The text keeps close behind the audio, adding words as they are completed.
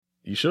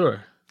You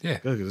sure? Yeah.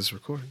 Good, because it's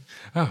recording.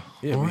 Oh,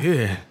 Yeah, all we're right.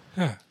 here.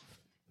 Yeah.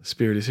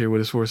 Spirit is here with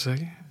us for a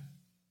second.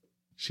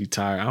 She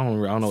tired. I don't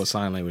know what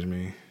sign language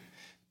means.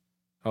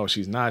 Oh,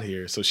 she's not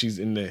here. So she's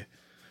in the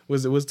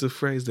what's the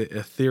phrase? The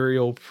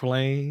ethereal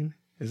plane?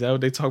 Is that what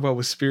they talk about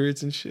with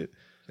spirits and shit?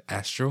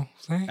 Astral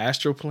plane?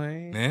 Astral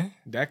plane? Yeah.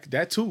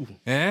 That too.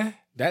 Yeah.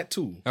 That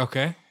too.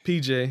 Okay.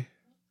 PJ. The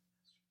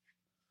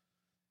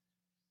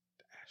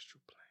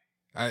astral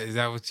plane. Is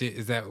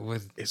that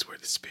what? It's where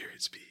the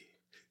spirits be.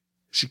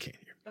 She can't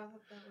hear me. I thought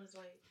that was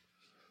like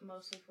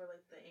mostly for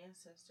like the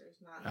ancestors,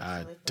 not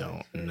I necessarily for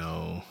don't like,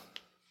 know.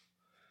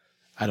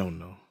 I don't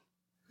know.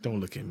 Don't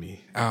look at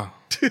me. Oh.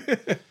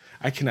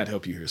 I cannot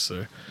help you here,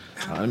 sir.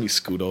 Let me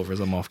scoot over as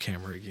I'm off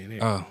camera again. Here.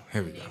 Oh,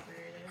 here we go.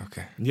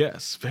 Okay.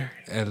 Yes, very.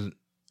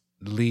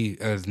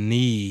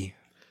 Knee.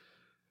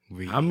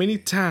 How many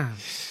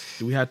times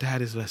do we have to have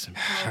this lesson?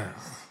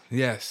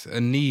 Yes,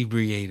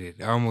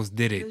 inebriated. I almost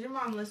did Does it. your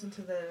mom listen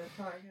to the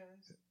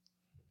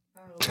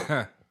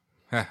podcast?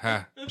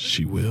 Ha.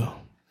 She will.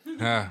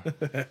 Yeah.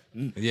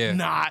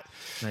 Not.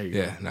 There you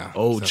Yeah, go. no.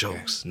 Old it's okay.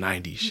 jokes,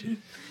 90s shit.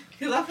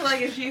 Because I feel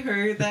like if she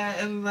heard that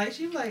and like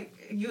she'd like,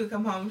 you would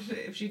come home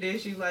if she did,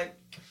 she'd like,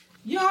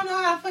 you don't know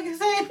how to fucking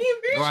say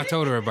it. Well, I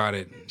told her about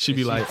it. She'd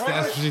be like,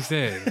 That's what she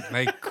said.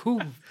 Like, who?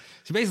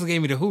 She basically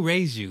gave me the who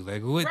raised you.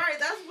 Like, what? Right,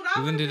 that's what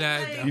I When was did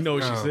like. you know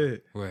what she Oh,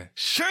 said? What?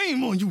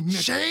 Shame on you,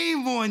 niggas.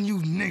 Shame on you,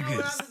 No, when I niggas.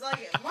 was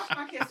like, watch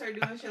my kids start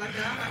doing shit like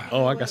that. I'm like,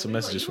 Oh, I you got some know,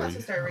 messages for You you.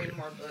 have to start reading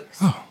more books.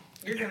 Oh.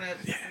 You're gonna,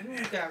 you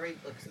gotta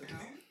read books now.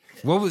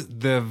 What was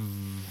the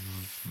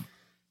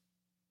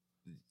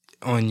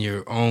on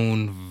your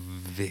own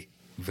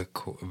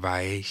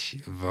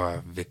viation?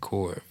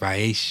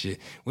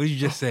 What did you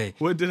just say?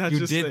 What did I you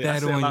just did say? I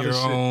that said a lot on of your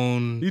shit.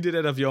 own. You did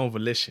that of your own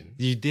volition.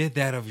 You did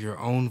that of your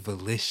own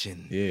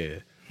volition. Yeah.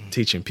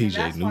 Teaching And PJ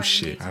that's why new you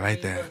shit. need to I like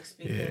read that. books,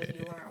 because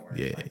you learn words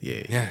Yeah, like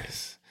yeah.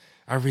 Yes,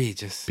 I read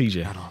just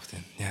PJ. not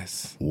often.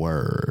 Yes.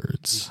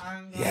 Words.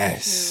 I'm going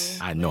Yes.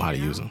 to I know how to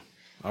lay use down them.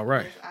 All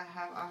right. because I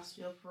have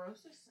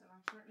osteoporosis and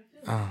I'm starting to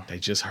feel it. Oh. They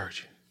just heard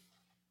you.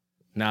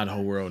 Now the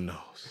whole world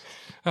knows.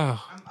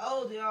 Oh. I'm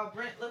old, y'all.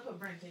 Look what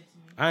Brent did to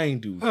me. I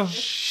ain't do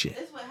shit.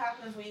 This is what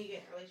happens when you get in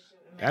a relationship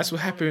with a man. That's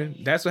what happened.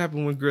 That's what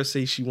happened when girls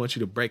say she wants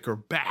you to break her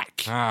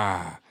back.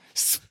 Ah.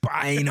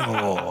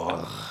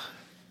 Spinal.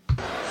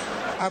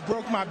 I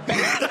broke my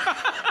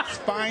back.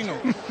 Spinal.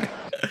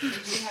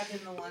 If you had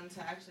been the one to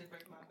actually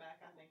break my back,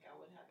 I think I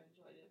would have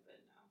enjoyed it,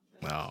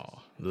 but no. Oh,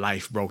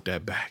 life broke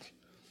that back.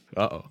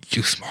 Uh-oh.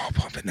 You small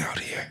pumping out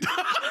here.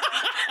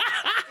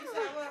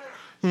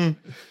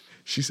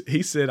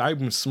 He said,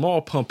 I'm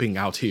small pumping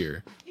out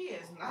here. He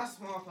is not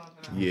small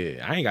pumping.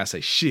 Yeah, I ain't got to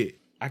say shit.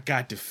 I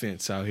got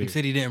defense out here. He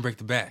said he didn't break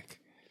the back.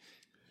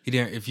 He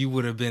didn't. If you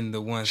would have been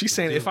the one. She's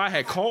saying if I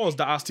had caused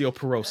the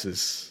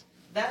osteoporosis.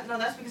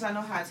 That's because I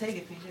know how to take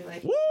it, PJ.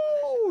 Like,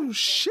 Woo,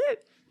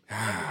 shit.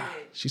 ah.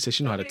 She said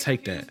she know how to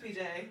take that.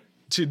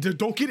 PJ.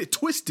 Don't get it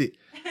twisted.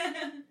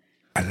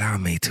 Allow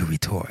me to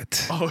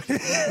retort. Oh,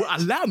 well,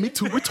 allow me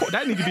to retort.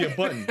 That need to be a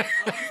button.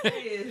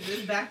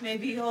 This back may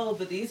be old,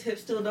 but these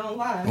hips still don't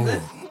lie.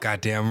 Ooh,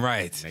 goddamn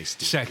right. They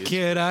still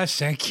Shakira.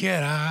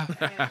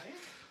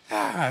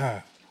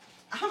 I'm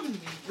gonna be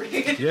real.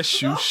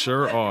 Yes, you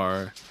sure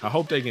are. I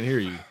hope they can hear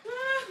you.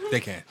 They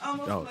can't.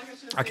 Almost Oh. like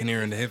should've I can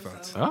hear in the taken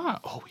headphones. this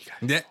Oh, we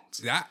got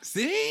Yeah.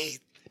 See?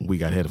 we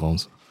got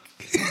headphones.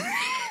 episode.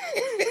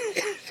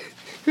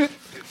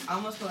 I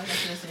almost feel like I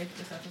should have saved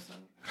this episode.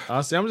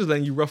 Honestly, I'm just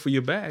letting you ruffle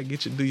your bag,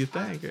 do your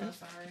thing, I'm so girl.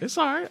 sorry. It's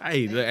all right.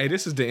 Hey,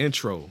 this is the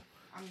intro,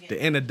 I'm getting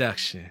the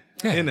introduction.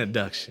 Yeah.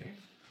 Introduction.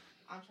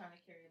 I'm trying to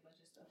carry a bunch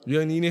of stuff.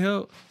 You need any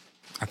help?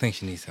 I think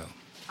she needs help.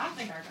 I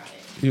think I got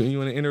it. You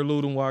want to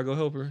interlude them while I go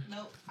help her?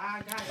 Nope,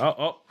 I got it.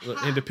 Oh,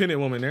 look, independent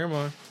woman. Never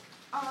mind.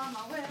 On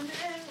my way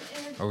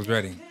I was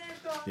ready.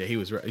 Yeah, he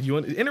was right. You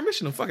want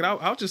intermission? Fuck it.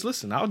 I'll just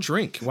listen. I'll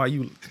drink while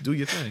you do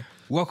your thing.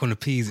 Welcome to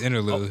P's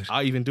interlude.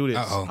 I'll even do this.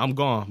 Uh-oh. I'm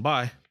gone.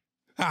 Bye.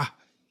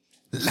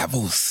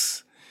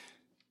 Levels.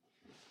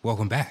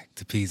 Welcome back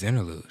to P's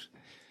interlude.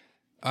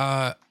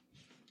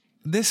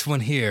 This one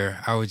here,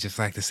 I would just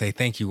like to say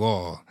thank you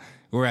all.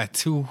 We're at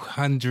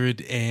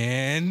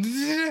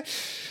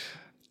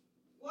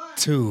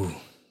 202.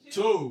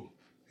 Two.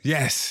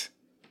 Yes.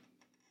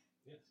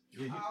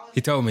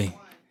 He told me.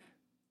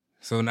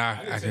 So now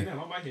I can.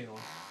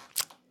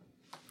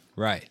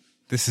 Right.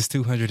 This is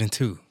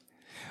 202.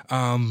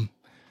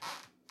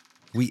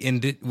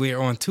 We're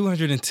on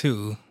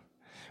 202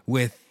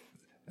 with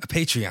a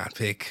Patreon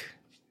pick.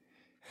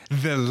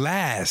 The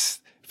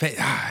last.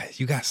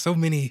 You got so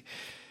many.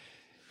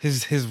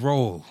 His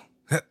role.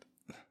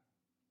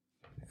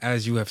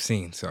 As you have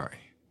seen, sorry.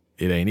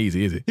 It ain't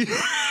easy, is it?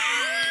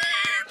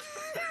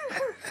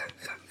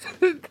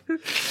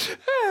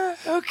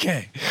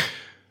 Okay.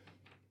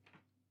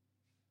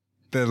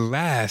 The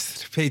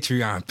last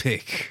Patreon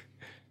pick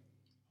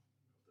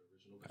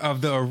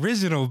of the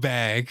original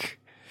bag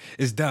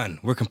is done.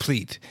 We're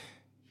complete.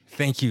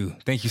 Thank you.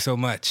 Thank you so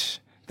much.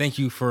 Thank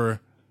you for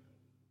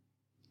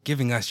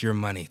giving us your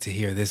money to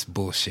hear this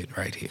bullshit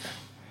right here.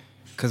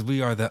 because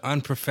we are the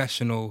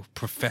unprofessional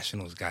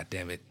professionals,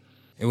 goddammit.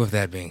 And with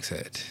that being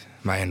said,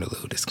 my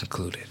interlude is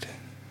concluded.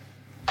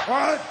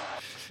 What?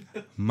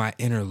 My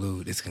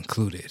interlude is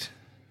concluded.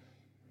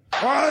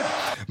 What?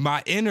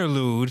 My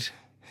interlude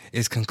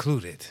is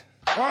concluded.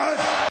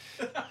 What?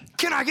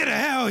 Can I get a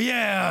hell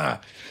yeah?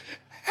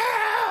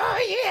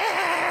 Hell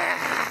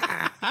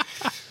yeah!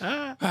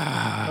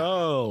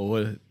 Oh,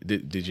 what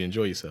did you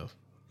enjoy yourself?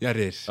 Yeah, I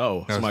did. Oh,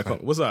 That was somebody fun.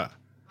 call, what's up?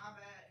 My bad.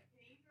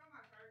 Can you throw my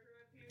charger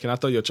up here? Can I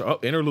throw your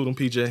interlude on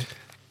PJ?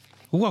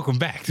 Welcome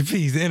back to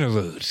P's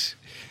Interlude.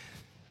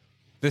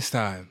 This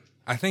time,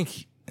 I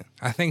think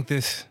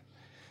this.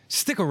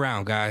 Stick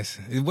around, guys.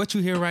 What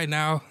you hear right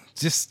now,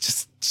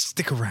 just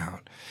stick around.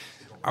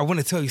 I want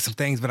to tell you some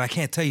things, but I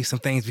can't tell you some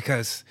things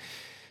because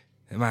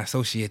my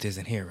associate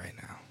isn't here right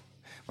now.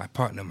 My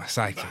partner, my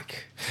sidekick,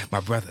 my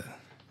brother.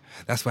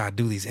 That's why I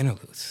do these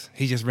interludes.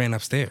 He just ran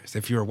upstairs.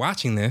 If you're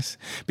watching this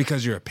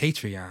because you're a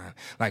Patreon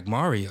like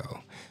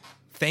Mario,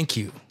 thank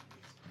you.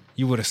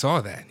 You would have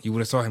saw that. You would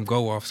have saw him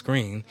go off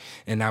screen,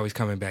 and now he's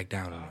coming back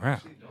down and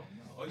around.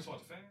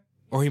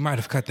 Or he might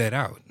have cut that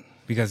out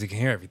because he can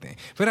hear everything.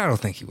 But I don't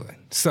think he would.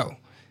 So,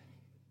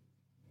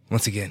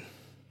 once again,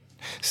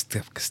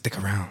 stick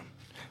around.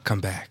 Come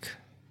back.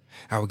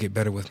 I will get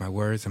better with my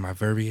words and my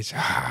verbiage.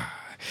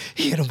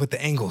 He hit him with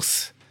the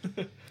angles.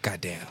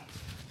 Goddamn.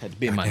 Had to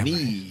bend my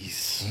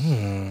knees.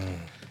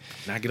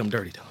 Now get them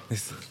dirty, though.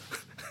 This-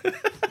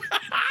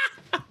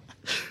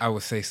 I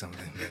would say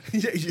something.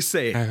 Yeah, you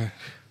say it.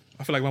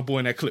 I feel like my boy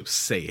in that clip.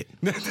 Say it.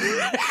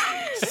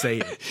 Say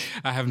it.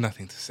 I have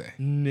nothing to say.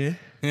 Nah.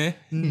 Eh?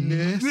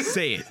 Nah.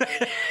 Say it.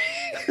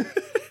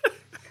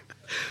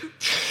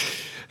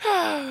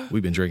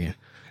 We've been drinking.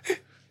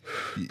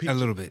 A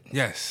little bit,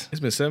 yes. It's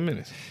been 7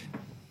 minutes.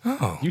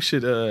 Oh. You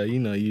should,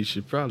 you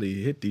should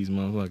probably hit these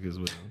motherfuckers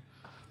with them.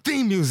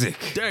 Theme music.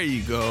 There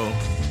you go.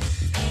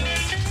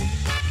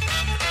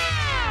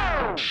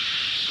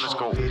 Let's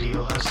go.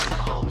 Video hustle,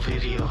 home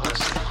video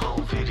hustle,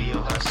 home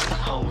video hustle,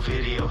 home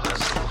video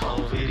hustle,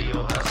 home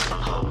video hustle,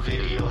 home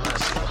video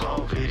hustle,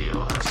 home video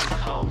hustle,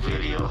 home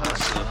video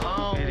hustle,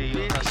 home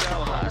video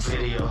hustle, home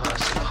video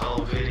hustle,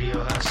 home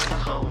video hustle,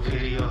 home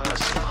video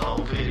hustle,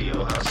 home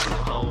video hustle,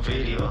 home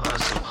video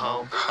hustle,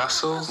 home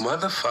hustle,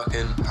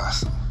 motherfucking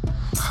hustle,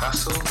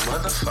 hustle,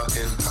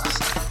 motherfucking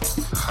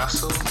hustle,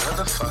 hustle,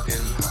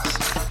 motherfucking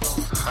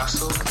hustle,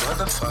 hustle,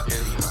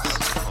 motherfucking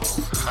hustle,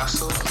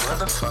 hustle,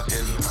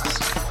 motherfucking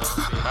hustle.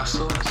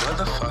 Hustle,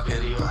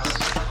 motherfucking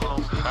hustle.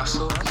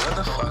 Hustle,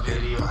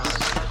 motherfucking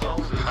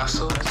hustle.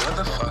 Hustle,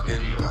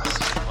 motherfucking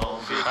hustle.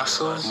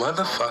 Hustle,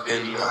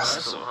 motherfucking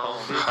hustle.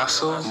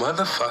 Hustle,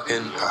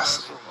 motherfucking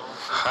hustle.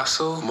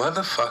 Hustle,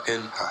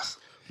 motherfucking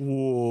hustle.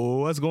 Whoa,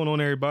 what's going on,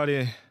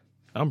 everybody?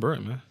 I'm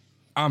Brent, man.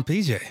 I'm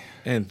PJ.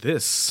 And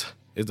this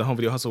is the Home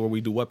Video Hustle where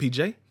we do what,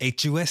 PJ?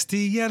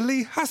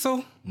 HUSTLE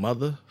hustle.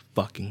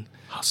 Motherfucking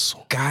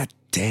hustle.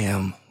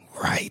 Goddamn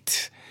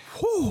right.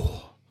 Whew.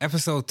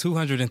 Episode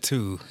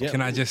 202. Yeah.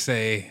 Can I just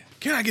say,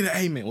 Can I get an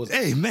amen? What's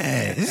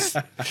amen?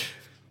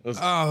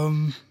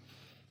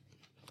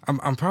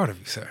 I'm proud of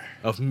you, sir.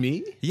 Of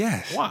me?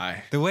 Yes.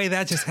 Why? The way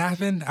that just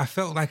happened, I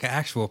felt like an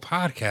actual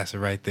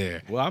podcaster right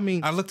there. Well, I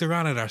mean, I looked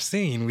around at our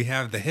scene. We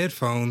have the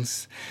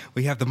headphones.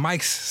 We have the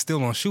mics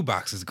still on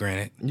shoeboxes,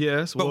 granted.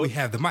 yes. But Well, we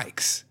have the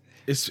mics.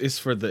 it's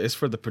for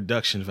the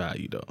production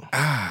value, though.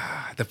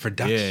 The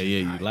production.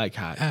 Yeah. You like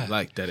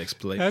that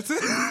explanation. That's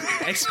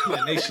it.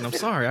 Explanation. I'm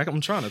sorry. I'm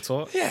trying to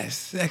talk.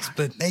 Yes,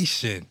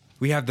 explanation.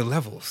 We have the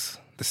levels,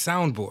 the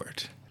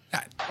soundboard.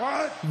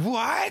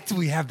 What?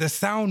 We have the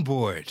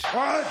soundboard.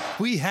 What?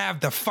 We have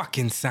the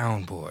fucking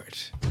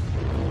soundboard.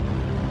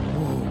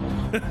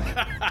 Whoa.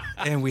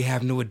 And we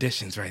have new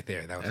additions right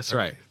there. That's perfect.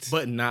 right.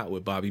 But not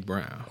with Bobby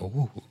Brown.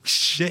 Oh,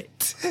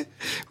 shit.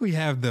 We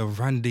have the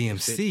Run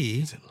DMC.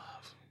 He's in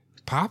love.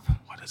 Pop?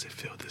 Why does it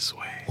feel this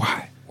way?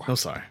 Why? I'm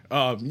sorry.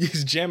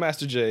 He's Jam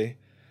Master Jay,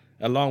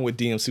 along with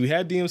DMC. We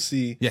had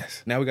DMC.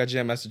 Yes. Now we got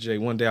Jam Master Jay.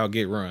 One day I'll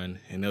get Run,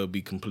 and it'll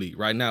be complete.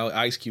 Right now,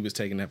 Ice Cube is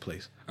taking that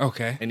place.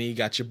 Okay. And then you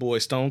got your boy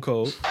Stone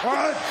Cold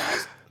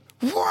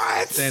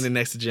What? standing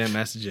next to Jam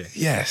Master Jay.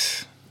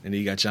 Yes. And then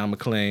you got John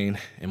McClane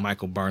and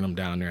Michael Burnham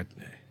down there.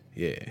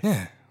 Yeah.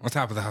 Yeah. On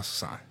top of the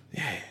hustle sign.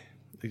 Yeah.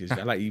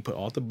 I like you put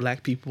all the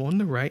black people on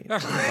the right,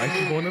 and the white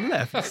people on the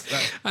left.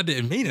 I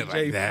didn't mean it like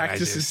Jay that.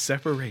 practices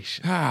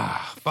separation.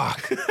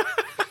 Fuck.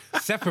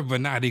 Separate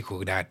but not equal,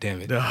 god damn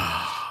it.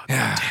 Oh,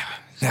 Yeah.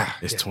 Yeah.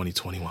 it's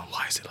 2021.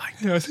 Why is it like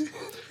this? Yes.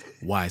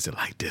 Why is it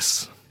like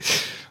this?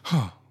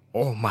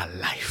 All my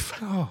life.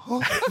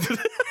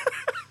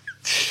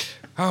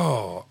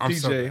 Oh, I'm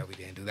so PJ. glad we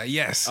didn't do that.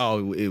 Yes.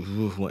 Oh,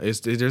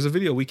 there's a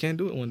video. We can't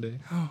do it one day.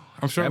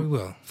 I'm sure we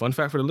will. Fun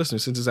fact for the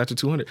listeners, since it's after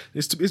 200,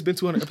 it's been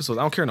 200 episodes.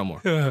 I don't care no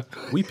more.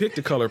 We picked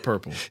the color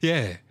purple.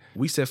 Yeah.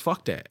 We said,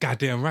 fuck that.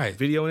 Goddamn right.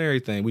 Video and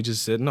everything. We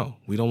just said, no,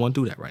 we don't want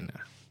to do that right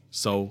now.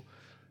 So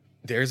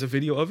there's a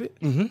video of it.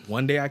 Mm-hmm.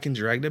 One day I can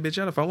drag that bitch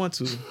out if I want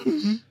to.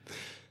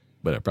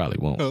 But I probably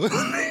won't.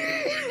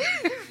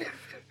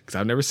 Because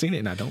I've never seen it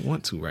and I don't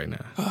want to right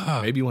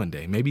now. Maybe one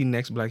day. Maybe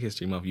next Black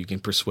History Month you can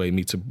persuade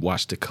me to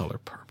watch the color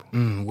purple.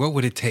 What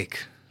would it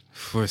take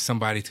for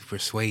somebody to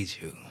persuade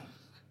you?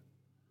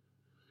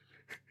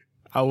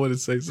 I want to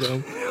say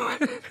something,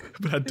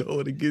 but I don't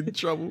want to get in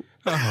trouble.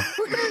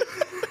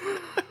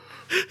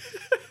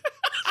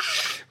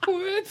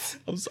 What?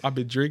 I've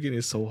been drinking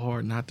it so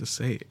hard not to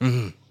say it.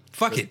 Mm-hmm.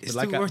 Fuck it. It's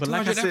But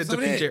like I said to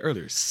PJ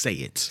earlier, say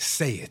it.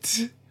 Say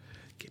it.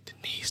 Get the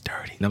knees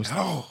dirty. No,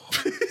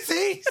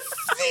 See?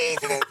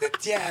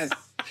 Yes.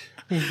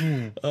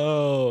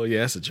 Oh,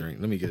 yeah, that's a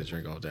drink. Let me get a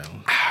drink all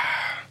down.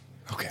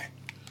 Okay.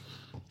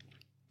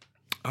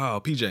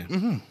 Oh,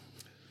 PJ.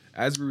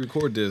 As we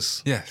record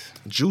this, Yes.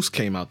 Juice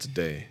came out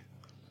today,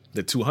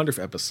 the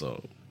 200th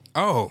episode.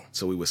 Oh,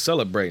 So we were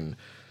celebrating.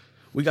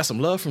 We got some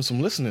love from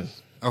some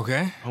listeners.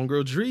 okay.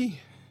 Homegirl Dree,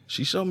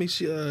 she showed me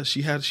she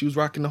was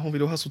rocking the Home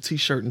Video Hustle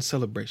t-shirt in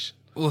celebration.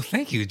 Well,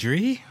 thank you,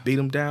 Dree. Beat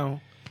him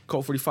down.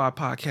 Code 45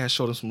 podcast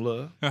showed him some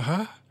love.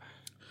 Uh-huh.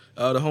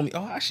 The homie,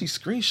 I actually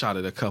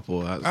screenshotted a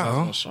couple. I was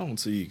gonna show them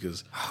to you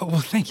because Oh, well,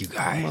 thank you,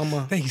 guys.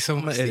 thank you so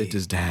I'm much. gonna edit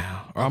this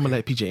down, or I'm gonna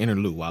let PJ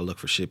interlude while I look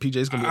for shit.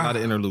 PJ's gonna be a lot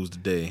of interludes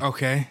today.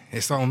 Okay.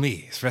 It's on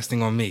me. It's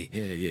resting on me.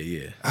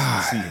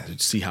 Yeah.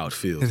 See how it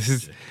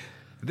feels.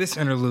 This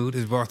interlude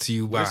is brought to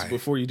you by...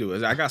 Before you do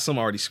it, I got some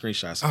already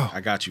screenshots. So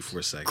I got you for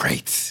a second.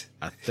 Great.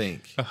 I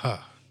think. Uh-huh.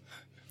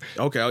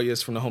 Okay. Oh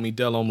yes, from the homie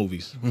Dell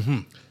Movies.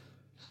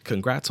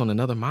 Congrats on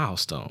another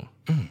milestone.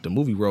 The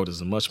movie world is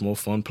a much more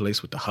fun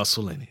place with the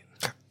hustle in it.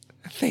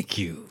 Thank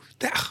you.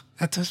 That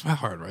touched my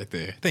heart right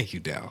there. Thank you,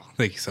 Dal.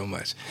 Thank you so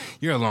much.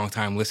 You're a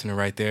long-time listener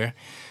right there.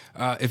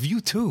 If you,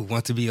 too,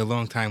 want to be a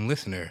long-time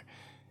listener,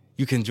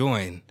 you can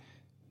join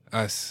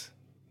us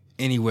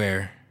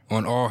anywhere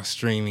on all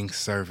streaming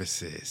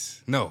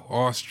services. No,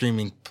 all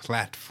streaming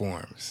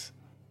platforms.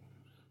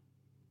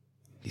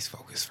 He's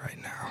focused right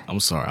now. I'm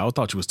sorry. I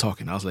thought you was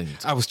talking. I was letting you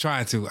talk. I was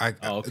trying to.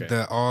 Okay.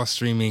 The all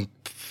streaming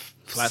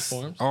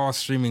Platforms? All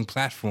streaming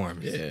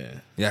platforms. Yeah.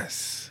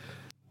 Yes.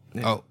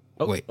 Yeah.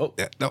 Oh, wait. Oh.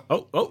 Yeah, no.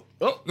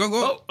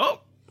 Go.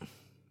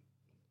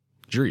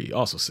 Dree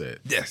also said,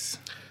 Yes.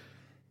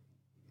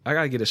 I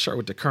gotta get a shirt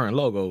with the current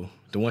logo.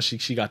 The one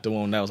she got the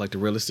one that was like the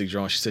realistic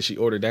drawing. She said she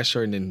ordered that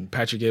shirt and then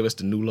Patrick gave us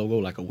the new logo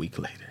like a week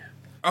later.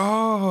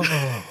 Oh.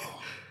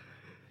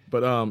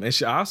 But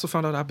I also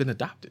found out I've been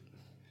adopted.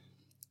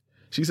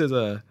 She says,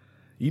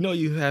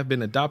 you have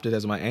been adopted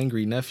as my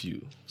angry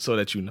nephew, so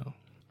that you know.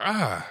 So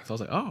I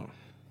was like, oh.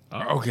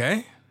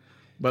 Okay.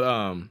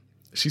 But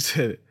she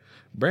said,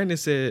 Brandon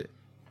said,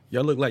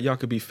 y'all look like y'all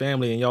could be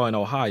family and y'all in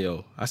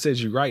Ohio. I said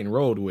you right and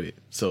rolled with it,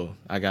 so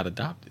I got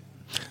adopted.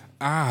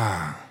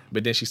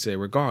 But then she said,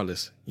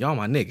 regardless, y'all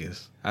my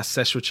niggas. I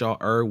sesh with y'all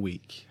every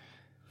week.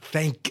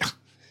 Thank God.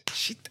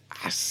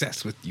 I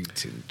obsessed with you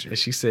too, Drew. And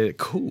she said,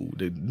 cool.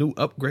 The new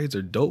upgrades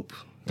are dope.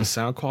 The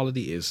sound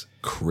quality is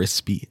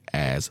crispy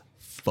as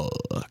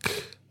fuck.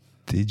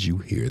 Did you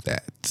hear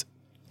that?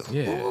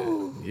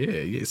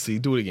 Yeah. See,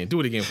 do it again.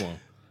 Do it again for him.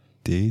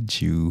 Did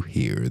you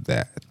hear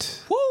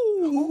that?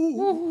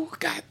 Woo!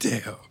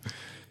 Goddamn.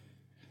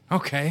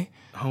 Okay.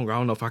 I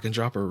don't know if I can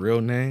drop her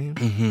real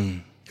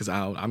name. Because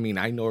I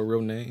know her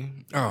real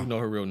name. Oh. You know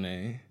her real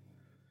name.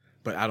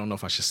 But I don't know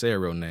if I should say her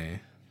real name.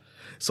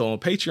 So on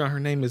Patreon, her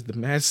name is the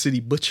Mad City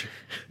Butcher.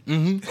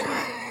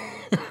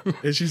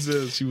 And she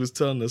says, she was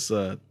telling us,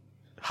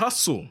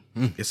 hustle.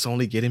 It's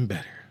only getting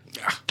better.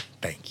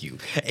 Thank you.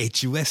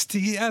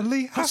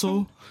 HUSTLE.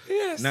 Hustle.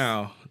 Yes.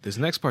 Now, this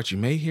next part you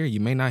may hear, you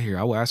may not hear.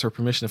 I will ask her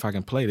permission if I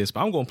can play this,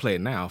 but I'm going to play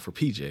it now for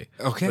PJ.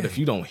 Okay. But if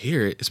you don't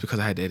hear it, it's because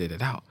I had to edit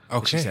it out. Okay.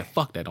 And she said,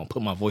 fuck that. Don't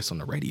put my voice on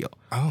the radio.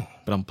 Oh.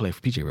 But I'm going to play it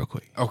for PJ real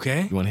quick.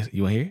 Okay. You want to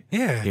hear it?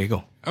 Yeah. Here you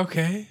go.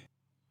 Okay.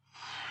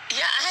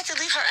 Yeah, I had to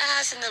leave her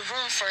ass in the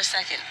room for a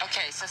second.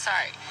 Okay, so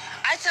sorry.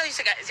 I tell you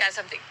guys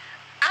something.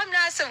 I'm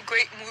not some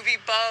great movie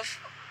buff.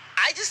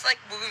 I just like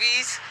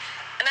movies.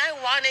 And I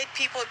wanted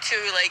people to,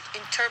 like,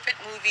 interpret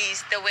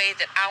movies the way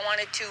that I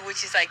wanted to,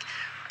 which is, like,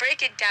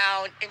 break it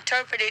down,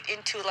 interpret it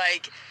into,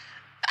 like,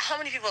 how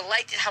many people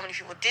liked it, how many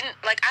people didn't.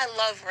 Like, I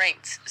love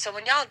ranks. So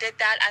when y'all did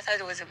that, I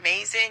thought it was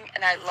amazing,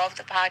 and I love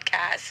the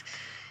podcast.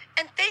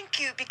 And thank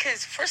you,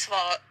 because, first of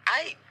all,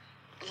 I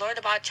learned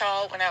about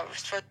y'all when I was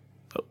first...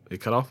 Oh,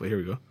 it cut off, but here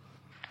we go.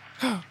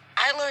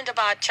 I learned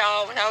about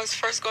y'all when I was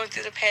first going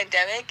through the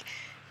pandemic.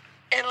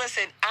 And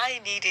listen, I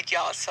needed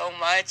y'all so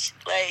much.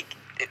 Like,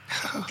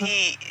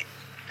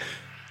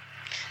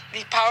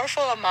 the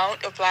powerful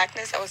amount of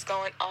blackness that was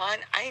going on,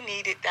 I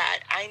needed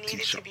that. I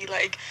needed to be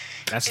like,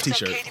 That's it's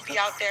t-shirt. okay to be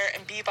out there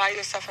and be by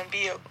yourself and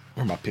be a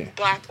Where's my pen?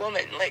 black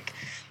woman. Like,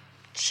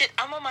 shit,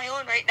 I'm on my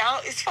own right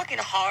now. It's fucking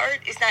hard.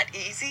 It's not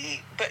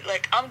easy, but,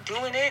 like, I'm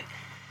doing it.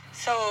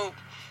 So,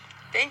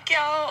 thank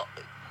y'all.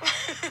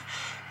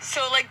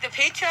 So, like, the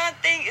Patreon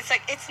thing, it's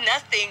like, it's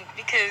nothing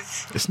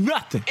because... It's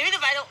nothing. Even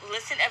if I don't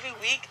listen every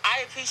week,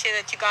 I appreciate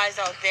that you guys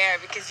are there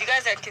because you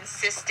guys are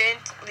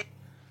consistent.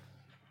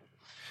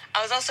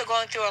 I was also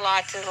going through a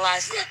lot the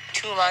last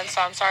 2 months,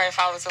 so I'm sorry if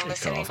I wasn't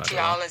listening to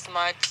y'all as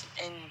much.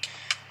 And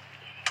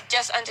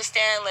just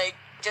understand, like,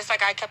 just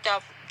like I kept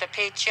up the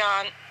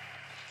Patreon,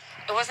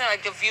 it wasn't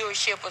like the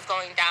viewership was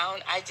going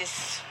down. I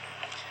just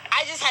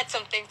had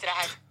some things that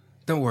I had.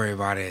 Don't worry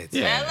about it.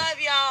 Yeah. I love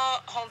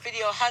y'all. Home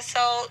Video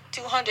Hustle,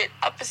 200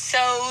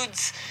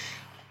 episodes.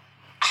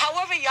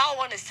 However y'all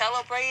want to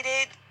celebrate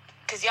it,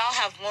 because y'all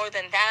have more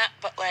than that,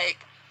 but like,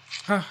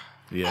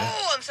 Yeah.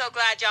 oh, I'm so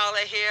glad y'all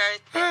are here.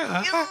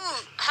 Thank you.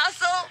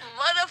 Hustle,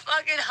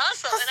 motherfucking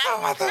hustle. And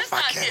I have Chris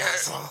out here.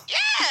 Hustle.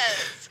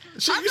 Yes.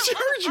 She heard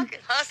you.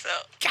 Motherfucking hustle.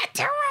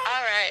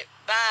 All right.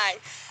 Bye.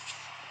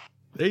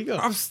 There you go.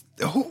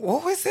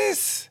 What was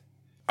this?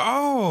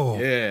 Oh.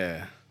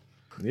 Yeah.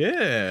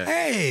 Yeah.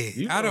 Hey.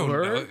 You I don't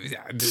know know.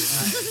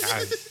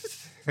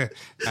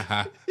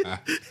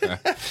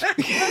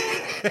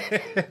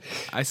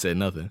 I said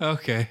nothing.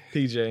 Okay.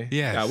 PJ.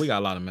 Yes. Yeah, we got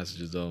a lot of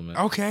messages though, man.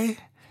 Okay.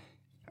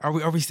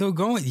 Are we still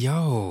going?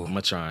 Yo. I'm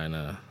gonna try and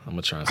I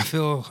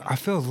feel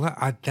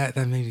that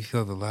made me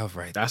feel the love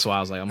right there. That's why I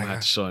was like, I'm gonna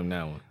have to show him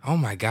that one. Oh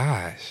my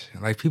gosh.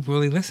 Like people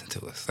really listen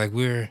to us. Like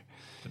we're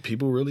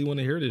People really want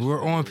to hear this.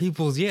 We're on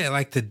people's,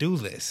 like to-do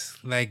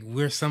list. Like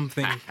we're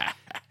something.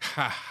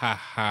 Ha ha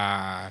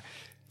ha.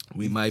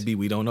 We might be.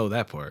 We don't know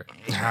that part.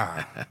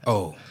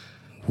 Oh,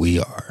 we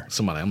are.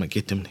 Somebody, I'm gonna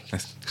get them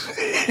niggas.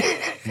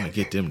 I'm gonna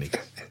get them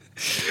niggas.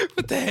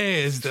 What the hell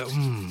is the?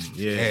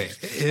 Yeah.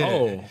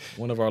 Oh,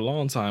 one of our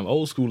longtime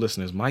old school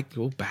listeners,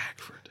 Michael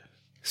Backford.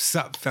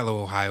 Sup,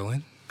 fellow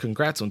Ohioan.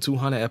 Congrats on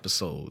 200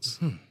 episodes.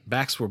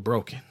 Backs were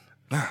broken.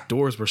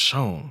 Doors were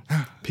shown.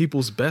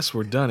 People's best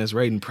were done as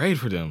Raiden prayed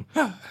for them.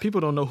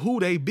 People don't know who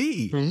they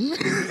be.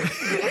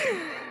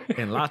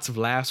 And lots of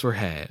laughs were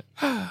had.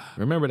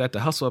 Remember that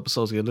the hustle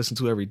episodes get listened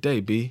to every day,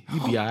 B.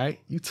 You be all right.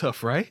 You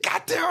tough, right?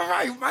 Goddamn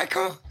right,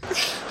 Michael.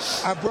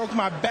 I broke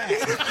my back.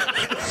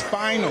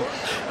 Spinal.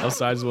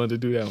 So I just wanted to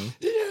do that one.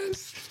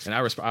 Yes. And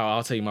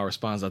I'll tell you my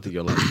response after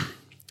your life.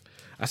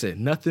 I said,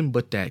 nothing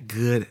but that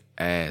good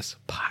ass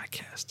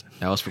podcasting.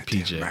 That was for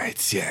PJ.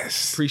 Right,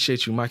 yes.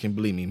 Appreciate you, Mike, and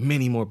believe me,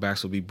 many more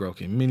backs will be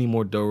broken. Many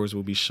more doors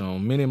will be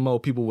shown. Many more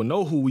people will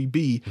know who we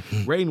be.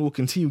 Raiden will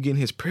continue getting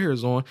his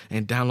prayers on,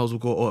 and downloads will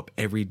go up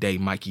every day,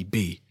 Mikey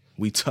B.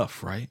 We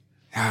tough, right?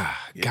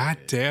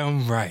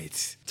 Goddamn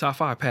right. Top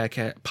 5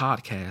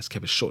 podcast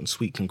kept it short and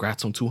sweet.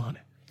 Congrats on 200.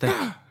 Thank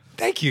you.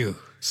 Thank you.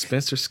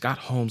 Spencer Scott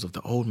Holmes of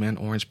the Old Man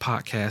Orange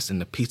podcast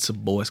and the Pizza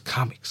Boys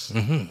comics.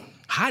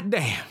 Hot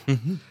damn.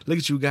 Look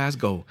at you guys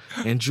go.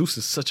 And Juice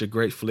is such a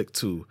great flick,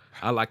 too.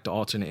 I like the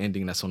alternate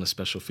ending that's on the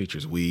special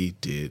features. We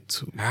did,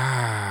 too.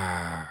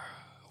 Wow.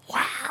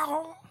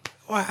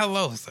 Well,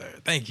 hello, sir.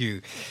 Thank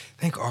you.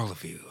 Thank all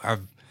of you. I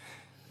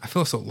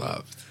feel so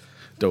loved.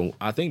 Though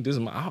I think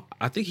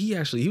he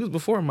was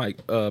before Mike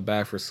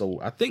Backford. So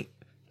I think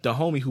the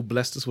homie who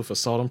blessed us with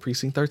Assault on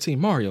Precinct 13,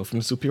 Mario from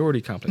the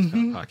Superiority Complex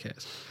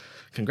podcast.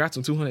 Congrats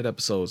on 200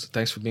 episodes.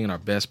 Thanks for being our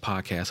best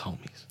podcast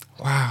homies.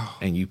 Wow.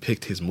 And you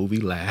picked his movie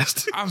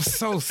last. I'm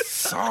so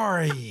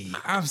sorry.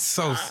 I'm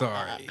so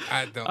sorry.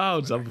 I'm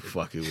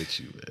fucking with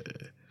you,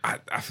 man.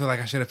 I feel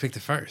like I should have picked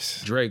it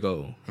first.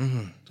 Drago,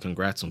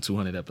 congrats on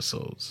 200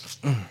 episodes.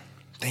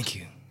 Thank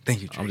you.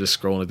 Thank you, Drago. I'm just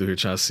scrolling through here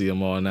trying to see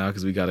them all now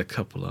because we got a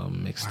couple of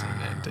them mixed in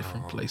there in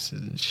different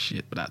places and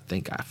shit. But I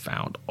think I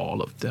found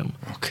all of them.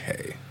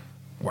 Okay.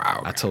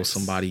 Wow. I told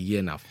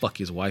somebody, now fuck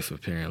his wife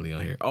apparently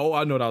on here. Oh,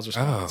 I know what I was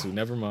responding to.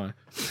 Never mind.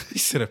 He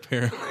said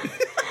apparently.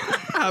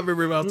 I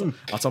remember I was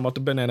talking about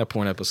the banana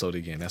porn episode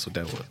again. That's what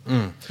that was.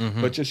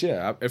 But just,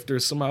 if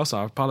there's somebody else,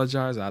 I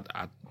apologize. I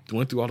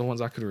went through all the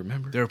ones I could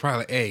remember. There were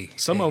probably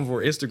Some of them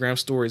were Instagram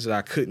stories that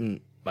I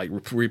couldn't like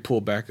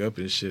re-pull back up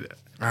and shit.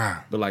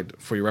 But like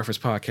for your reference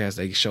podcast,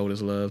 they showed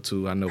us love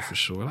too. I know for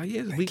sure. Like,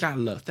 we got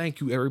love. Thank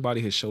you. Everybody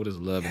has showed us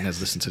love and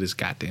has listened to this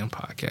goddamn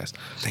podcast.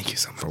 Thank you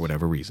so much. For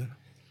whatever reason.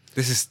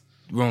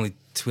 We're only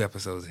 2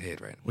 episodes ahead,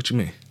 right? What you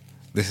mean?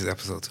 This is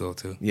episode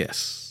 202?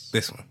 Yes.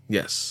 This one?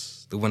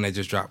 Yes. The one that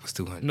just dropped was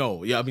 200?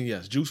 No,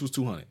 yes. Juice was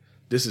 200.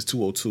 This is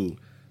 202.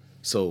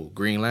 So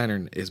Green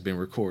Lantern has been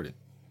recorded.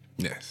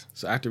 Yes.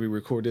 So after we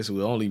record this, it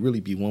will only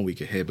really be 1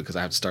 week ahead because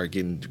I have to start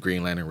getting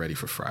Green Lantern ready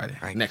for Friday.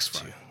 Next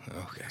Friday.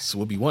 Okay. So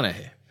we'll be 1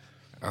 ahead.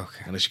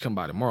 Okay. Unless you come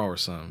by tomorrow or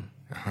something.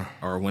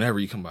 Or whenever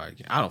you come by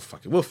again. I don't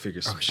fuck it. We'll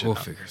figure some shit out. We'll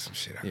figure some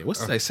shit out. Yeah,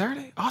 what's today?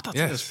 Saturday? Oh, I thought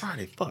today was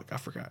Friday. Fuck, I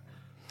forgot.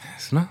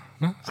 Yes. No,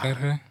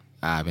 Saturday.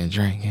 I've been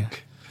drinking.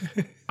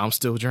 I'm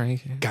still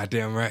drinking.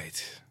 Goddamn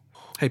right.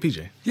 Hey,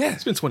 PJ. Yeah.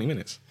 It's been 20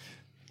 minutes.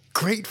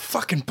 Great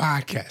fucking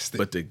podcast.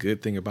 But the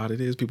good thing about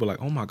it is people are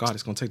like, oh my God,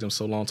 it's going to take them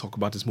so long to talk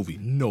about this movie.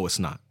 No, it's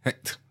not. Hey,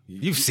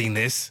 you've seen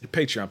this. The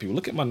Patreon people,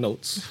 look at my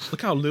notes.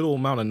 Look how little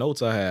amount of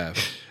notes I have.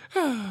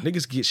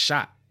 Niggas get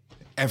shot.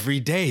 Every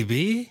day,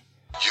 B.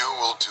 You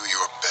will do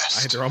your best.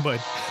 I hit the wrong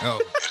button. Oh.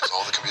 It is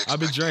all that can be expected. I've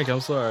been drinking.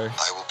 I'm sorry.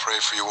 I will pray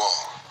for you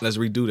all. Let's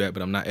redo that,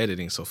 but I'm not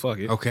editing, so fuck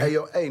it. Okay.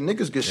 Hey,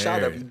 niggas get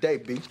shot every day,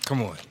 B.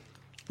 Come on.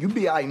 You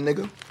be aight,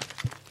 nigga.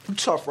 You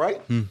tough,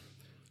 right?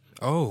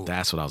 Oh.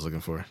 That's what I was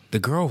looking for. The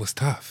girl was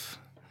tough.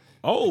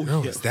 Oh,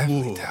 girl was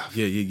definitely tough.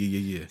 Yeah.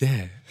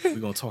 Yeah. We're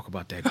going to talk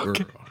about that girl.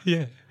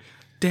 Yeah.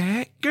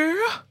 That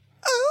girl.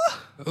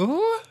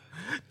 Ooh.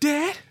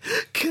 That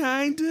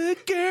kind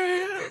of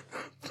girl.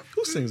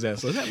 Who sings that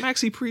song? Is that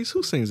Maxi Priest?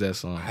 Who sings that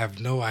song? I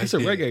have no idea. It's a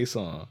reggae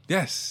song.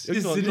 Yes.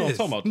 You know what I'm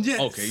talking about? Yes.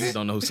 Okay, you just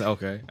don't know who.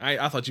 Okay.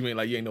 I thought you meant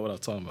like you ain't know what I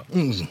was talking about.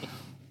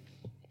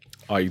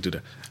 Oh, you do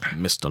that.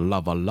 Mr.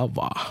 Lover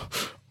Lover.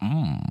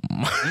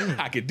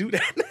 I could do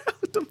that now.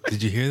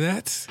 Did you hear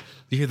that?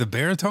 You hear the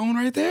baritone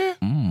right there?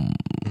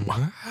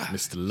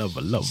 Mr.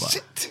 Lover Lover.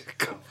 Shit.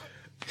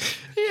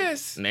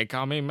 Yes. They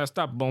call me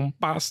Mr.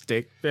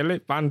 Bombastic, Billy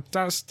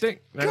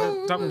Fantastic.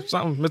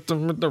 Something,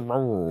 Mr.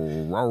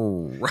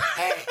 Roll.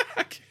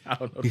 I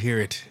don't know. You hear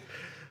it.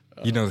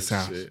 You know the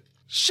sound. Shit.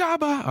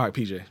 Shaba. All right,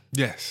 PJ.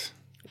 Yes.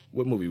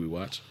 What movie we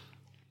watch?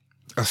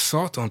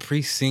 Assault on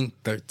Precinct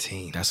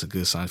 13. That's a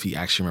good sign if he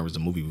actually remembers the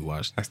movie we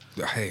watched.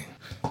 Hey.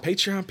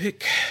 Patreon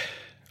pick.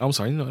 I'm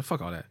sorry, fuck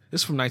all that.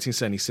 This is from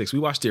 1976. We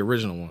watched the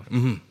original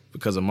one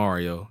because of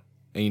Mario.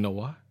 And you know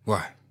why?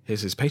 Why?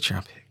 Here's his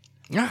Patreon pick.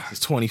 Yeah. His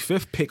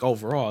 25th pick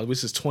overall.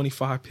 This is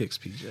 25 picks,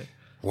 PJ.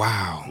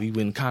 Wow. We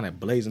went kind of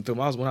blazing through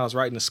them. When I was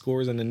writing the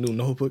scores in the new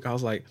notebook, I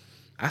was like,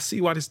 I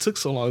see why this took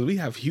so long. We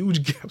have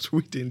huge gaps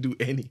where we didn't do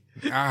any.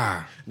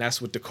 And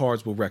that's what the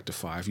cards will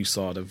rectify if you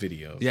saw the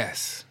video.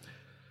 Yes.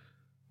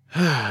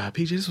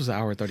 PJ, this was an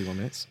hour and 31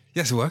 minutes.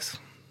 Yes, it was.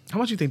 How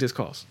much do you think this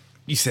cost?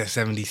 You said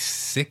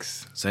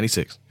 76?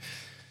 76.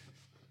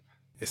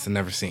 It's a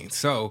never seen.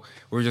 So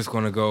we're just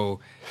going to go.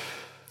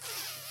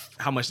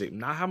 How much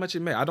not how much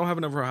it made. I don't have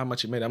a number for how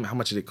much it made. I mean, how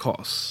much did it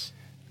cost?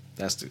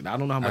 I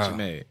don't know how much it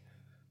made.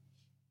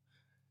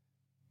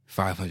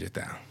 500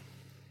 down.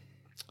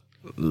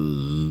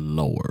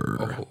 Lower.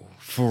 Oh,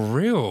 for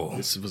real?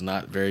 This was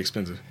not very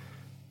expensive.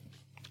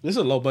 This is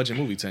a low budget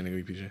movie,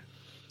 technically, PJ.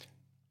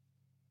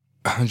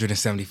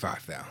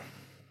 175 down.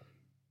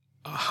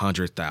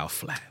 100,000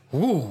 flat.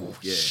 Ooh,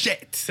 Yeah.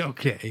 shit.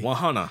 Okay.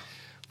 100.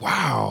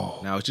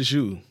 Wow. Now it's just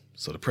you,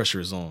 so the pressure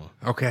is on.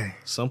 Okay.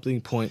 Something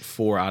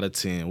 0.4 out of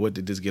 10. What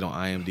did this get on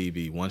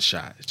IMDb? One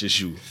shot. It's just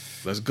you.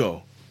 Let's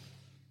go.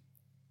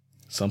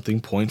 Something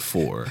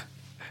 0.4.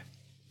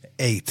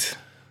 8.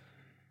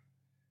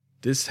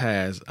 This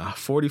has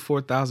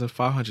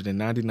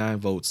 44,599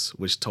 votes,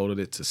 which totaled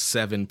it to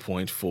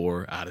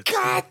 7.4 out of 10.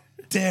 God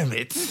damn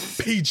it.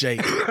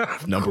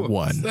 PJ, number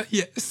one.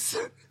 Yes.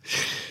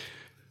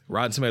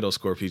 Rotten Tomatoes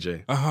score,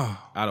 PJ. Out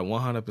of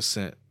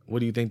 100%, what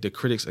do you think the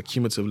critics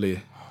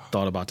accumulatively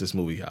thought about this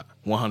movie?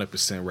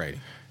 100% rating.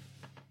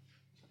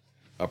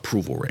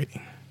 Approval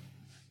rating.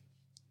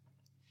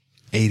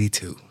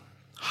 82.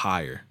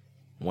 Higher.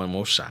 One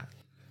more shot.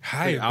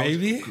 Higher, Hey,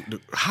 baby.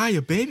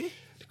 Higher, baby?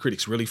 The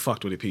critics really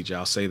fucked with it, PJ.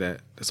 I'll say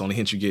that. That's the only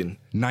hint you're getting.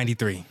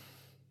 93.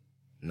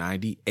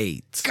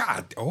 98.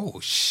 God, oh,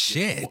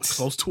 shit.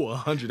 Close to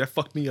 100. That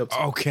fucked me up too.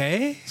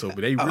 Okay. So but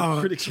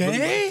critics really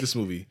liked this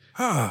movie.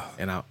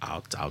 And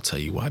I'll tell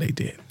you why they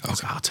did.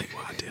 Okay. I'll tell you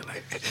why I did.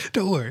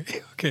 Don't worry.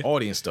 Okay.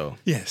 Audience, though.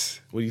 Yes.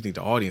 What do you think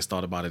the audience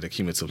thought about it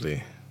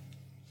accumulatively?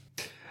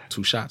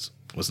 2 shots.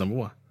 What's number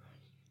one?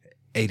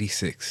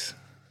 86.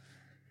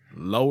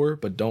 Lower,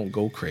 but don't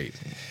go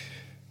crazy.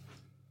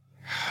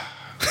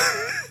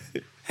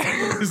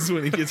 This is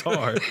when it gets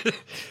hard.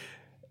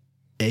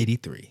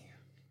 83.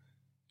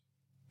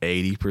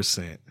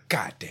 80%.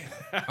 God damn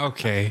it.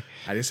 Okay.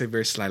 I didn't say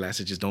very slightly. I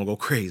said just don't go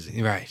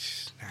crazy. Right.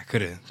 I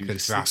could have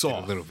just dropped 6 it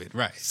off. a little bit.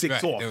 Right. 6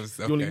 right. off. It was,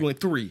 You only went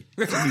 3. You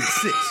need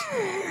 6.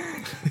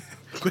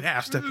 Quit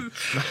half stepping.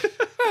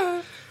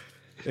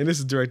 And this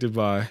is directed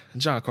by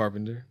John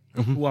Carpenter,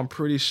 who I'm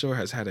pretty sure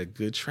has had a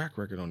good track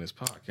record on this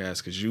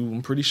podcast. Because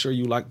I'm pretty sure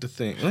you like to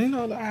think, I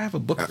have a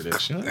book for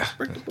this. Let's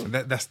break the book.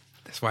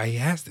 That's why he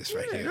has this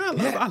right here.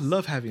 I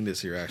love having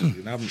this here,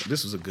 actually. And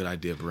this was a good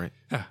idea, Brent.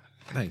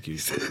 Thank you.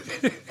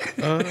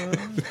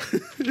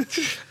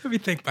 Let me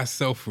thank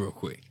myself real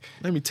quick.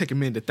 Let me take a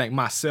minute to thank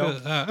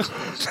myself.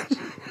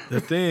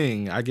 The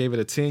Thing, I gave it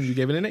a 10. You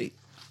gave it an 8.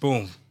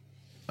 Boom.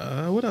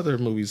 What other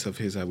movies of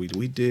his have we?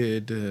 We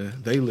did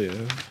They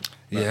Live.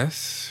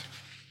 Yes.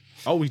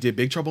 Oh, we did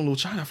Big Trouble in Little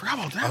China. I forgot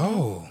about that.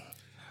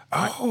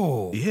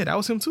 Oh. Yeah, that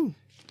was him too.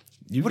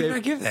 What did I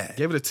give that?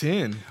 Gave it a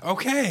 10.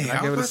 Okay.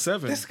 I gave it a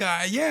 7. This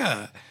guy,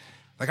 yeah.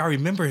 Like, I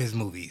remember his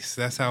movies.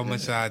 That's how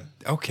much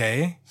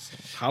okay.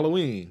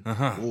 Halloween.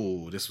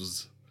 Ooh, this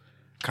was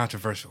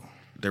controversial.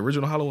 The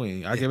original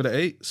Halloween. I gave it an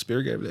 8.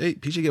 Spirit gave it an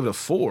 8. PG gave it a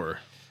 4.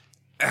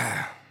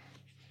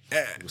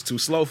 It was too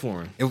slow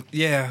for him.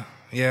 Yeah.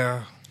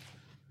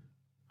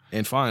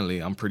 And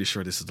finally, I'm pretty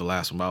sure this is the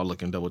last one, but I'll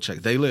look and double check.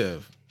 They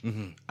Live.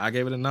 I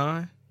gave it a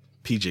 9.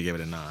 PJ gave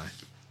it a 9.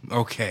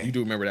 Okay. You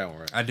do remember that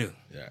one, right? I do.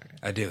 Yeah.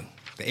 I do.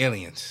 The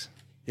aliens.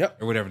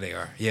 Yep. Or whatever they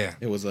are. Yeah.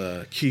 It was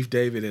Keith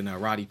David and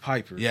Roddy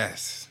Piper.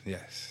 Yes.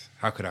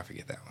 How could I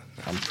forget that one?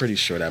 I'm pretty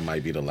sure that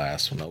might be the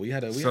last one. No,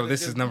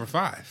 this is number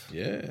 5.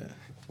 Yeah.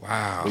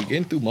 Wow. We're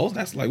getting through most.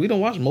 That's like we don't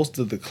watch most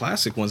of the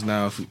classic ones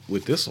now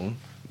with this one.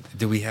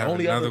 Do we have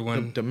another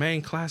one? The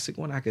main classic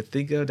one I could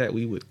think of that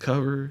we would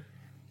cover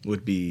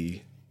would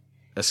be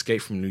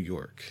Escape from New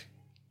York.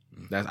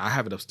 I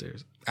have it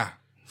upstairs.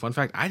 Fun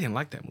fact, I didn't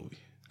like that movie.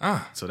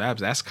 So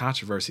that's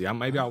controversy.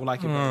 Maybe I would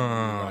like it better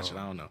when we watch it.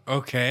 I don't know.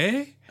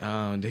 Okay.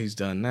 He's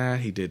done that.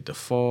 He did The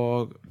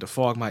Fog. The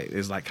Fog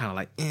is like kind of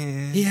like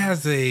He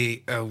has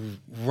a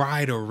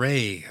wide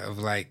array of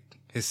like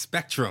his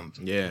spectrum.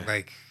 Yeah.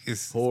 Like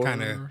it's kind of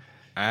kinda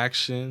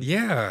action.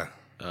 Yeah.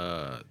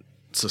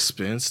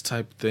 Suspense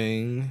type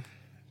thing.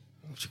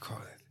 What you call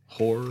it?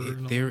 horror.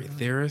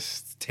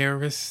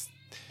 Terrorist.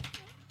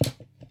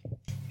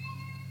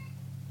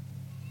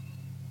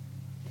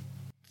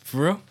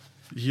 For real?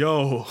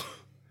 Yo.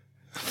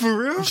 For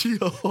real?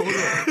 Yo, hold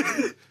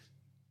on.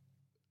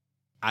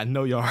 I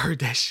know y'all heard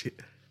that shit.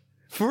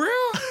 For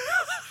real?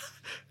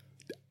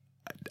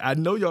 I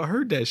know y'all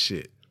heard that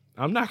shit.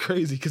 I'm not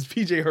crazy because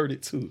PJ heard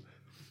it too.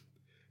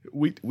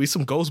 We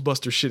some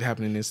Ghostbuster shit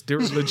happening. There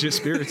was legit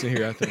spirits in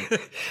here, I think.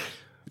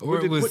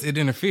 Or it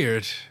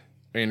interfered?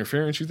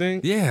 Interference, you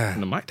think? Yeah.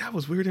 And the mic, that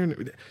was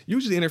weird.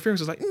 Usually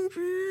interference is like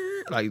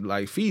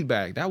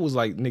feedback. That was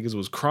like niggas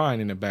was crying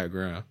in the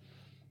background.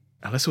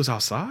 Unless it was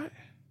outside?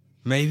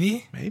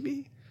 Maybe.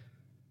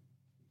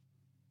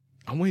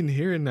 I'm waiting to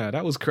hear it now.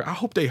 That was crazy. I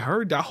hope they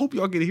heard that. I hope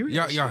y'all get to hear it.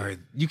 Y'all heard.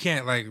 You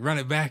can't like run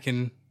it back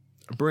and...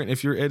 Brent,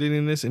 if you're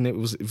editing this and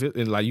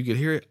like you could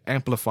hear it,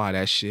 amplify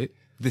that shit.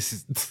 This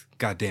is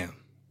goddamn.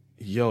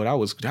 Yo, that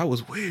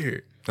was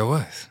weird. It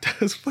was. That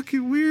was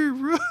fucking weird,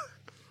 bro.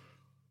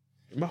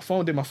 Did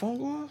my phone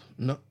go off?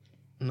 No.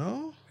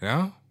 No?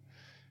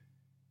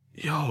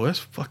 Yo, that's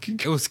fucking...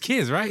 It was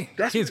kids, right?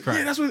 Kids crying.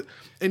 Yeah, that's what...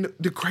 And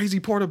the crazy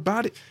part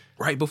about it,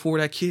 right before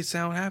that kid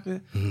sound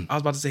happened, I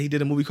was about to say he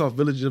did a movie called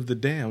Village of the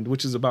Damned,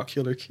 which is about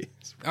killer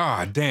kids.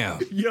 Oh, damn.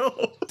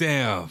 Yo.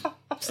 Damn.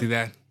 See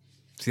that?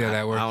 See how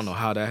that works? I don't know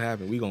how that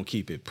happened. We gonna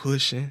keep it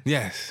pushing.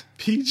 Yes.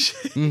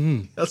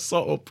 PJ.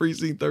 Assault on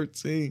Precinct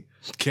 13.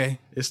 Okay.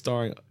 It's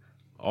starring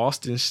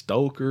Austin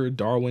Stoker,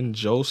 Darwin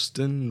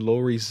Jostin,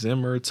 Lori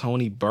Zimmer,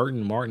 Tony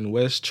Burton, Martin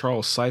West,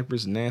 Charles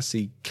Cypress,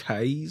 Nancy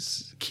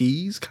Keyes.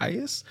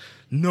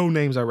 No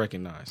names I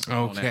recognize.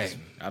 Okay.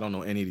 I don't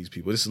know any of these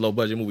people. This is a low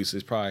budget movie, so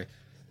it's probably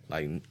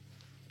like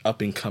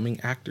up and coming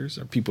actors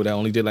or people that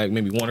only did like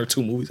maybe 1 or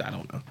 2 movies. I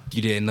don't know.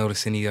 You didn't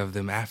notice any of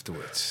them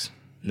afterwards?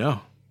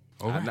 No.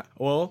 Okay.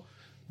 Well,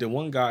 the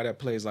one guy that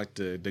plays like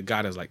the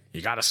guy that's like,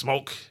 you gotta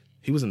smoke.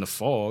 He was in The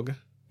Fog.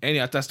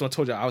 And that's what I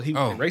told you. He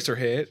was in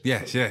Racerhead.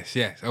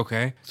 Yes.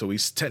 Okay. So we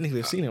technically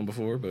have seen him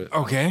before, but...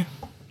 Okay.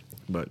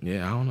 But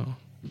yeah, I don't know.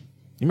 You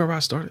remember how I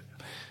started?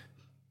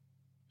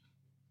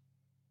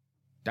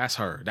 That's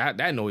her.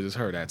 That noise is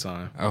her that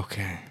time.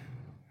 Okay.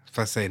 If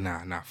I say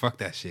nah, fuck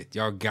that shit.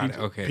 Y'all got it.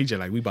 Okay. PJ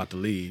like, we about to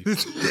leave.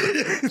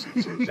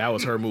 That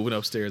was her moving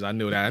upstairs. I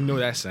knew that. I know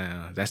that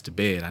sound. That's the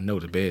bed. I know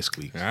the bed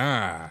squeaks.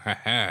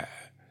 Ask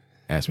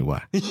me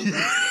why.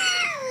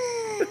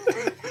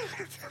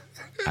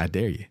 I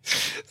dare you.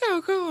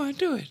 No, go on,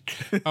 do it.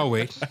 I'll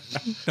wait.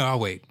 No, I'll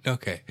wait.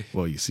 Okay.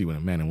 Well, you see, when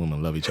a man and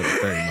woman love each other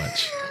very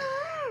much,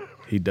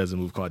 he does a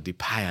move called the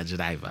Paya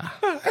Driver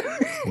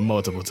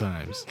multiple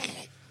times.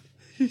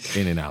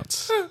 In and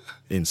outs.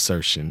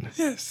 Insertion.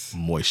 Yes.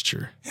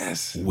 Moisture.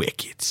 Yes.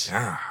 Wicked.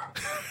 I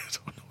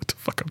don't know what the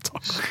fuck I'm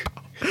talking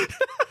about.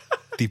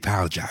 The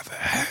power driver.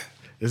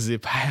 The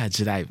Paya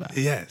Driver.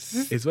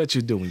 Yes. It's what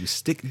you do when you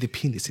stick the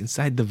penis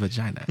inside the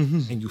vagina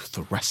and you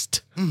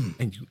thrust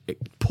and you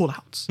pull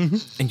out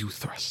and you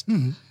thrust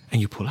and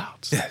you pull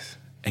out. Yes.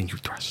 And you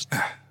thrust.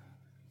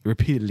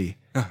 Repeatedly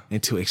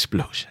into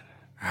explosion.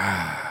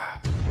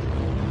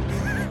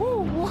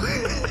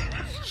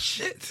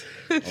 Shit.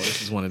 Oh,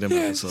 this is one of them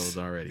episodes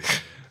already.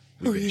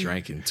 We've been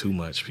drinking too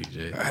much,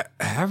 PJ.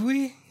 Have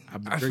we?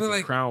 I've been I drinking feel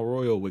like Crown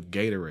Royal with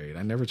Gatorade.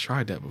 I never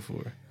tried that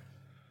before.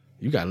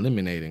 You got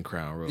lemonade in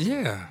Crown Royal.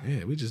 Yeah.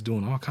 Yeah, we just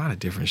doing all kind of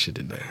different shit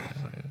today.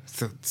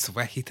 it's a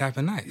wacky type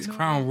of night. It's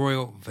Crown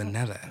Royal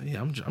vanilla.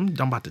 Yeah, I'm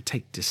about to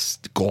take this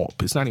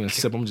gulp. It's not even a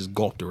sip. I'm just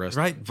gulp the rest.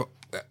 Right?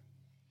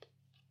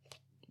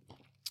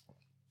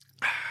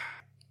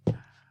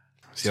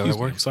 See how that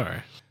works?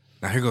 Sorry.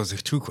 Now here goes the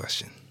true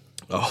question.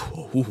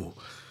 Oh.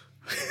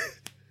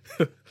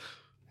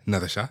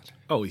 Another shot?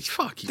 Oh,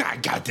 fuck you.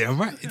 Goddamn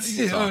right. What are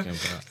you talking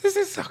about? This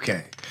is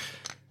okay.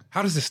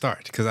 How does it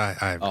start? Because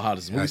how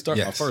does the movie start?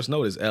 Yes. My first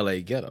note is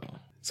L.A. ghetto.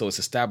 So it's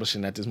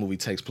establishing that this movie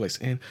takes place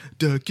in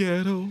the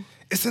ghetto.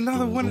 It's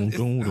another one.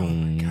 Oh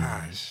my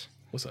gosh.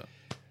 What's up?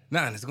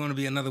 Nah, it's going to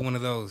be another one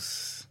of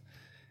those.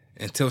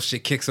 Until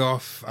shit kicks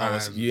off.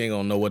 You ain't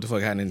gonna know what the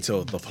fuck happened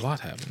until the plot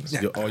happens.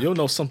 Yeah. You'll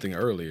know something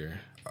earlier.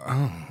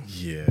 Oh.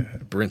 Yeah.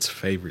 Brent's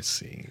favorite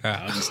scene.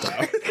 I'll just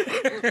stop.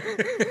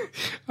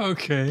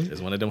 Okay.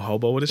 It's one of them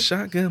hobo with a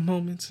shotgun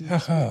moments.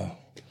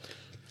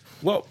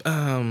 Well,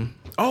 no.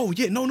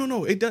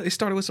 It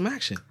started with some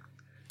action.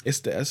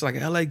 It's like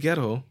LA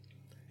ghetto,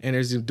 and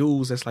there's these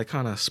dudes that's like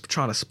kind of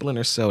trying to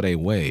splinter cell their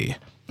way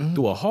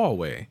through a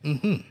hallway,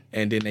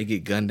 and then they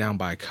get gunned down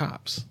by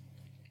cops.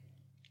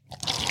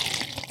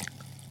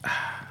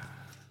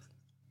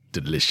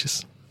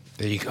 Delicious.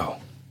 There you go.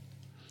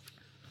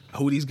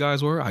 Who these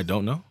guys were, I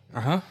don't know.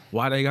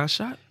 Why they got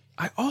shot,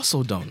 I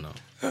also don't know.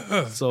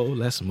 So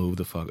let's move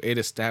the fuck. It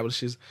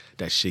establishes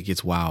that shit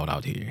gets wild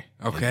out here.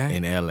 Okay.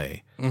 In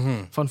LA.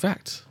 Fun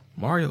fact: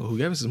 Mario, who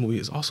gave us this movie,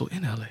 is also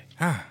in LA.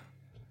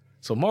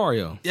 So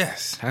Mario,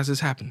 yes, has this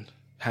happened?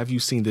 Have you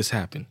seen this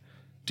happen?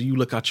 Do you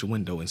look out your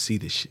window and see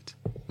this shit?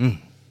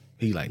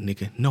 He like,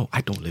 nigga, no,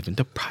 I don't live in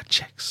the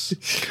projects.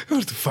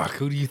 What the fuck?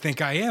 Who do you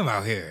think I am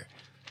out here?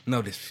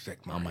 No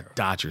disrespect, Mario. I'm a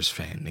Dodgers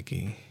fan,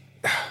 nigga.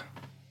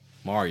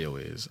 Mario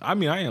is. I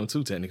mean, I am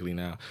too technically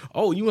now.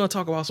 Oh, you want to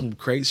talk about some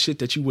crazy shit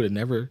that you would have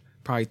never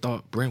probably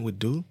thought Brent would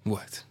do?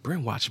 What?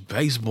 Brent watch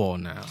baseball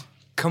now.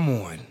 Come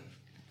on.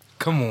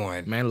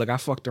 Man, look, I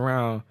fucked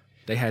around.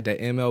 They had that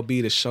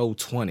MLB The Show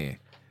 20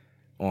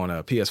 on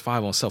a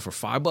PS5 on sale for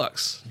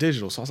 $5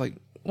 digital. So I was like,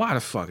 why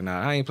the fuck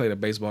not? I ain't played a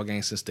baseball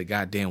game since the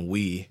goddamn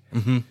Wii.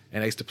 Mm-hmm.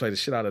 And I used to play the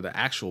shit out of the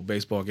actual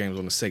baseball games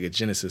on the Sega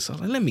Genesis. So I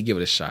was like, let me give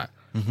it a shot.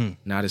 Mm-hmm.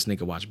 Now this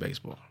nigga watch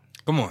baseball.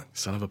 Come on.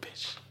 Son of a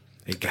bitch.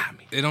 It got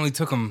me. It only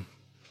took him...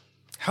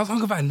 How long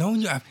have I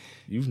known you?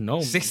 You've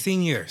known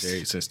 16 years.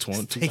 Since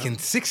 20. It's taken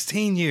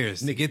 16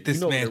 years to get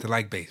this man to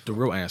like baseball.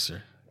 The real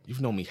answer.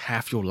 You've known me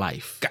half your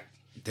life. God,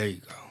 there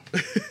you go.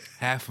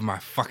 Half of my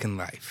fucking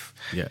life.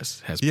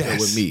 Yes. Has been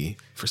with me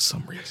for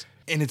some reason.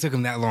 And it took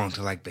him that long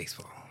to like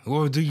baseball.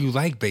 Or do you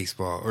like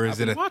baseball? Or is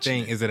it a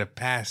thing? Is it a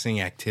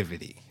passing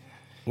activity?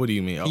 What do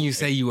you mean? Can you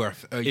say you are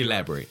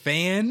elaborate. A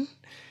fan?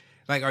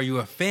 Like, are you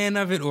a fan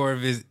of it? Or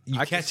if you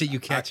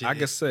catch it? I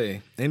can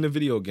say, in the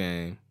video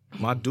game,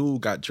 my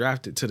dude got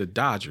drafted to the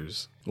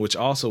Dodgers, which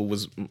also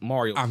was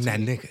Mario. I'm that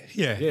nigga.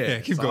 Yeah.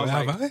 Keep going.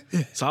 How about it?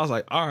 Yeah. So I was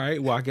like, all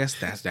right, well, I guess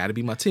that'd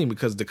be my team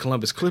because the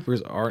Columbus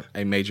Clippers aren't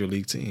a major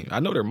league team.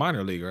 I know they're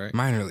minor league, right?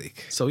 Minor league.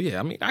 So yeah,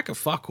 I mean, I could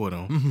fuck with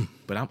them,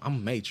 but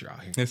I'm major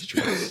out here. That's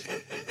true.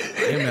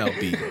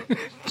 MLB.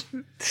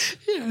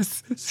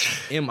 Yes.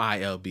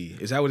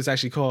 MILB. Is that what it's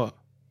actually called?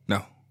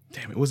 No.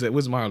 Damn it.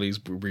 What's minor league's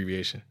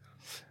abbreviation?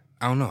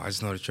 I don't know. I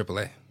just know the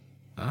AAA.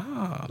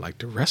 Ah, like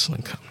the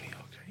wrestling company.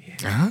 Okay,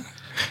 yeah. Uh-huh.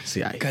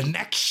 See,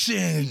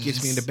 Connections. He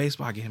gets me into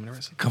baseball. I get him into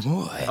wrestling. Come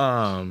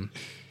on.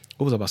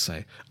 What was I about to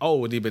say?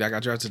 Oh, but I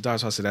got drafted to the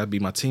Dodgers. So I said that'd be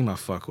my team I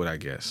fuck with, I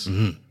guess.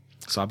 Mm-hmm.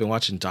 So I've been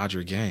watching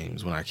Dodger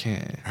games when I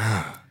can.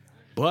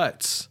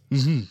 But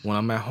when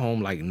I'm at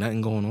home, like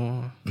nothing going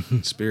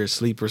on, spirit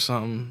sleep or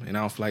something, and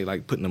I don't feel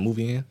like putting a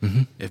movie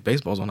in, if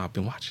baseball's on, I've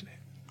been watching it.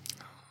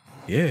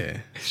 Yeah.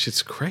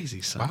 Shit's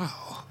crazy, son.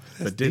 Wow.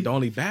 But the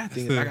only bad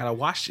thing is I gotta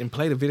watch and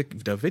play the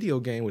video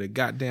game with a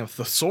goddamn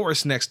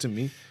thesaurus next to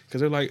me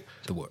because they're like,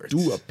 the words.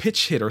 Do a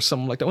pitch hit or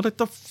something like that. What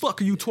the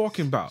fuck are you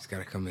talking about? It's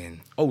gotta come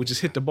in. Oh, we just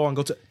hit the ball and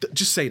go to.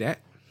 Just say that.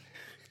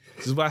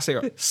 This is what I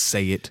say.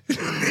 Say it.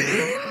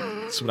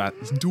 That's what I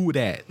do.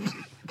 That.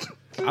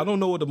 I don't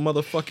know what the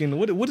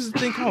motherfucking what is the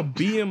thing called?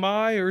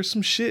 BMI or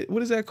some shit.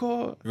 What is that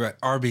called? Right.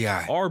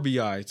 RBI.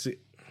 RBI.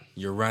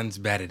 Your runs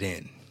batted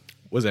in.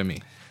 What does that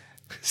mean?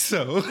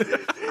 So.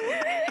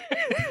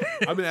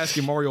 I've been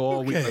asking Mario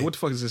all week. Like, what the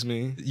fuck does this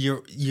mean?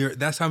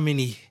 That's how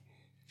many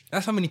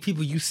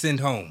people you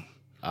send home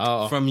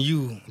from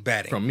you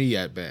batting. From me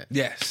at bat.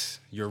 Yes.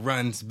 Your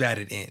runs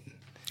batted in.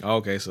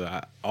 Okay,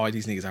 so all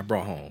these niggas I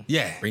brought home.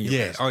 Yeah. Bring your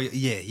yeah. Oh,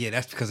 yeah.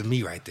 That's because of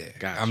me right there.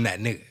 Gotcha. I'm that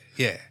nigga.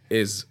 Yeah.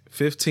 Is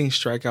 15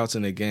 strikeouts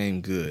in a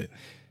game good?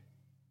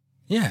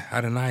 Yeah.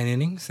 Out of 9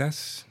 innings,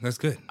 that's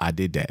good. I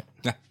did that.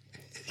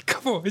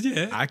 Come on,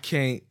 yeah. I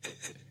can't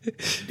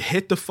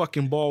hit the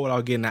fucking ball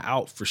without getting an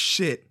out for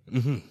shit.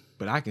 Mm-hmm.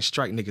 But I can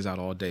strike niggas out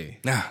all day.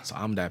 Nah. So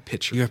I'm that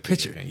pitcher. You're a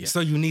pitcher. Yeah.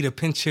 So you need a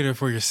pinch hitter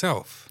for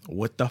yourself.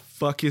 What the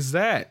fuck is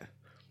that?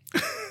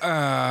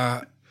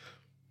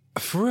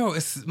 For real,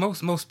 it's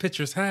most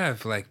pitchers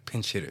have like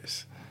pinch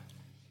hitters.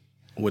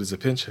 What is a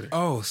pinch hitter?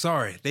 Oh,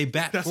 sorry. They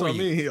bat That's for what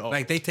you. I mean. Oh.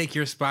 Like they take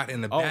your spot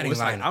in the batting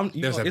lineup.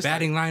 There's a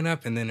batting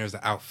lineup and then there's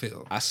the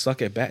outfield. I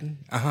suck at batting.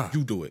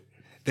 You do it.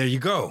 There you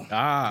go.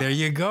 There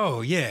you go.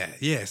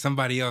 Yeah.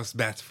 Somebody else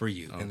bats for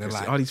you in the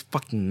lineup. All these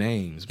fucking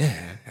names,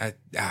 man.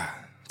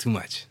 Too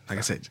much. Like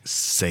I said,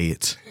 say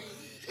it.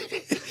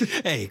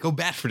 Hey, go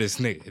bat for this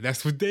nigga.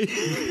 That's what they.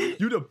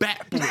 You the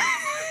bat boy.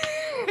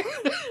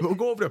 We'll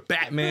go over to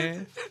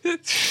Batman.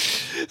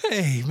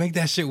 Hey, make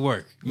that shit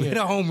work. Hit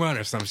a home run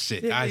or some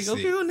shit. Yeah, go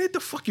hit the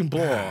fucking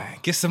ball.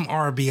 Get some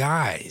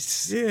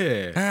RBIs.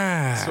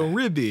 Yeah. Some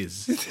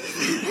ribbies.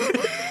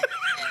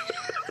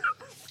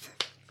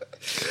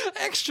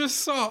 Extra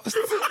sauce.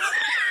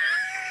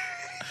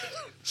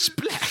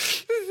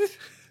 Splash.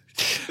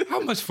 How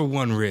much for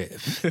one rib?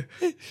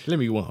 Let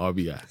me get one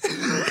RBI.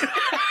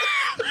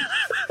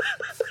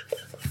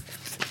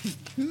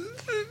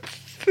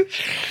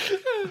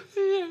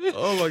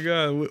 Oh my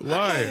God!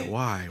 Why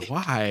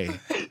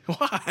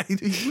do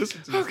you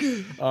listen to this?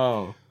 Okay.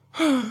 Oh.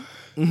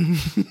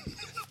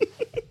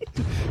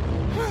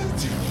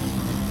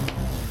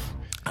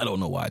 I don't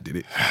know why I did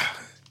it.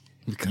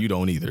 You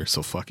don't either,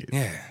 so fuck it.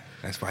 Yeah,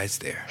 that's why it's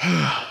there.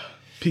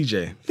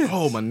 PJ.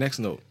 Oh, my next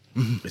note.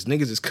 Is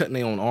niggas is cutting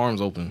their own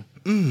arms open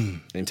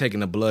and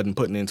taking the blood and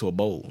putting it into a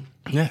bowl.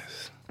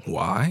 Yes.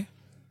 Why?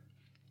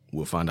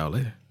 We'll find out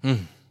later.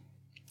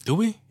 Do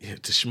we? Yeah,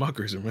 to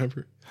Schmuckers,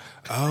 remember?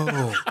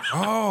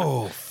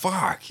 Oh,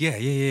 fuck.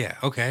 Yeah.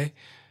 Okay.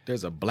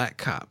 There's a black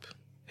cop.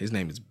 His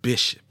name is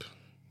Bishop.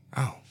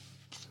 Oh.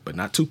 But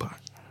not Tupac.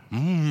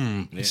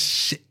 Yeah.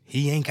 Shit.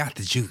 He ain't got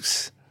the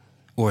juice.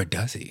 Or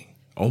does he?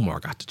 Omar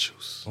got the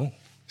juice. Oh.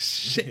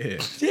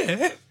 Shit.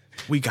 Yeah.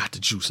 We got the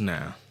juice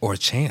now. Or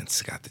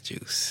Chance got the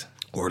juice.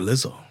 Or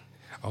Lizzo.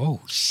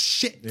 Oh,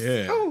 shit.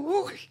 Yeah.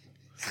 Oh.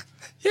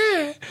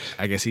 Yeah.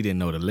 I guess he didn't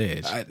know the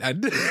ledge. I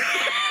did.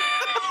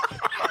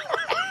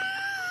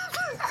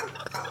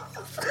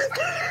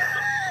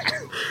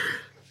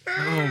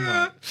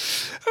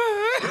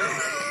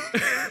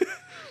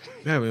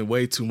 having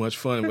way too much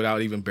fun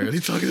without even barely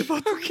talking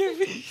about the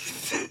Okay.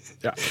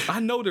 Yeah, I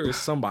know there is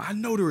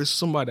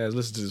somebody that's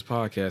listened to this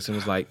podcast and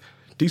was like,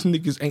 these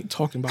niggas ain't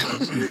talking about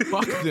this.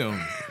 Fuck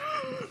them.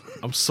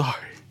 I'm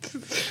sorry.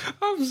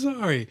 I'm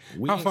sorry.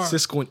 We How in far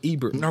Cisco and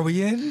Ebert. are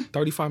we in?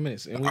 35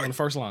 minutes and we on the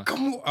first line.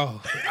 Come on.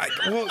 Oh,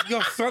 well,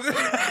 yo, son.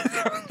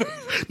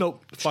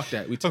 Nope, fuck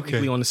that. We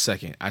technically on the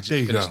second. I There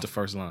you just finished go. the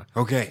first line.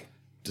 Okay.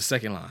 The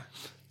second line.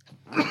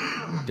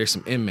 There's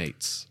some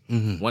inmates.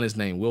 One is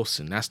named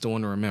Wilson. That's the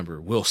one to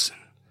remember. Wilson.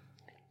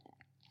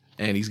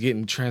 And he's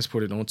getting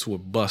transported onto a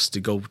bus to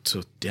go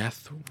to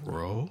death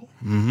row.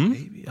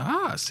 Maybe.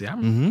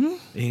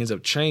 He ends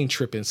up chain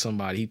tripping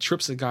somebody. He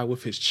trips a guy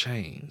with his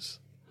chains.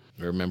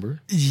 Remember?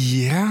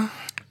 Yeah.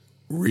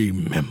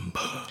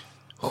 Remember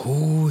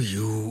who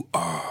you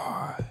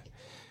are.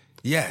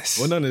 Yes.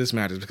 Well, none of this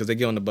matters because they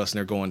get on the bus and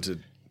they're going to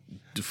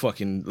the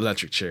fucking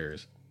electric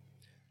chairs.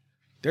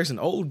 There's an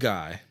old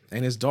guy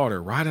and his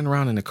daughter riding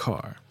around in the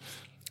car.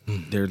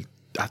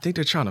 I think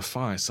they're trying to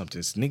find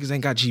something. Niggas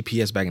ain't got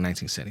GPS back in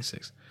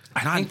 1976.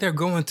 I think they're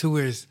going to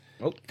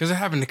because they're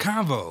having the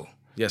convo.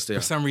 Yes, they are.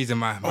 For some reason,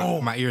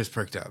 my ears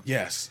perked up.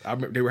 Yes, I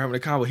remember they were having a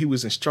convo. He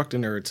was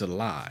instructing her to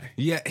lie.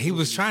 Yeah, he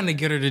was trying to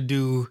get her to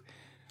do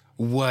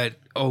what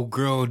old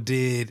girl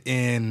did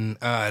in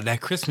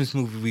that Christmas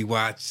movie we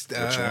watched.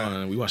 Which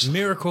one? We watched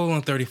Miracle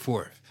on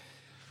 34th,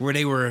 where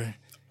they were.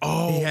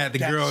 Oh, he had the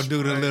girl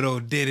do the little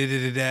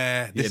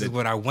da-da-da-da-da. This is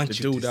what I want you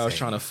to say. The dude that was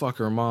trying to fuck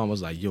her mom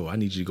was like, yo, I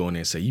need you to go in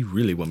there and say, you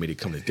really want me to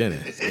come to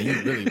dinner. And you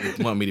really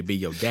want me to be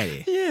your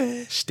daddy.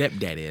 Yeah.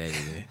 Stepdaddy.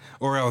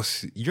 Or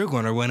else you're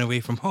going to run away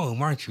from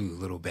home, aren't you,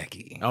 little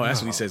Becky? Oh,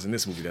 that's what he says in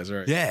this movie. That's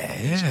right.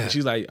 Yeah.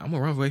 She's like, I'm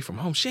going to run away from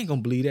home. She ain't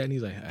going to believe that. And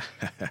he's like,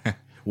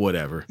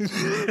 whatever.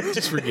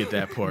 Just forget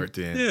that part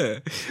then. Yeah.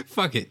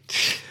 Fuck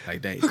it.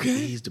 Like that. Okay.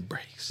 Ease the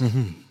brakes.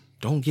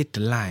 Don't get the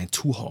lying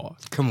too hard.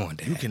 Come on,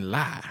 Dad. You can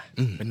lie,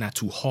 but not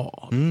too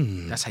hard.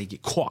 That's how you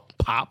get caught,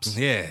 Pops.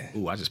 Yeah.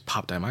 Ooh, I just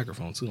popped that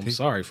microphone, too. I'm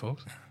sorry,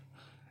 folks.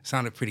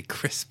 Sounded pretty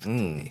crisp to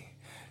me.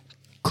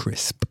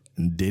 Crisp.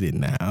 Did it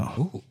now.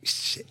 Ooh,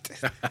 shit.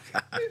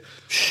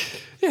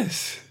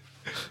 Yes.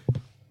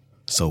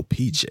 So,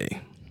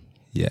 PJ.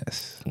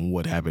 Yes.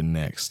 What happened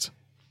next?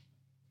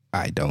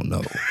 I don't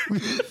know.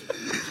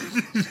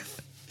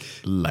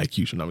 Like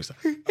you should know me.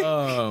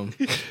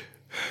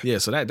 Yeah,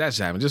 so that's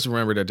happened. Just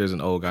remember that there's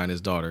an old guy and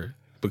his daughter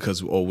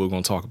because we're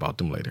going to talk about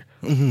them later.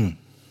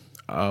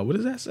 What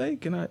does that say?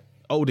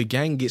 The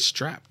gang gets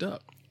strapped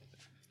up.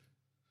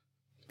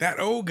 That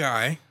old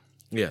guy.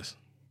 Yes.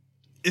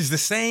 Is the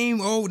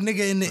same old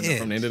nigga in the end.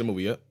 From the end of the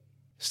movie, yep.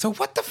 So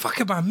what the fuck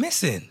am I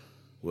missing?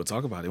 We'll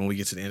talk about it when we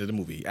get to the end of the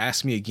movie.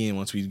 Ask me again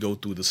once we go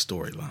through the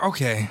storyline.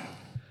 Okay.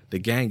 The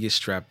gang gets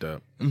strapped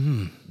up.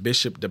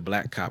 Bishop, the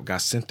black cop,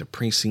 got sent to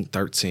Precinct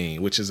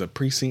 13, which is a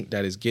precinct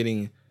that is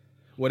getting...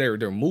 whatever,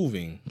 they're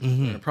moving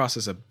in the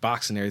process of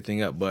boxing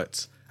everything up,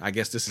 but I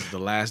guess this is the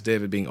last day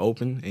of it being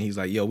open, and he's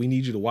like, yo, we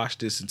need you to watch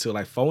this until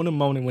like 4 in the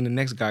morning when the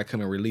next guy come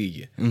and relieve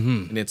you.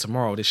 And then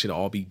tomorrow this should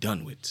all be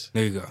done with.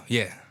 There you go.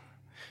 Yeah.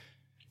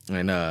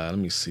 And let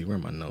me see, where are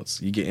my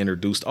notes? You get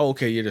introduced. Oh,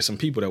 okay, yeah, there's some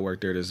people that work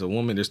there. There's a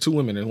woman, there's 2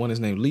 women. One is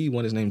named Lee,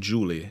 one is named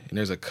Julie. And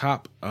there's a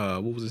cop,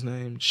 what was his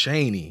name?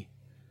 Cheney,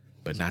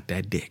 but not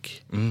that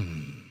dick.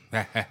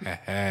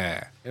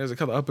 There's a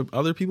couple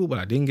other people, but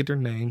I didn't get their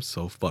names,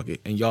 so fuck it.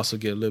 And you also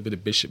get a little bit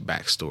of Bishop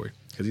backstory.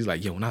 Because he's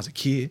like, yo, when I was a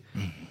kid,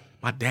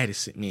 my daddy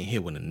sent me in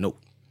here with a note.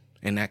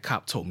 And that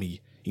cop told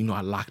me, you know,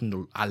 I lock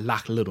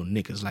little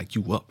niggas like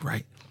you up,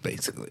 right?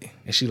 Basically.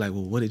 And she like,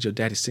 well, what did your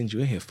daddy send you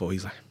in here for?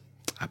 He's like,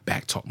 I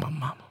backtalked my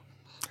mama.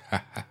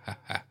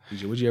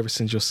 Would you ever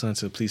send your son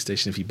to the police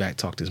station if he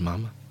backtalked his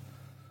mama?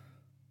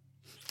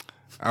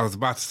 I was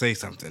about to say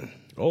something.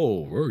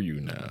 Oh, were you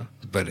now?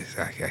 But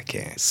I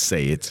can't.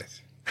 Say it.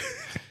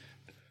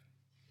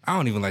 I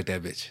don't even like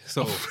that bitch.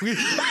 So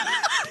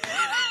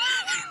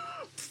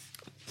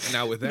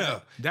now with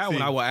that,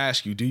 one I will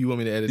ask you, do you want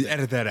me to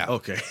edit that out?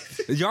 Okay.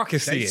 Y'all can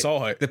see They it.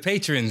 saw it. The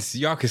patrons,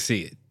 y'all can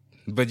see it.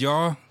 But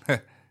y'all,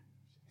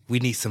 we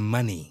need some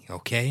money,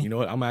 okay? You know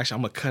what? I'm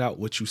gonna cut out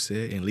what you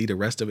said and leave the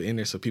rest of it in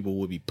there so people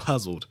will be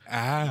puzzled.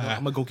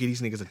 I'm gonna go get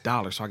these niggas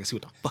 $1 so I can see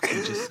what the fuck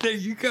you just. There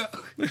you go.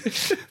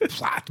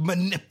 Plot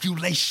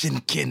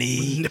manipulation,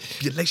 Kenny.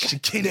 Manipulation,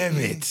 Kenny. Damn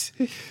it.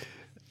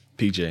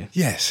 PJ.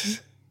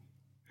 Yes.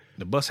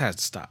 The bus has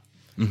to stop.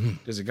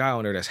 There's a guy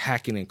on there that's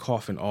hacking and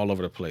coughing all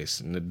over the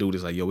place, and the dude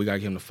is like, "Yo, we gotta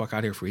get him the fuck out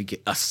of here before he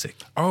get us sick."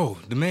 Oh,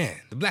 the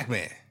black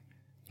man,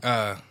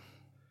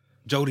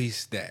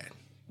 Jody's dad.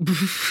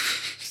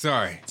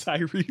 Sorry,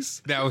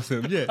 Tyrese. That was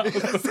him. Yeah,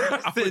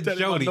 I said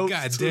Jody.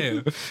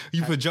 Goddamn,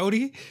 you put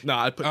Jody? No,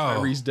 I put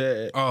Tyrese's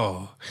dad.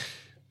 Oh,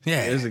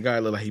 yeah. There's a guy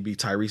that look like he be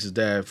Tyrese's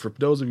dad. For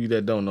those of you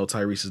that don't know,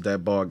 Tyrese is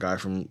that bald guy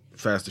from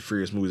Fast and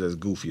Furious movies that's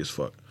goofy as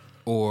fuck.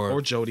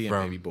 Or Jody and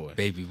Baby Boy.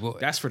 Baby Boy.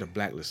 That's for the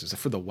black listeners.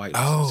 For the white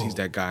listeners, he's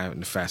that guy in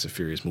the Fast and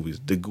Furious movies.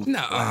 The goofy.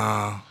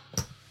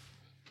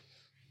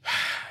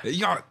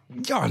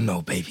 Y'all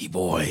know Baby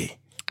Boy.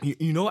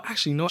 You know,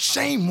 actually, you know,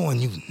 shame on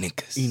you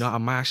niggas. You know, I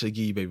might actually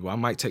give you Baby Boy. I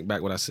might take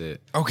back what I said.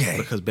 Okay.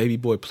 Because Baby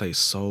Boy plays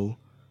so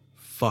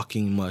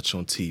fucking much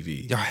on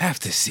TV. Y'all have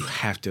to see. You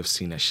have to have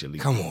seen that shit.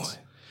 Come on.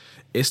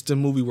 It's the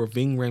movie where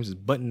Ving Rhames is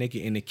butt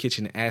naked in the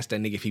kitchen and asks that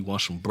nigga if he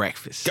wants some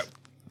breakfast.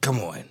 Come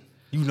on.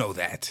 You know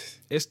that.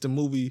 It's the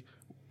movie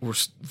where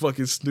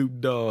fucking Snoop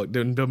Dogg,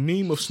 the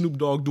meme of Snoop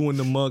Dogg doing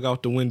the mug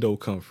out the window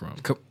come from.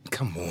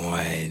 Come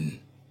on.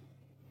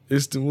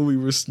 It's the movie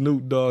where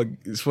Snoop Dogg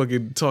is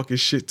fucking talking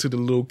shit to the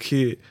little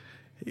kid.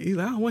 He's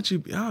like, I don't want you.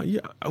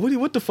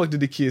 What the fuck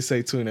did the kid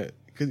say to him? That?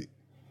 Cause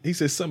he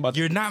said something about,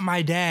 you're not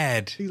my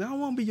dad. He's like, I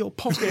don't want to be your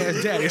punk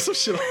ass daddy. Some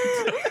shit like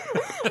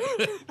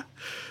that.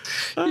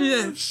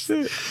 Yes.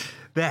 Shit.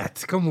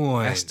 That. Come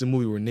on. That's the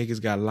movie where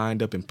niggas got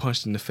lined up and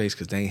punched in the face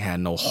because they ain't had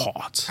no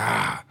heart.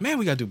 Man,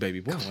 we got to do Baby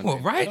Boy. Well,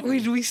 right?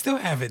 We still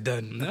haven't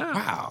done. Nah.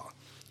 Wow.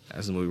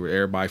 That's the movie where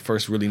everybody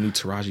first really knew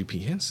Taraji P.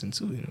 Henson,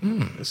 too.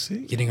 Let's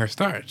see. Getting her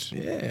start.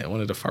 Yeah,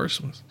 one of the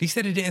first ones. He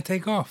said it didn't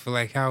take off.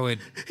 Like how it.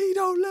 He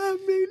don't love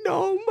me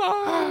no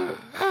more.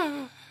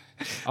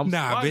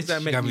 Nah, bitch,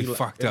 that got me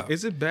fucked up.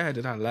 Is it bad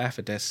that I laugh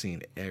at that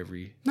scene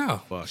every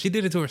she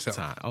did it to herself.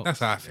 time? Oh, that's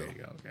how I feel. there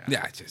you go, okay.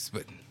 Yeah,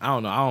 but I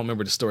don't know. I don't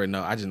remember the story.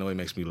 No, I just know it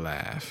makes me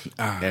laugh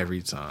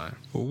every time.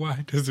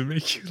 Why does it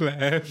make you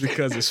laugh?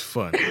 Because it's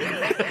funny. He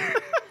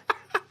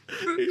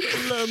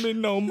don't love me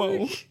no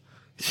more.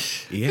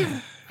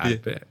 Yeah, I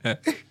bet.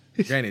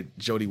 Granted,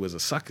 Jody was a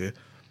sucker.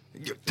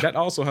 That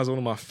also has one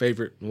of my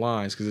favorite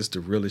lines because it's the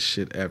realest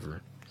shit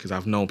ever. Because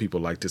I've known people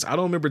like this. I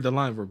don't remember the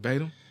line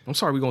verbatim. I'm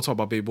sorry, we're going to talk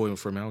about Baby Boy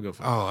for a minute. I don't give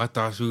a fuck. Oh, I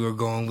thought we were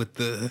going with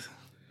the...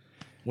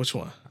 Which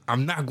one?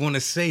 I'm not going to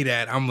say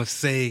that. I'm going to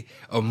say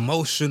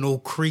emotional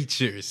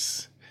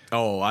creatures.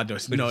 Oh, I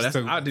don't. No, that's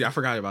I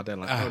forgot about that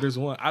line. Oh, there's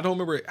one. I don't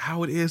remember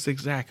how it is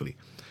exactly.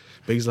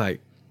 But he's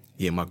like,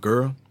 yeah, my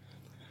girl,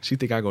 she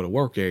think I go to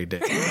work every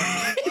day.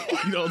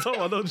 You know what I'm talking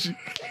about, don't you?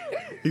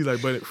 He's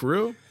like, but for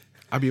real,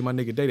 I be in my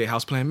nigga Day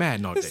house playing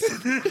Madden all day.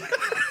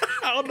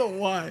 I don't know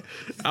why.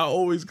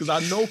 Because I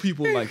know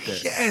people like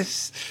that.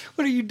 Yes.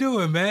 What are you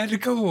doing, man?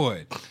 Come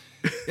on.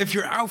 If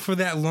you're out for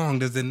that long,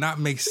 does it not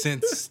make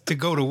sense to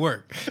go to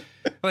work?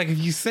 Like, if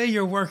you say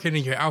you're working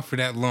and you're out for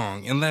that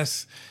long,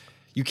 unless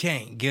you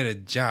can't get a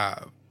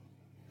job.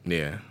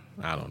 Yeah,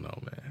 I don't know,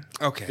 man.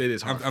 Okay. It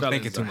is hard. I'm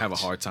thinking too much. Have a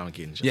hard time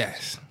getting jobs.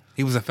 Yes.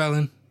 He was a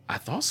felon? I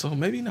thought so.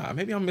 Maybe not.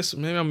 Maybe I'm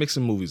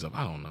mixing movies up.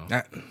 I don't know.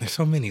 There's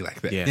so many like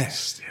that.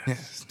 Yes.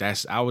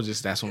 That's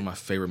one of my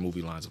favorite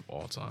movie lines of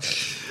all time.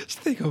 Just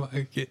think about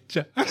getting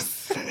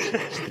jobs.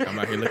 I'm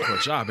out here looking for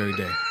a job every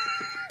day.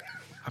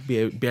 I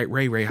be at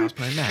Ray house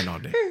playing Madden all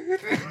day.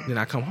 Then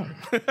I come home.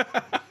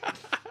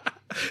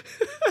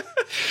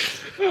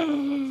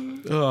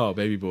 Oh,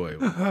 Baby Boy.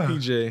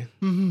 PJ.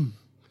 Mm-hmm.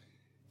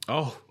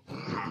 Oh,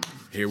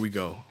 here we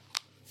go.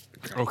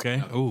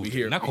 Okay. Ooh, we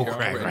hear knuckle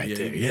crack right yeah,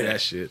 there. Yeah,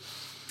 that shit.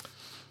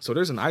 So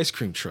there's an ice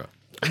cream truck.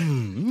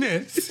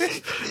 Yes.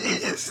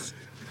 Yes.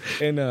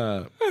 And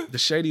the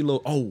shady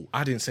little,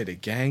 I didn't say the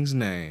gang's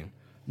name.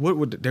 What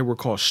would they were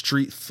called?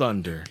 Street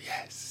Thunder.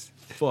 Yes.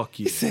 Fuck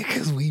you. He said,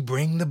 because we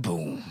bring the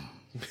boom.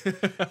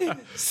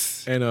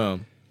 Yes.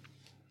 And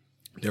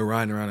they're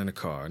riding around in the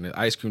car, and the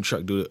ice cream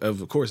truck dude,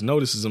 of course,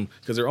 notices them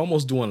because they're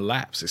almost doing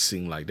laps. It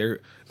seemed like they're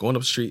going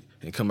up the street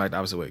and come back the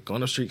opposite way,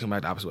 going up the street, come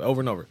back the opposite way,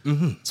 over and over.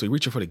 Mm-hmm. So he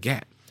reaching for the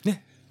gap. Yeah.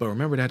 But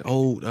remember that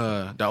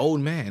the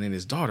old man and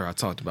his daughter I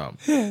talked about.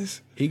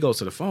 Yes. He goes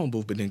to the phone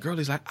booth, but then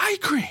Girlie's like, ice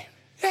cream.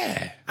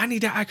 Yeah. I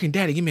need that ice cream.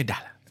 Daddy, give me $1.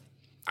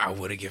 I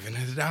would have given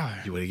her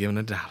 $1. You would have given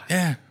her $1.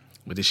 Yeah.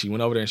 But then she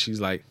went over there and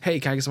she's like, hey,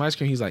 can I get some ice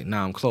cream? He's like,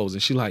 nah, I'm closed.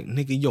 And she like,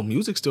 nigga, your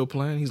music's still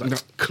playing. He's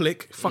like,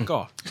 click, fuck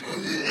off.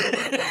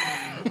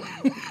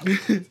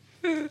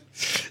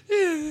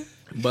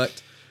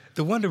 But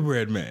the Wonder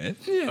Bread man.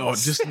 Yes. Oh,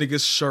 this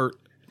nigga's shirt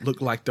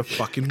looked like the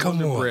fucking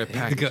Wonder Bread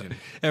packaging.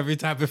 Every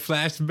time it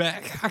flashed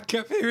back, I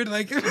kept hearing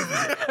like,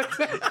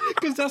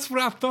 because that's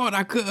what I thought.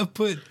 I couldn't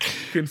figure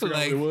out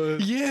what it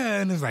was.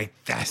 Yeah, and it's like,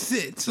 that's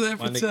it. So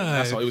every time.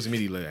 That's all. It was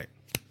immediately like,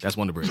 that's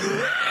Wonder Bread.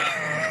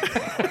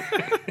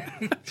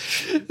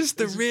 It's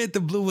the red,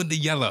 the blue, and the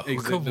yellow.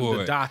 Come on.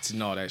 The dots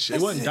and all that shit.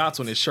 It wasn't dots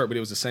on his shirt, but it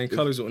was the same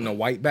colors in a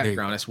white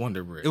background. That's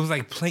Wonder Bread. It was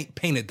like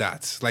painted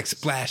dots, like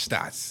splash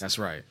dots. That's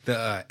right.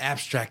 The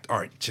abstract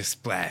art just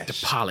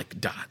splashed. The Pollock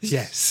dots.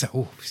 Yes.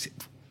 Oh,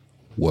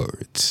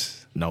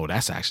 words. No,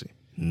 that's actually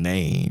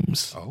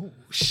names. Oh,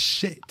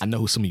 shit. I know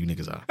who some of you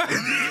niggas are.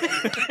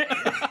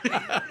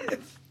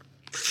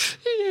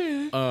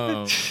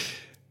 Yeah.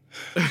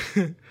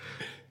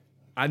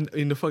 I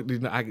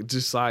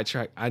just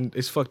sidetrack.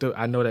 It's fucked up.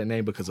 I know that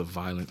name because of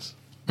violence.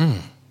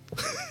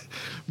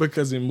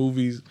 Because in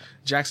movies,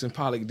 Jackson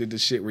Pollock did the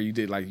shit where you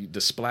did like the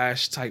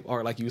splash type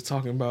art, like you was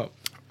talking about.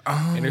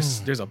 Oh. And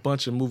there's a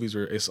bunch of movies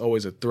where it's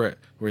always a threat,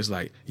 where it's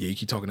like, yeah, you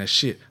keep talking that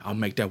shit, I'll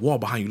make that wall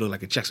behind you look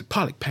like a Jackson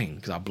Pollock painting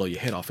because I'll blow your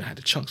head off and have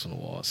the chunks on the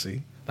wall.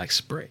 See, like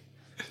spray.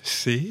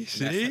 See,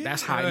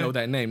 that's how I know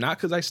that name. Not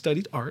because I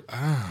studied art,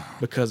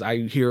 because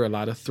I hear a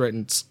lot of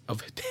threats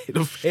of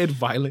head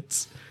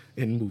violence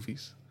in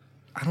movies.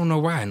 I don't know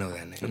why I know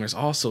that name. And there's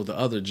also the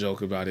other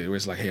joke about it where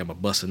it's like, hey, I'm a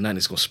bust a nut,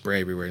 it's gonna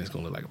spray everywhere and it's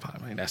gonna look like a pot.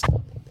 Man,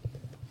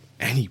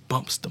 and he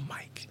bumps the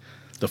mic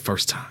the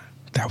first time.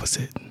 That was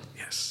it.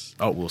 Yes.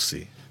 Oh, we'll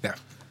see. Yeah.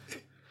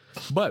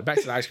 But back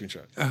to the ice cream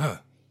truck.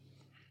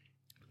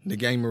 The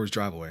gang members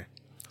drive away.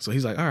 So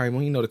he's like, all right,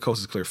 well, you know the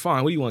coast is clear.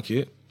 Fine. What do you want,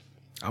 kid?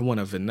 I want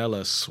a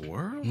vanilla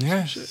swirl?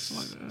 Yes. Shit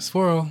like that.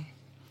 Swirl.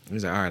 And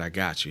he's like, all right, I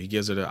got you. He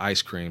gives her the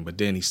ice cream, but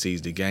then he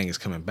sees the gang is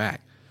coming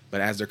back.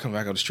 But as they're coming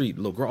back on the street,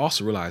 the little girl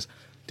also realized,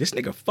 this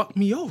nigga fucked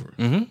me over.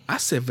 I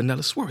said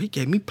vanilla swirl. He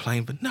gave me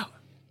plain vanilla.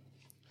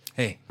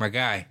 Hey, my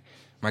guy.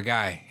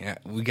 Yeah,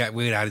 we got to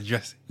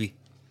address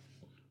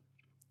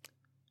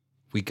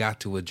we got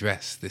to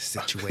address this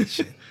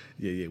situation.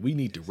 Yeah. We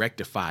need to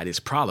rectify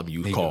this problem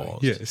you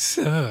caused. Yes.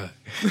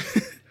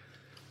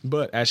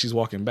 But as she's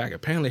walking back,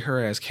 apparently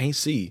her ass can't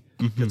see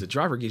because the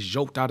driver gets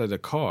yoked out of the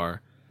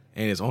car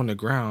and is on the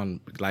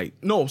ground.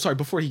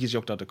 Before he gets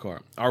yoked out the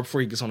car. Or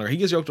before he gets on there. He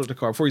gets yoked out the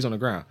car before he's on the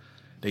ground.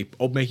 They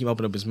make him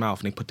open up his mouth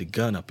and they put the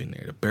gun up in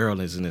there. The barrel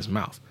is in his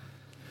mouth.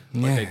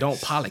 But they don't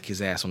pollock his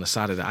ass on the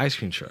side of the ice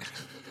cream truck.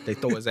 They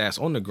throw his ass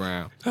on the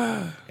ground.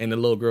 And the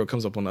little girl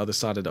comes up on the other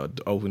side of the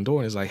open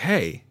door and is like,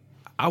 hey,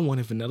 I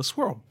wanted vanilla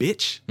swirl,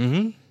 bitch.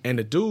 And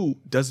the dude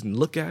doesn't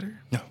look at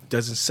her. No.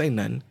 Doesn't say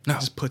nothing. No.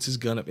 Just puts his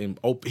gun up and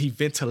he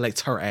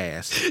ventilates her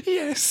ass.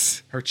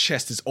 Yes. Her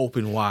chest is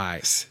open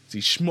wide.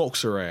 He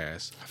smokes her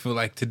ass. I feel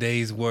like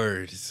today's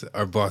words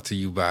are brought to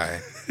you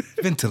by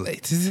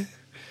Ventilate.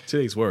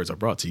 Today's words are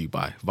brought to you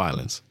by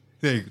violence.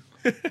 There you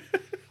go.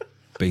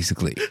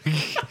 Basically.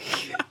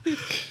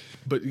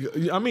 But,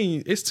 I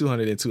mean, it's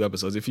 202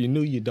 episodes. If you're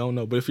new, you don't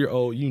know. But if you're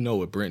old, you know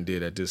what Brent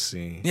did at this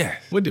scene. Yeah.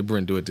 What did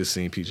Brent do at this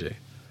scene, PJ?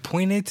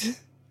 Pointed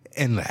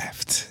and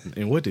laughed.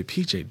 And what did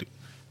PJ do?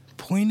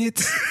 Pointed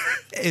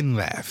and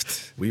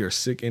laughed. We are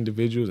sick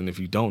individuals, and if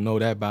you don't know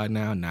that by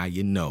now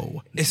you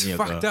know. It's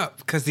fucked up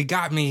because he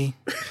got me.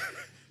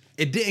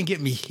 It didn't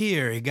get me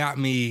here. It got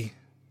me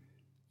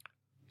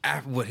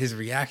after what his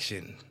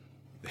reaction.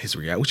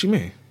 What you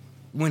mean?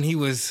 When he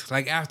was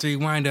like, after he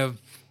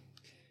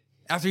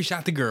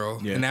shot the girl,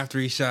 Yeah. and after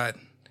he shot.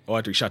 Oh,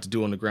 after he shot the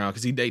dude on the ground,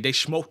 because they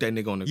smoked that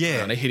nigga on the Yeah.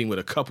 ground. They hit him with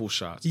a couple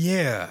shots.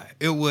 Yeah,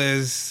 it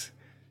was.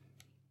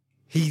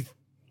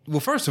 Well,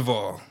 first of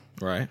all,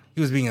 Right?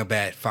 he was being a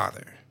bad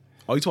father.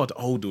 Oh, you talking about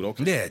the old dude?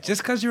 Okay. Yeah,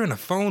 just because you're in a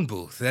phone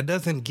booth, that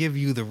doesn't give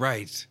you the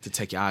right. To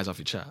take your eyes off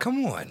your child.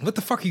 Come on, what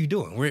the fuck are you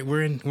doing?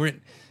 We're in.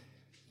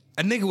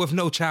 A nigga with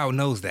no child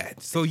knows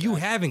that. So you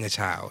having a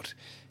child,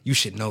 you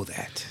should know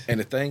that. And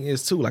the thing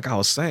is, too, like I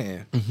was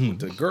saying, with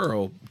the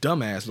girl,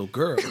 dumbass little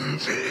girl,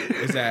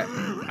 is that,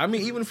 I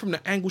mean, even from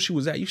the angle she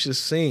was at, you should have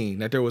seen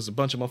that there was a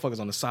bunch of motherfuckers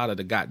on the side of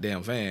the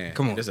goddamn van.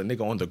 Come on. There's a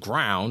nigga on the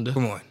ground.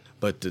 Come on.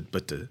 But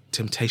the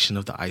temptation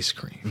of the ice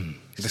cream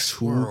The is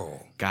swirl.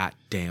 too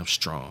goddamn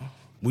strong.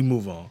 We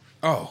move on.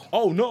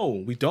 Oh, no,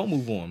 we don't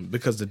move on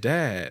because the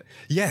dad,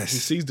 yes. he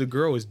sees the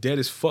girl is dead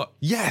as fuck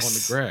Yes. on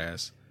the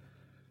grass.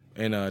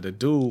 And the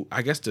dude,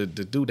 I guess the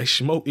dude, they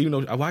smoke, even though,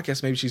 well, I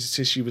guess maybe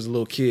since she was a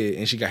little kid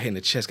and she got hit in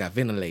the chest, got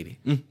ventilated.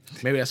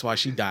 Maybe that's why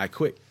she died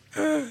quick.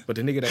 But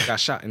the nigga that got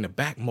shot in the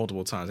back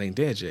multiple times ain't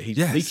dead yet. He's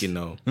Yes. leaking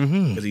though.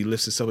 Because he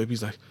lifts himself up,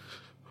 he's like,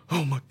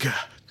 oh my God.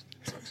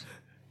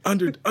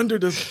 Under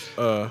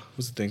the,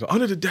 what's the thing called?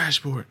 Under the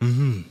dashboard.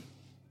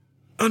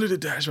 Under the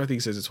dashboard. I think he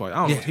says it twice. I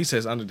don't know. Yeah. He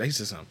says something.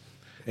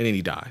 And then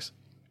he dies.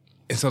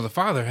 And so the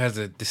father has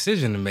a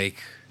decision to make.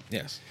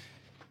 Yes.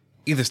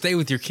 Either stay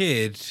with your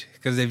kid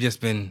because they've just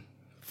been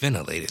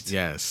ventilated.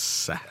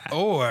 Yes.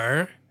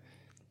 Or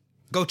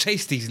go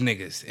chase these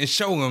niggas and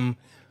show them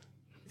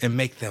and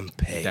make them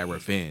pay. That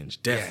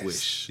revenge. Death Yes.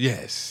 wish.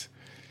 Yes.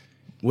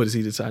 What does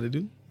he decide to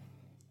do?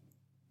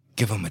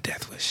 Give them a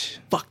death wish.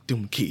 Fuck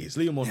them kids.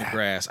 Leave them on the Yeah.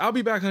 grass. I'll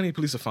be back, honey.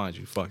 Police will find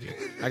you. Fuck it.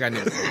 I got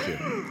nothing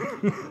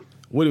for you.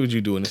 What would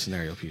you do in this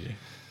scenario, PJ?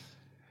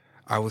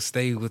 I would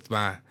stay with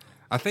I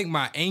think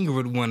my anger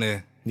would want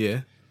to,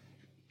 Yeah.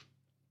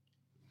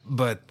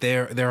 but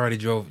they're already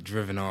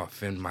driven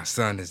off, and my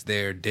son is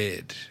there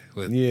dead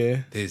with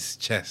Yeah. his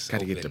chest Got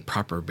to get the open.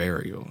 proper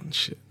burial and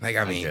shit. Like,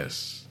 I mean,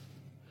 guess.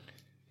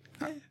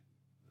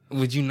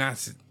 would you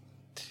not?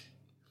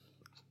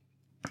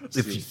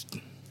 If you,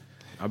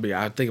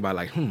 I think about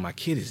like, my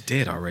kid is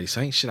dead already,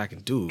 so ain't shit I can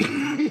do.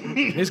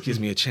 This gives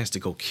me a chance to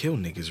go kill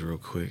niggas real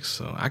quick,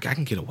 so I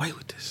can get away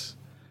with this.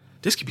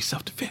 This could be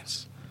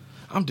self-defense.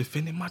 I'm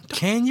defending my dog.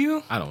 can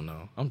you? I don't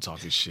know. I'm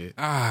talking shit.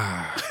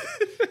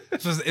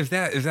 So if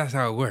that's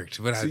how it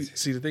worked, but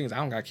See, the thing is, I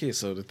don't got kids,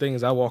 so the thing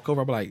is, I walk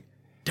over, I be like,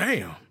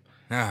 damn.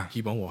 I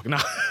Keep on walking.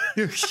 Nah.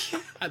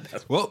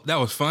 well, that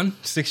was fun.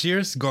 6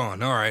 years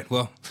gone. All right.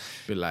 Well,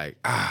 Be like,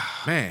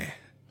 man,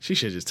 she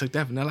should have just took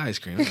that vanilla ice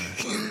cream.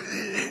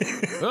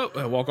 Oh,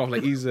 I walk off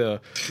like he's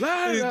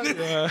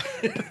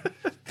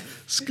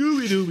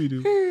Scooby Dooby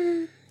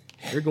Doo.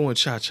 They're going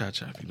cha cha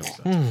cha. You know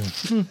what I'm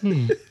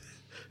saying?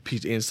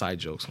 Peach inside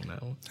jokes on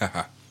that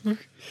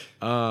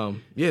one.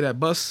 Yeah, that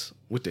bus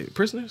with the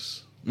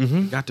prisoners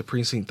got to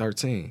precinct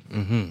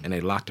 13, and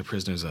they locked the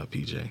prisoners up.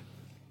 PJ,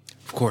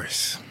 of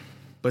course.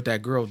 but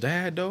that girl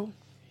dad though,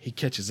 he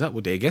catches up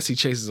with it. I guess he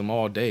chases them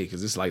all day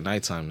because it's like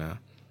nighttime now.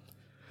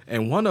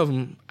 And one of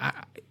them,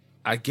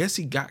 I guess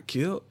he got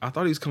killed. I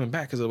thought he was coming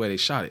back because of the way they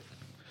shot it.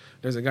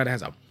 There's a guy that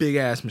has a big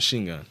ass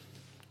machine gun.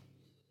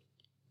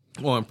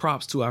 Well, and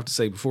props too, I have to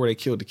say, before they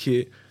killed the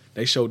kid,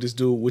 They showed this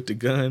dude with the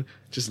gun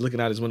just looking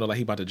out his window like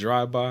he about to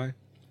drive by.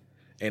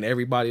 And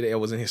everybody that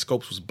was in his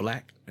scopes was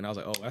black. And I was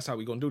like, oh, that's how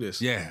we gonna do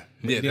this. Yeah.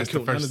 But Yeah, that's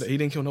the first. he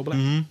didn't kill no black.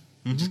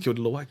 He just killed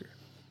the little white girl.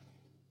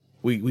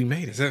 We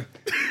made it.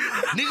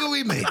 Nigga,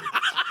 we made it.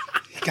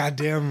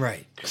 Goddamn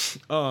right.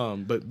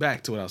 But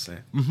back to what I was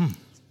saying.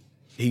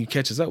 He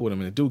catches up with him,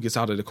 and the dude gets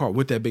out of the car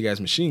with that big ass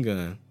machine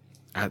gun.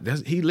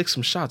 He licked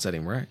some shots at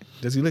him, right?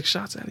 Does he lick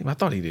shots at him? I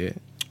thought he did.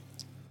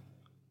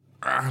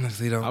 I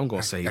honestly don't. I'm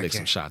gonna say he licked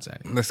some shots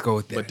at him. Let's go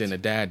with that. But then the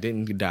dad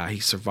didn't die. He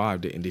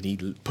survived it, and then he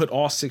put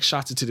all 6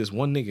 shots into this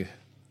one nigga,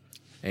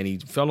 and he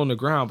fell on the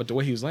ground. But the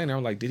way he was laying there,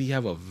 I'm like, did he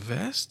have a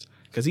vest?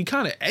 Because he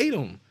kind of ate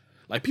him.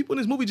 Like, people in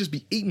this movie just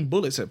be eating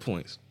bullets at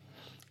points.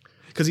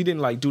 Because he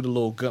didn't like do the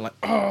little gun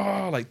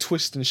like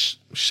twist and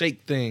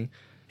shake thing.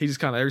 He just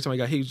kind of every time he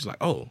got hit, he was just like,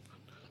 oh,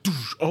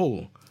 doosh,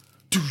 oh,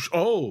 doosh,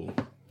 oh,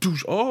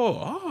 doosh,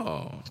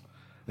 oh.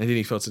 And then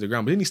he fell to the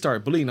ground. But then he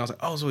started bleeding. I was like,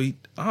 oh, so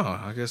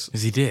I guess.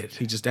 Because he did.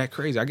 He just that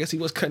crazy. I guess he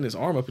was cutting his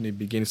arm up in the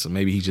beginning, so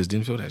maybe he just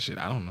didn't feel that shit.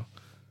 I don't know.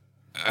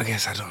 I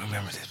guess I don't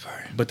remember this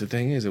part. But the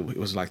thing is, it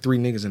was like 3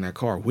 niggas in that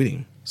car with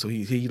him. So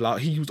he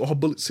used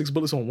all 6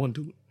 bullets on one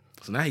dude.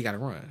 So now he got to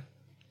run.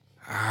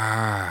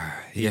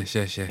 Yes.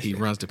 He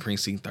runs to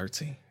Precinct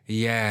 13.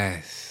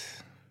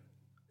 Yes.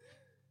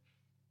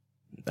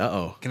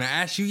 Uh-oh. Can I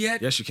ask you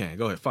yet? Yes, you can.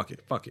 Go ahead. Fuck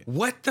it.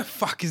 What the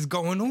fuck is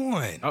going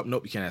on? Oh,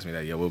 nope. You can't ask me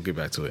that yet. We'll get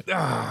back to it.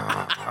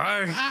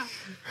 Ah.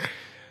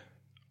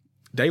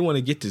 They want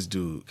to get this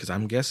dude because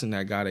I'm guessing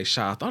that guy they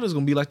shot, I thought it was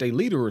going to be like their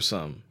leader or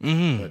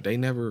something. But they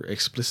never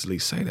explicitly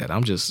say that.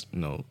 I'm just,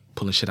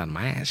 pulling shit out of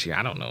my ass here.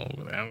 I don't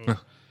know.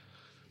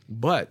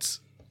 But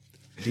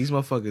these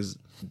motherfuckers,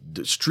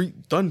 the street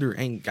thunder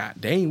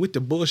they ain't with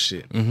the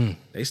bullshit.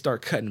 They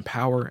start cutting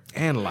power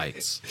and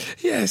lights.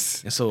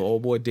 Yes. And so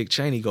old boy Dick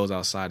Cheney goes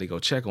outside to go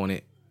check on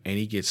it, and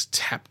he gets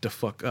tapped the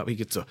fuck up.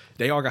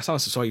 They all got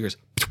silencers, so he hears,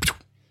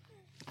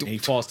 and he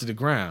falls to the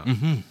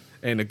ground.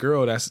 And the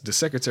girl, that's the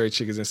secretary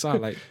chick, is inside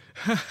like,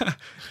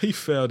 he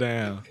fell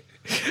down.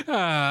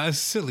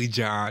 Silly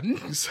John.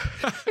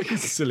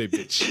 Silly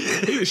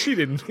bitch. He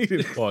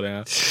didn't fall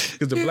down.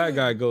 Because the black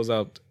guy goes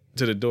out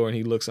to the door and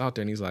he looks out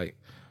there and he's like,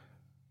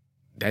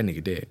 that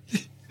nigga dead.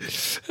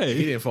 Hey.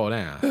 He didn't fall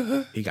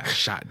down. He got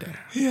shot down.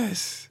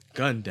 Yes.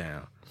 Gunned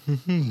down.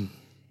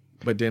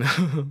 But then,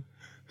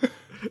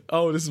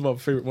 this is one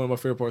of my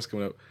favorite parts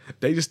coming up.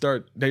 They just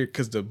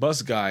because the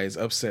bus guy is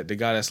upset. The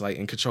guy that's like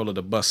in control of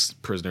the bus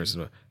prisoners.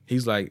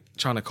 He's like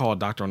trying to call a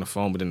doctor on the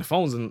phone, but then the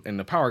phone's and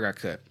the power got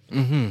cut.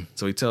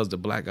 So he tells the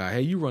black guy,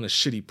 hey, you run a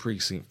shitty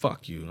precinct.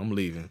 Fuck you. I'm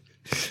leaving.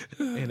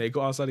 And they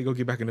go outside, they go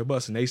get back in the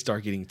bus, and they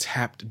start getting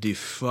tapped the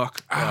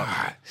fuck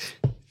up.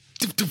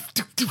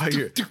 I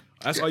hear.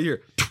 That's all you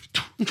hear.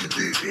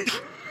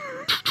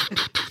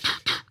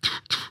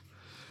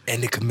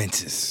 And it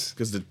commences.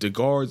 Because the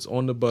guards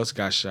on the bus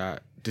got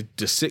shot.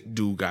 The sick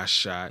dude got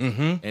shot.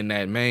 And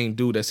that main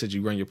dude that said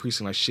you run your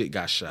precinct like shit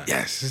got shot.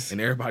 Yes. And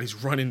everybody's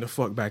running the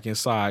fuck back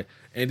inside.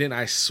 And then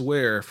I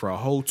swear for a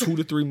whole 2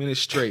 to 3 minutes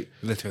straight,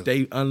 Literally.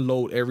 They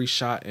unload every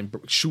shot and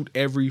shoot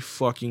every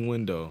fucking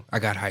window. I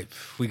got hype.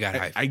 We got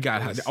hype. I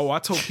got hype. I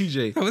told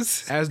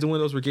PJ, as the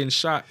windows were getting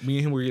shot, me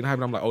and him were getting hype.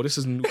 And I'm like, oh, this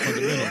is a new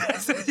fundamental.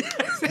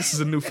 This is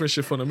a new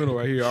friendship fundamental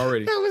right here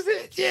already. That was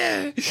it.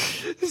 Yeah.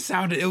 It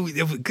sounded,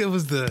 it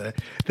was the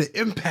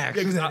impact.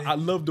 Yeah, I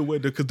love the way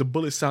because the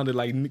bullet sounded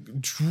like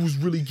Drew was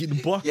really getting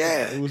bucked.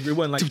 Yeah. It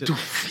wasn't like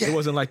it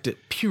wasn't like the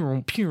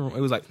pew. It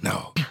was like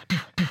no.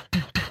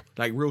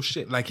 Like real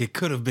shit. Like it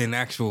could have been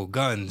actual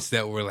guns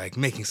that were like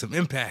making some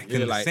impact in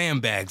the like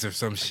sandbags or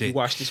some shit. You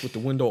watch this with the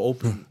window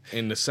open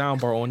and the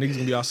sound bar on. Niggas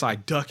gonna be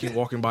outside ducking,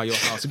 walking by your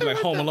house. It'd be like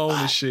Home Alone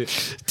and shit.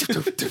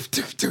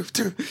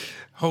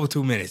 Whole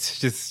 2 minutes.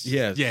 Just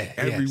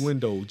Every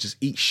window just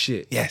eat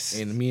shit. Yes.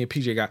 And me and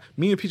PJ are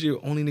the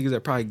only niggas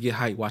that probably get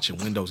hyped watching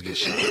windows get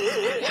shot.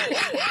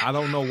 I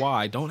don't know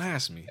why. Don't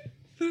ask me.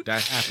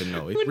 That happened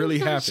though. It really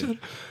happened.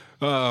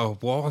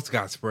 Walls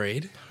got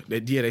sprayed.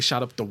 They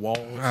shot up the walls.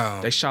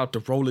 Oh. They shot up the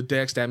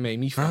Rolodex. That made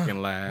me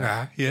fucking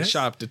laugh. Yes. They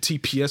shot up the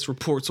TPS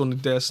reports on the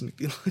desk.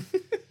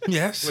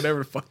 Yes. Whatever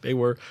the fuck they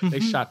were.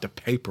 They shot the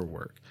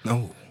paperwork.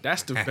 No.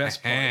 That's the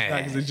best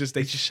part. Because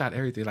they just shot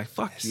everything. Like,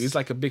 fuck you. It's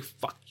like a big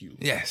fuck you.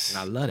 Yes. And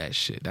I love that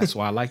shit. That's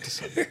why I like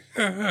this.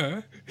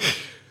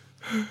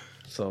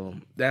 So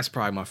that's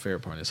probably my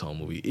favorite part of this whole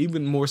movie.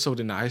 Even more so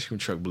than the ice cream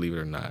truck, believe it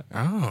or not.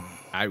 Oh.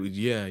 You would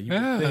think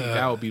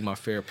that would be my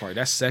favorite part.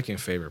 That's second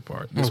favorite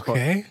part. This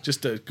Okay. part,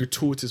 just the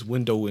gratuitous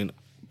window in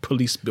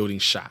police building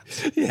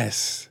shots.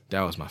 Yes.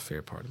 That was my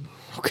favorite part of the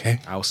movie. Okay.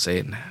 I'll say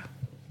it now.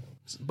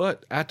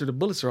 But after the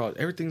bullets are out,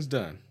 everything's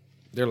done.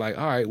 They're like,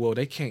 all right, well,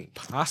 they can't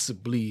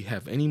possibly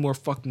have any more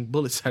fucking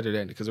bullets after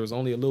that because there was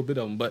only a little bit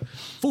of them. But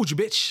fooled you,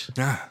 bitch.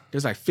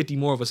 There's like 50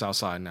 more of us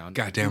outside now.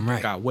 Goddamn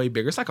right. Got way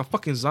bigger. It's like a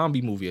fucking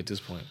zombie movie at this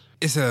point.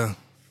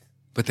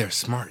 But they're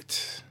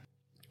smart.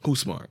 Who's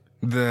smart?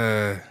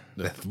 The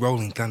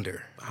Rolling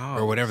Thunder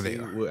or whatever they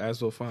are. Well,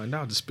 as we'll find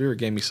out, the spirit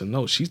gave me some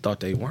notes. She thought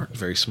they weren't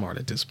very smart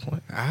at this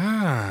point.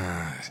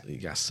 So you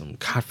got some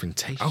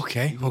confrontation.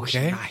 Okay.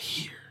 Not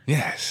here.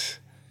 Yes.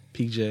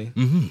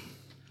 PJ.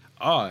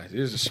 Oh,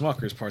 there's the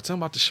Schmuckers part. Tell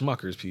me about the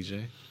Schmuckers,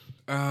 PJ.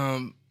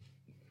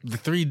 The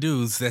three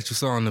dudes that you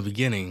saw in the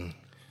beginning.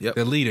 Yep.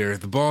 The leader,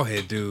 the bald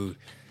head dude,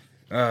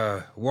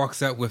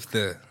 walks up with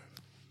the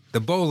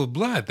bowl of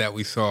blood that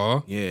we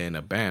saw. Yeah, and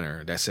a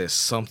banner that says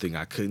something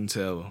I couldn't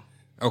tell.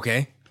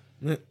 Okay.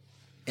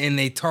 And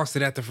they toss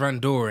it at the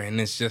front door, and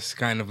it's just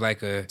kind of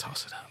like a...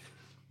 Toss it up.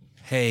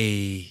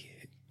 Hey,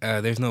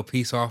 there's no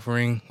peace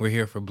offering. We're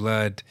here for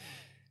blood.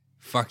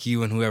 Fuck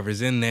you and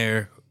whoever's in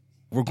there.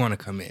 We're going to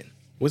come in.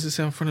 What's it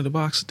say in front of the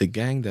box? The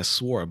gang that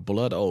swore a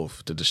blood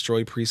oath to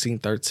destroy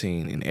Precinct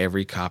 13 and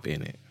every cop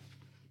in it.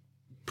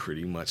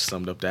 Pretty much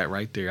summed up that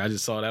right there. I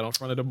just saw that on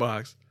front of the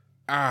box.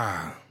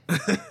 I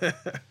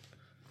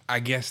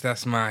guess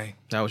that's my...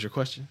 That was your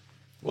question?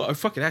 Well,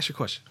 fuck it, ask your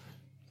question.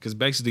 Because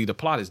basically the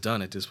plot is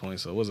done at this point,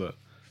 so what's up?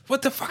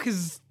 What the fuck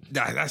is...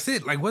 That's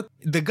it. Like, what...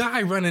 The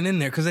guy running in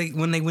there, because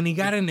when he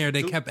got in there,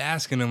 they kept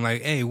asking him,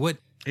 like, hey, what...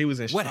 He was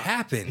in shock. What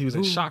happened? He was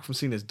in shock from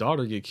seeing his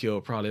daughter get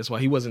killed, probably. That's why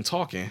he wasn't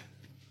talking.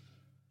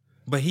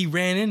 But he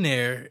ran in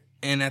there,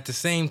 and at the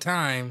same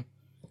time,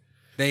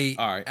 they...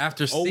 All right.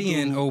 After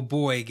seeing old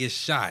boy get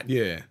shot,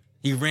 Yeah.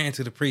 he ran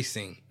to the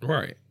precinct.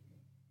 Right.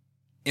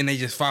 And they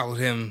just followed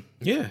him.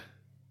 Yeah.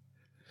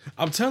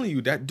 I'm telling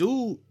you, that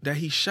dude that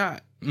he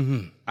shot,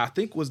 I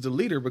think was the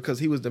leader because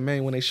he was the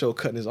man when they showed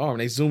cutting his arm.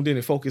 They zoomed in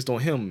and focused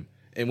on him.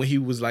 And when he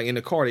was like in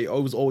the car, they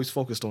always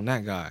focused on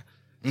that guy.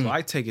 So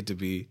I take it to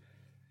be,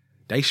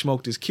 they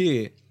smoked his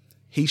kid,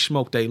 he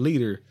smoked their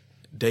leader,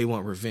 they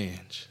want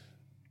revenge.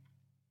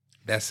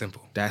 That's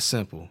simple. That's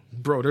simple.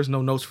 Bro, there's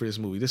no notes for this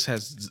movie. This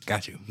has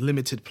Got you.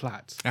 limited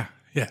plots.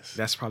 Yes.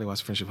 That's probably why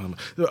it's friendship.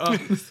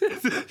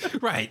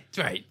 Right.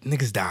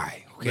 Niggas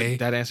die, okay?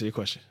 That answer your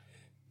question.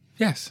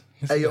 Yes.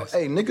 Hey, yo,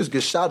 hey, niggas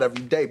get shot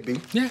every day, B.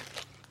 Yeah.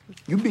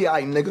 You be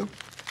aight, nigga.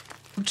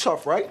 You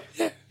tough, right?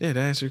 Yeah, that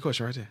answered your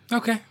question right there.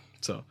 Okay.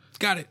 So,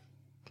 Got it.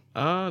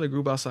 the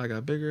group outside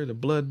got bigger, the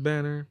blood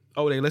banner.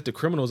 Oh, they let the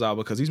criminals out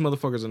because these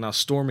motherfuckers are now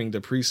storming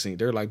the precinct.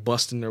 They're like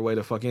busting their way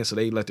the fuck in, so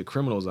they let the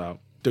criminals out.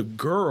 The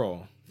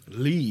girl,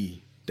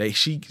 Lee,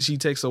 she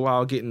takes a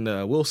while getting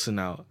Wilson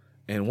out,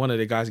 and one of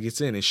the guys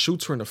gets in and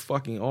shoots her in the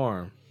fucking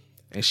arm,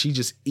 and she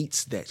just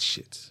eats that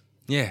shit.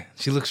 Yeah,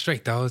 she looked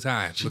straight the whole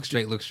time. Look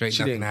straight.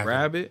 She didn't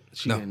grab it.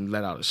 She didn't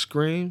let out a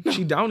scream. I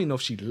don't even know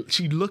if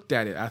she looked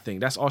at it, I think.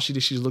 That's all she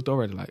did. She just looked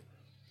over at it like,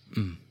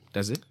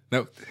 that's it?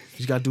 Nope.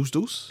 You got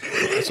deuce?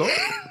 That's all?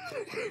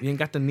 You ain't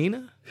got the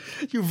Nina?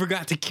 You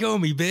forgot to kill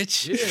me,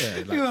 bitch.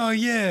 Yeah. Like, oh,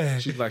 yeah.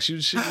 She's like, she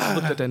just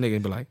looked at that nigga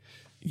and be like,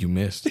 you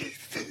missed.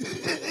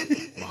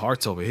 My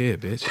heart's over here,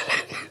 bitch.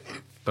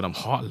 But I'm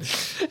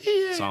heartless.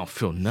 Yeah. So I don't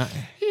feel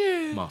nothing.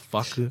 Yeah.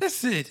 Motherfucker.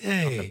 That's it.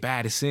 Hey. I'm the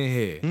baddest in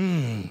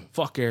here.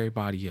 Fuck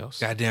everybody else.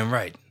 Goddamn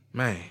right.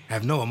 Man. I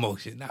have no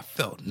emotion. I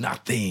felt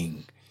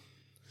nothing.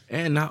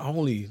 And not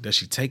only does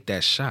she take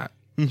that shot,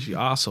 she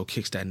also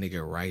kicks that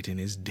nigga right in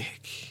his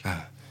dick.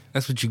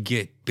 That's what you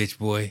get, bitch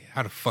boy.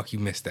 How the fuck you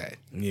missed that?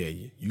 Yeah,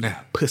 you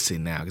pussy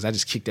now, because I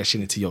just kicked that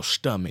shit into your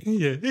stomach.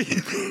 Yeah.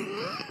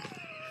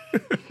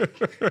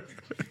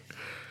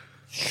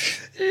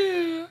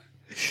 Yeah.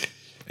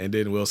 And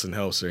then Wilson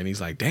helps her, and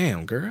he's like,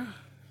 damn, girl,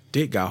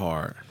 dick got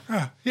hard.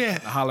 Yeah.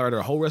 I holler at her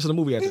the whole rest of the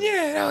movie after that.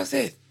 Yeah, that was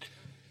it.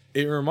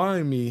 It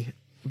reminded me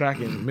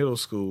back in middle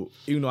school,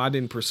 even though I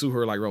didn't pursue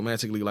her like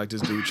romantically like this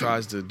dude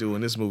tries to do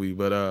in this movie,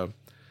 but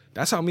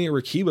that's how me and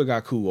Rakiba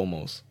got cool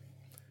almost.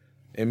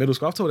 In middle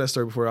school, I've told that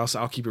story before.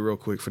 I'll keep it real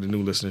quick for the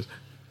new listeners.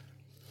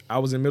 I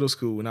was in middle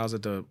school when I was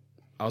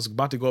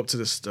about to go up to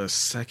the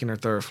second or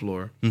third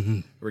floor.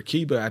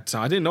 Rakiba at the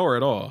time, I didn't know her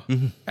at all.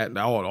 At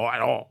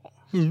all.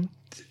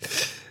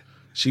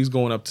 She's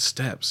going up the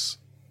steps,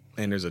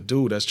 and there's a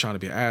dude that's trying to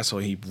be an asshole.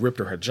 He ripped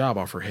her hijab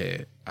off her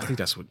head. I think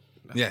that's what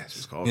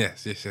it's called.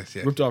 Yes.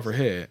 Ripped off her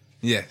head.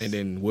 Yes. And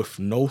then with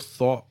no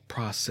thought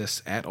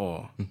process at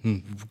all,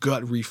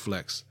 gut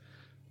reflex,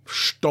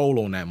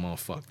 stole on that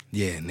motherfucker.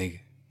 Yeah, nigga.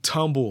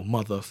 Tumble,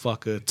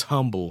 motherfucker,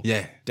 tumble.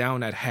 Yeah.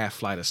 Down that half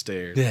flight of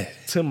stairs. Yeah.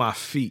 To my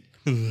feet.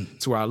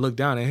 To where I look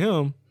down at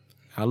him,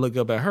 I look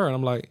up at her, and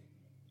I'm like,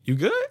 you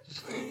good?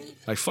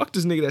 Like, fuck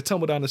this nigga that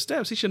tumbled down the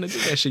steps. He shouldn't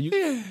have did that shit.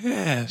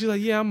 Yeah. She's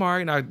like, yeah, I'm all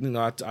right. And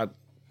I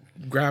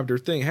grabbed her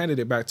thing, handed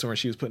it back to her, and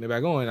she was putting it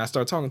back on, and I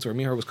started talking to her.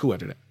 Me and her was cool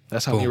after that.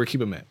 That's how me and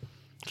Rakiba met.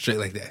 Straight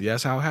like that. Yeah,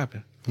 that's how it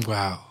happened.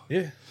 Wow.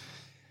 Yeah.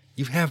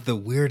 You have the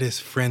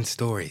weirdest friend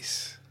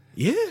stories.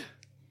 Yeah.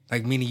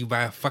 Like, meaning you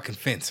buy a fucking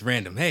fence,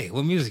 random. Hey,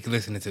 what music you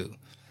listening to?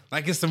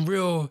 Like, it's some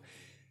real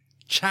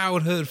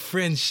childhood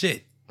friend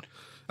shit.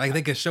 Like,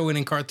 they could show it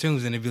in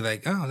cartoons and it'd be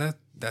like, oh,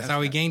 that's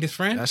how he gained his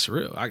friend? That's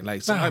real.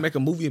 Somebody make a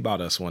movie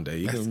about us one day.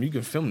 You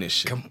can film this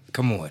shit.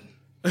 Come on.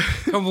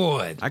 Come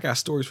on. I got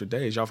stories for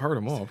days. Y'all have heard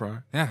them all, probably.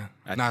 Yeah.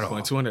 Not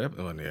all. 200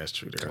 episodes. Yeah, that's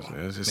true.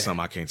 There's just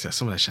something I can't tell.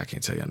 Some of that shit I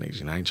can't tell y'all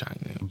niggas. I ain't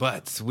trying.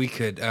 But we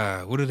could,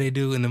 what do they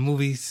do in the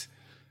movies?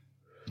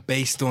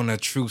 based on a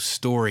true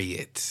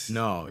story.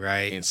 No,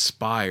 right?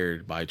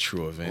 Inspired by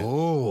true events.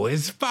 Oh,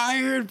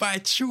 inspired by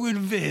true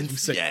events. You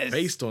say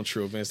based on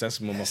true events. That's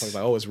when motherfuckers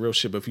like, oh, it's real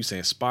shit. But if you say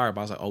inspired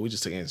by, I was like, oh, we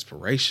just took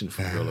inspiration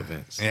from real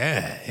events.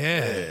 Yeah.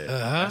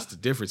 That's the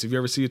difference. If you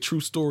ever see a true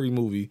story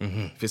movie,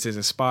 if it says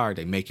inspired,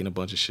 they making a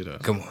bunch of shit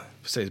up. Come on.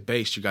 If it says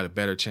based, you got a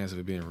better chance of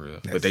it being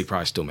real. But they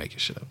probably still making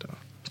shit up though.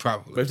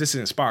 Probably. But if this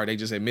is inspired, they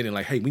just admitting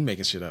like, hey, we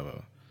making shit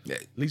up.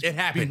 At least it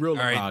happened. be real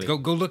All right, about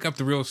it. go look up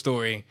the real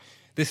story.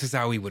 This is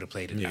how we would have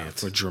played it out.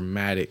 For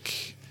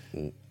dramatic.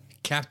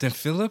 Captain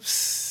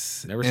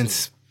Phillips. Never seen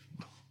it.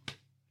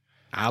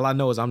 All I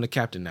know is I'm the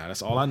captain now.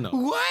 That's all I know.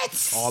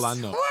 What? All I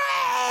know.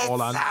 What?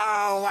 All I know.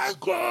 Oh my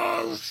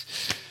gosh.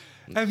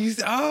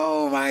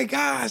 Oh my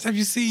gosh. Have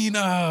you seen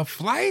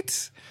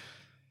Flight?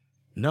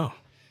 No.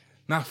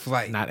 Not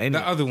Flight. Not any.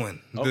 The other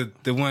one. Oh.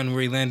 The one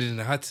where he landed in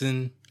the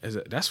Hudson.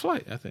 That's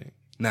Flight, I think.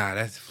 Nah,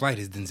 that's Flight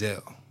is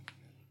Denzel.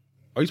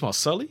 Oh, you talking about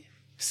Sully?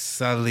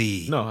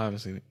 Sully. No, I haven't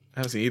seen it. I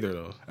haven't seen either of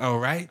those. Oh,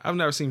 right? I've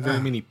never seen very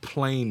many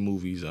plane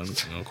movies,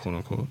 quote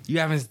unquote. You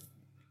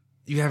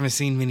haven't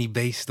seen many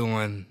based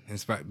on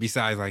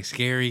besides like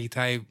scary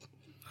type.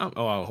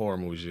 Horror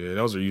movies, yeah.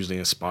 Those are usually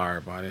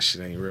inspired by that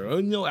shit ain't real.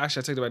 Oh, no,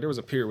 actually I take it back. There was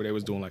a period where they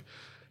was doing like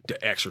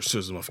The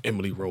Exorcism of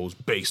Emily Rose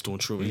based on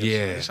true events.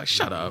 Yeah. It's like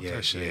shut up. Yeah,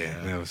 that shit.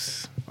 yeah. That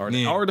was Or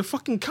the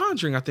fucking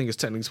Conjuring, I think is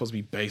technically supposed to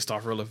be based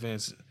off real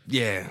events.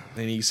 Yeah.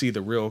 And you see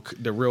the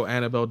real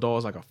Annabelle doll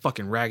is like a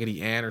fucking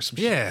Raggedy Ann or some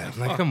shit. Yeah.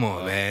 Like come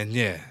on, man.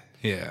 Yeah.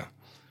 Yeah.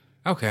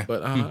 Okay.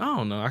 But I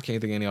don't know. I can't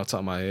think of any off the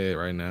top of my head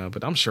right now,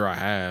 but I'm sure I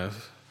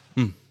have.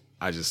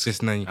 I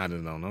just none. I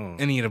just don't know.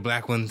 Any of the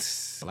black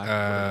ones?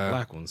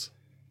 Black ones.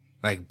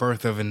 Like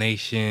Birth of a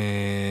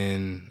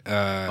Nation.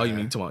 Oh, you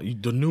mean talking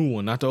about the new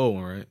one, not the old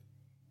one, right?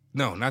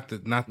 No, not the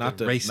racist. Not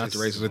the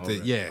racist with one.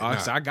 the, yeah.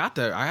 I got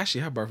that. I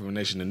actually have Birth of a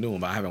Nation, the new one,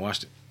 but I haven't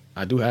watched it.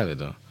 I do have it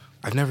though.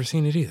 I've never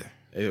seen it either.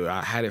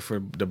 I had it for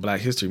the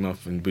Black History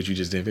Month, but you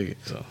just didn't pick it.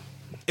 So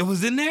it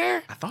was in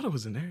there. I thought it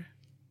was in there.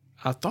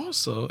 I thought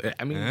so.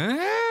 I mean,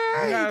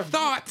 I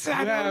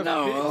don't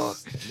know.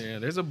 Yeah,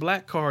 there's a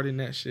black card in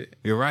that shit.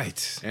 You're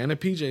right. And a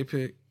PJ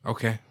pick.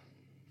 Okay.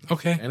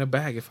 And a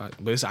bag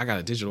but I got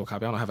a digital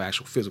copy. I don't have an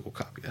actual physical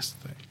copy. That's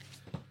the thing.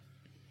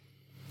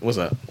 What's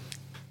up?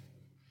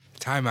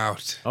 Time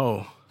out.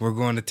 Oh. We're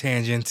going to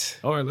tangent.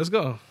 All right, let's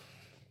go.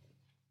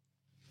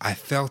 I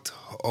felt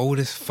old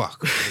as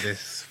fuck for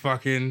this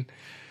fucking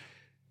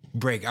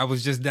break. I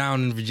was just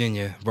down in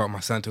Virginia, brought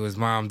my son to his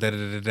mom,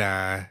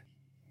 da-da-da-da-da.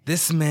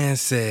 This man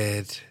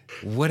said,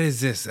 what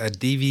is this, a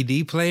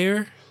DVD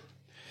player?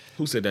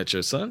 Who said that,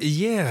 your son?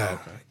 Yeah. Oh,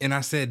 okay. And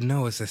I said,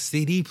 no, it's a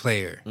CD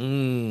player.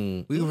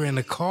 We were in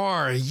the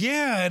car.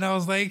 Yeah. And I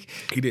was like...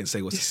 He didn't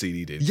say what's a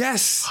CD, did he?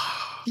 Yes.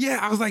 Yeah.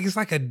 I was like, it's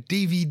like a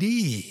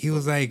DVD. He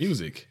was like...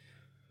 Music.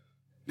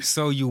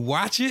 So you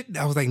watch it?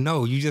 I was like,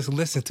 no, you just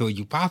listen to it.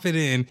 You pop it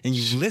in and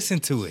you listen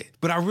to it.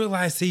 But I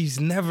realized he's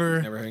never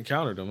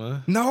encountered them, huh?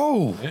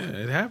 No. Yeah,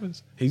 it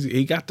happens.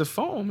 He got the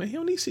phone, man. He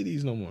don't need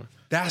CDs no more.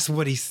 That's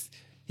what he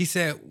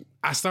said.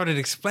 I started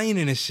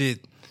explaining this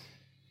shit.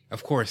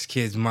 Of course,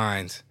 kids'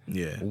 minds.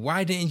 Yeah.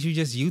 Why didn't you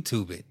just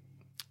YouTube it?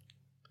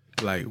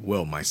 Like,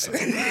 well, my son.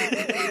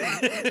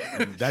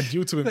 That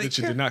YouTube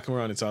picture did not come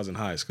around until I was in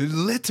high school.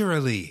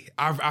 Literally.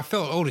 I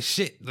felt old as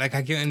shit. Like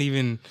I couldn't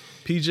even...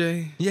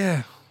 PJ?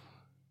 Yeah.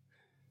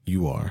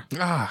 You are.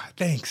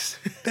 Thanks.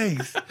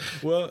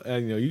 Well,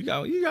 you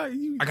got.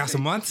 I got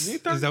some months.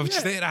 Is that what you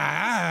said?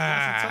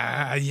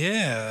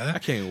 Yeah. I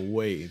can't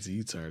wait until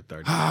you turn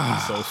 30. It'll be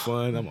so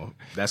fun.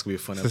 That's gonna be a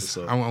fun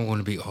episode. I want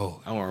to be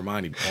old. I want to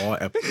remind you all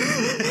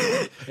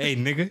episodes. Hey,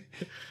 nigga,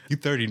 you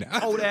 30 now.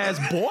 Old ass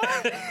boy.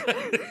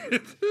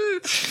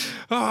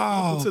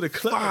 Oh, to the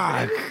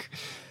club. Fuck.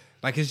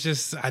 Like it's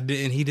just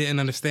he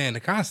didn't understand the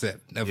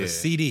concept of a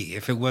CD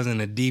if it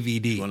wasn't a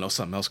DVD. You wanna know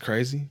something else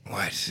crazy?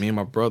 What? Me and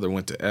my brother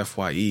went to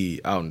FYE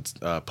out in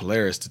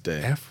Polaris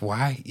today.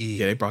 FYE?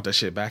 Yeah, they brought that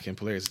shit back in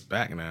Polaris. It's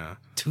back now.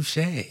 Touche.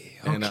 Okay.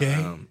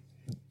 And,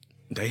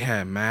 they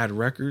had mad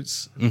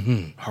records,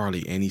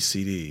 hardly any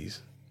CDs.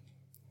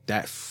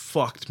 That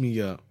fucked me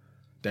up.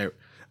 That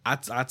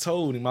I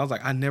told him, I was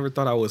like, I never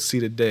thought I would see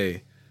the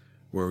day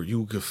where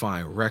you could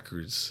find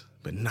records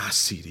but not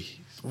CDs.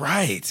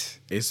 Right.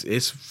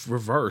 It's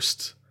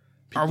reversed.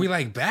 Are we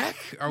like back?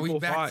 Are we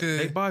back to...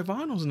 They buy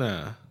vinyls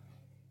now.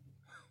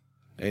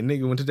 And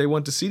nigga, when they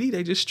want the CD,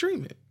 they just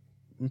stream it.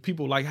 And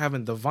people like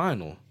having the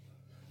vinyl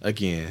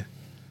again.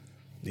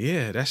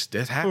 Yeah, that's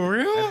happened. For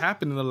real? That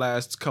happened in the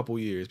last couple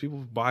years. People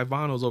buy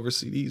vinyls over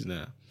CDs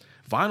now.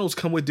 Vinyls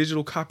come with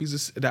digital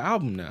copies of the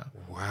album now.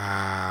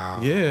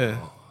 Wow.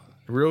 Yeah.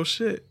 Real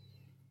shit.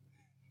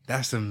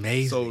 That's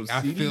amazing. So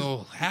I CDs,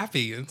 feel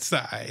happy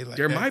inside. Like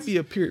there might be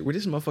a period where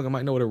this motherfucker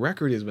might know what a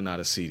record is, but not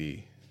a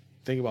CD.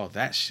 Think about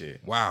that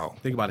shit. Wow.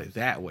 Think about it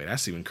that way.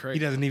 That's even crazy.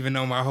 He doesn't even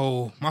know my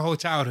whole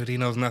childhood. He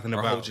knows nothing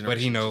about, but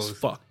he knows.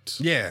 Fucked.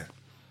 Yeah.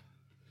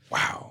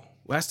 Wow.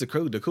 Well, that's the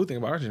cool thing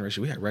about our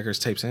generation. We had records,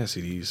 tapes, and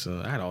CDs.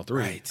 So I had all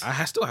three. Right.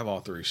 I still have all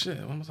three. Shit,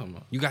 what am I talking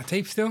about? You got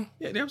tapes still?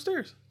 Yeah, they're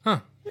upstairs.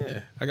 Huh.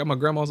 Yeah, I got my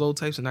grandma's old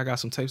tapes, and I got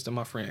some tapes that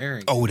my friend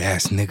Aaron. Old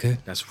ass nigga.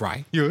 That's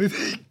right. Yo,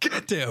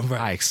 goddamn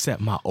right. I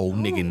accept my old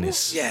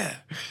nigginess. Yeah.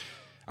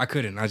 I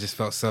couldn't. I just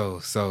felt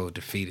so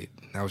defeated.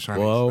 I was trying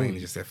to Well, explain. He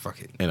just said,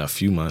 fuck it. In a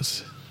few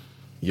months,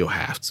 you'll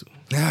have to.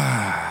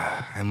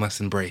 I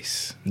must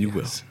embrace. You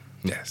Yes.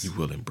 will. Yes. You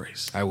will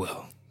embrace I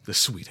will. the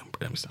sweet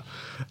embrace.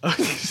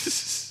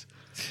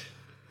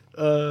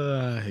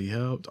 He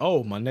helped.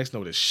 Oh, my next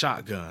note is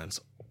shotguns.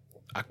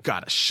 I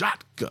got a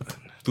shotgun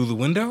Through the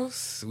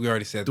windows? We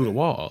already said through the that.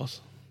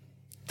 walls.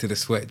 To the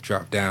sweat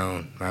drop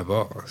down my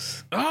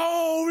balls.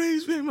 Oh,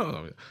 these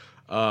people.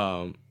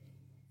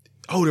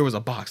 Oh, there was a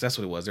box. That's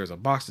what it was. There was a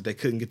box that they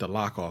couldn't get the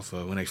lock off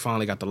of. When they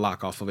finally got the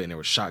lock off of it, and there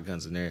were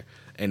shotguns in there,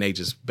 and they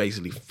just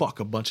basically fuck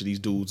a bunch of these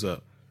dudes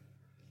up.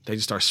 They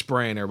just start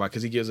spraying everybody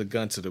because he gives a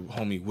gun to the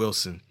homie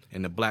Wilson,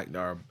 and the black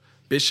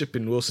Bishop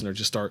and Wilson are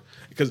just start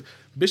because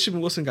Bishop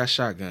and Wilson got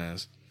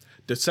shotguns.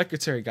 The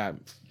secretary got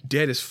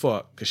dead as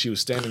fuck because she was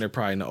standing there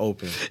probably in the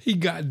open. He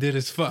got dead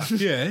as fuck.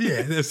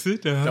 Yeah, that's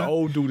it. The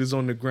old dude is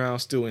on the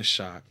ground still in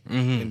shock.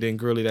 Mm-hmm. And then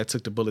Gurley that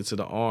took the bullet to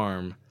the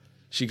arm,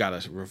 she got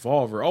a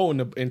revolver. Oh,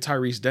 and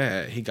Tyrese's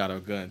dad, he got a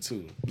gun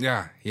too.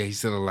 Yeah, he's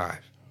still alive.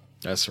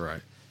 That's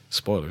right.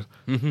 Spoilers.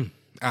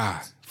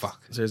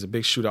 Fuck. So there's a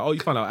big shootout. Oh, you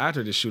find out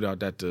after the shootout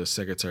that the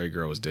secretary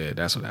girl was dead.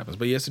 That's what happens.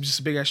 But yeah, it's just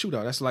a big ass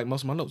shootout. That's like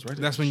most of my notes right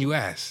there. That's when you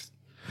asked.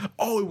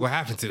 Oh, What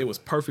happened to it? it? Was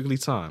perfectly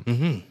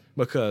timed.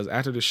 Because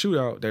after the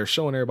shootout, they're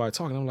showing everybody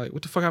talking. I'm like,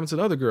 what the fuck happened to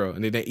the other girl?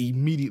 And then they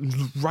immediately,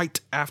 right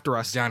after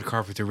I John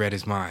Carpenter read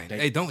his mind.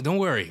 Hey, don't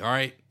worry, all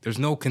right? There's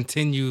no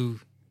continuation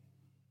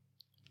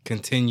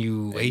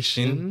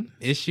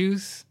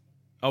issues.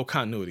 Oh,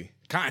 continuity.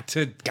 God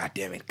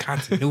damn it,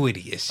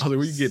 continuity issues. Oh,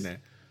 where you getting at?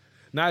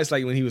 Now it's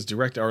like when he was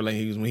director or like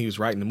when he was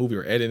writing the movie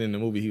or editing the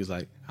movie, he was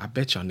like, I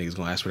bet y'all niggas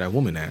gonna ask where that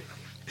woman at.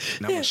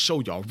 And I'm gonna show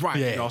y'all right.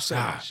 Yeah. Y'all say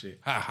that shit.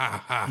 He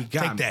got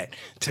Take me. that.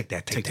 Take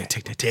that. Take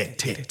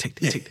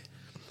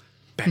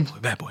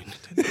that. Bad boy.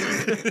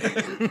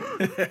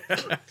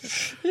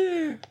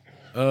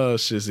 Oh,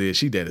 shit.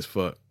 She dead as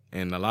fuck.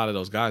 And a lot of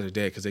those guys are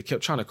dead because they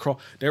kept trying to crawl.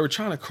 They were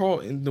trying to crawl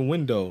in the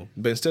window,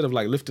 but instead of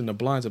like lifting the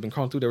blinds up and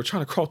crawling through, they were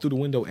trying to crawl through the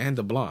window and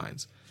the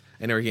blinds.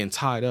 And they were getting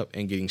tied up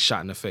and getting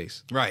shot in the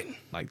face. Right.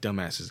 Like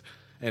dumbasses.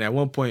 And at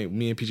one point,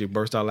 me and PJ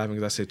burst out laughing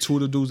because I said, two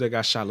of the dudes that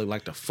got shot look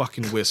like the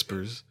fucking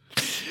Whispers.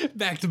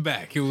 Back to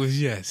back. It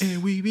was yes.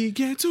 And we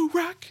began to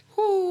rock.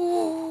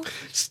 Ooh,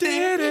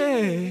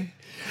 steady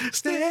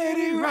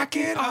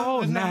rocking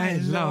all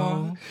night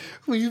long.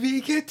 We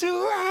begin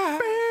to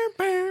rock.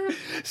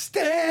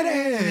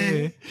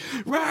 Steady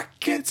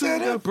rocking to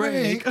the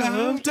break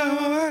of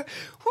dawn.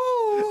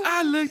 Woo,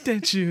 I looked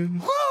at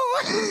you.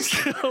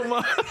 Come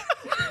on.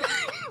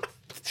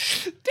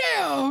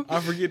 Damn. I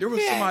forget. There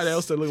was somebody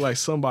else that looked like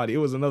somebody. It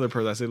was another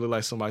person I said looked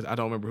like somebody. I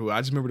don't remember who. I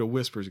just remember the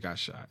Whispers got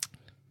shot.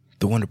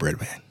 The Wonder Bread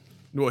Man.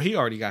 Well, he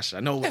already got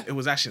shot. No, it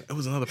was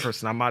another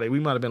person. We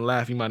might have been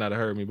laughing. You might not have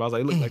heard me, but I was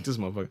like, it looked like this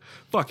motherfucker.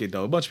 Fuck it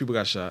though. A bunch of people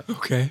got shot.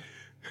 Okay.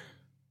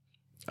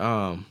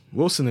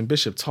 Wilson and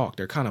Bishop talk.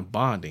 They're kind of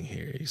bonding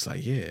here. He's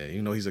like, yeah,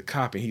 he's a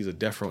cop and he's a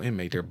death row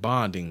inmate. They're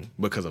bonding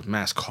because of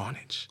mass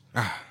carnage.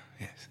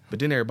 Yes. But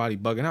then everybody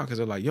bugging out because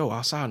they're like, yo,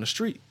 outside on the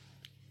street,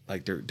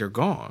 like they're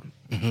gone.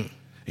 Mm-hmm.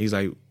 He's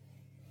like,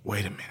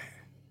 wait a minute.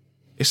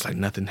 It's like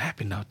nothing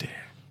happened out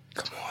there.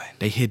 Come on.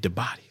 They hid the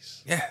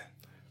bodies. Yeah.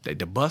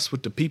 The bus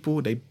with the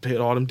people, they put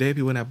all them dead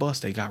people in that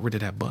bus. They got rid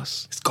of that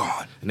bus. It's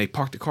gone. And they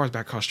parked the cars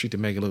back across the street to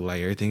make it look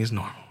like everything is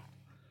normal.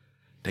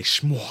 They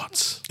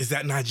schmarts. Is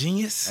that not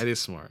genius? That is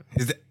smart.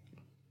 Is that?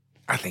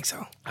 I think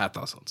so. I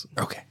thought so too.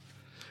 Okay.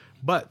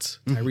 But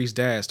Tyrese's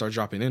dad started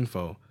dropping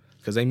info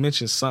because they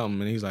mentioned something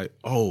and he's like,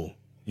 oh,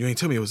 you ain't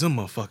tell me it was them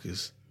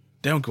motherfuckers.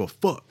 They don't give a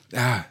fuck.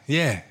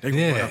 Yeah. They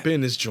gonna put up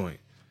in this joint.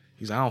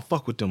 He's like, I don't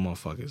fuck with them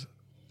motherfuckers.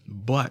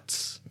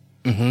 But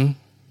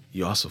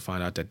you also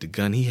find out that the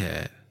gun he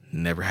had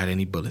never had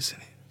any bullets in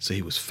it. So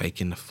he was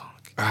faking the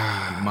funk.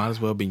 He might as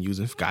well been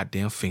using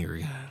goddamn finger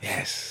gun.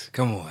 Yes.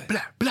 Come on.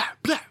 Blah, blah,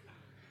 blah.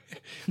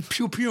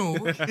 Pew pew.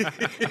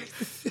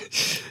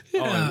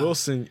 Oh, and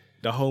Wilson,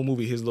 the whole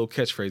movie, his little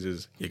catchphrase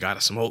is, you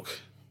gotta smoke.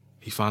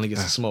 He finally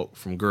gets a smoke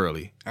from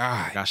Gurley.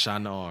 Got shot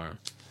in the arm.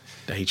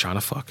 That he trying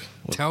to fuck.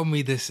 Tell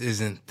me this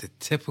isn't the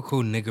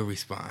typical nigga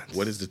response.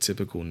 What is the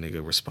typical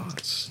nigga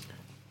response?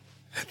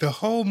 The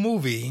whole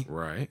movie,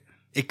 Right.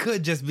 it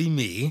could just be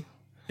me,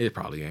 It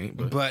probably ain't,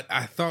 but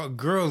I thought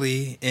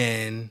Gurley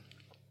and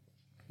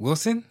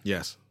Wilson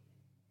yes.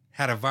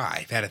 had a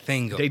vibe, had a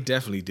thing going. They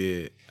definitely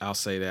did. I'll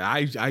say that.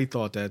 I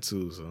thought that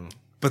too, so.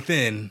 But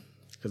then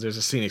Because there's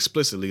a scene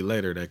explicitly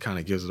later that kind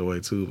of gives it away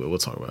too, but we'll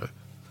talk about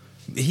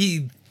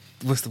it.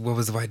 what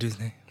was the white dude's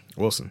name?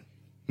 Wilson.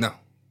 No.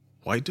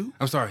 White dude?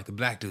 I'm sorry, the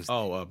black dude's name.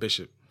 Oh,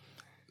 Bishop.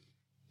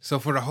 So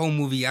for the whole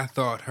movie, I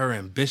thought her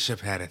and Bishop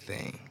had a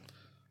thing.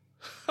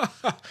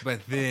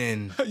 But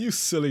then You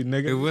silly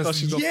nigga. it was, Thought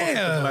she was gonna fuck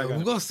the black guy.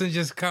 Wilson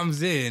just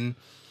comes in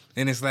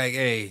and it's like,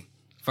 hey,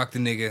 fuck the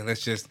nigga,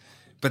 let's just,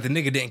 but the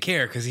nigga didn't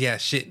care because he had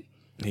shit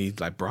He's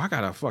like, bro, I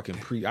got a fucking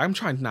I'm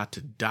trying not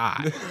to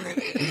die.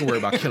 You can worry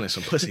about killing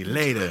some pussy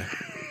later.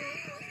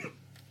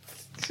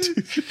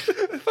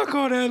 Fuck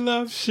all that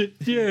love shit.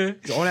 Yeah.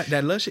 All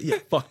that love shit? Yeah,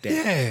 fuck that.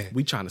 Yeah.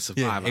 We trying to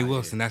survive. Hey,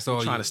 Wilson, that's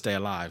all trying you. to stay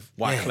alive.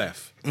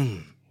 Wyclef. Yeah.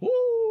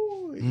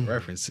 Woo.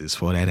 References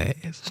for that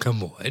ass.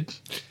 Come on.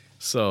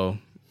 So,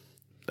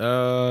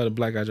 the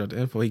black guy dropped the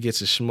info. He gets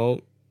his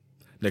smoke.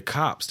 The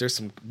cops, there's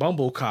some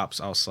bumble cops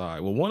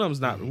outside. Well, one of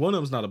them's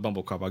not a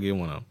bumble cop. I'll give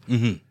one of them.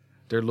 Mm-hmm.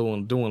 They're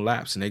doing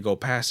laps, and they go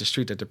past the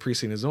street that the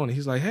precinct is on. And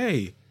he's like,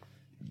 hey,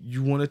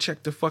 you want to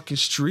check the fucking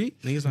street?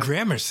 And he's like,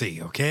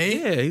 Gramercy, okay?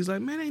 yeah. He's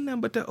like, man, ain't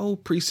nothing but the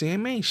old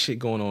precinct. Man, ain't shit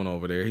going on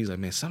over there. He's like,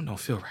 man, something don't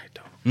feel right,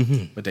 though.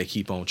 Mm-hmm. But they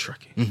keep on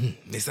trucking.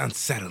 Mm-hmm. It's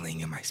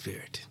unsettling in my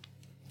spirit.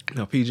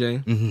 Now,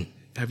 PJ,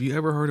 have you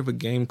ever heard of a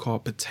game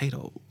called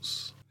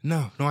Potatoes?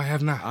 No, I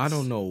have not. I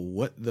don't know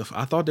what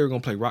I thought they were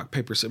going to play rock,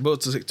 paper, scissors. But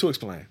to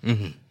explain,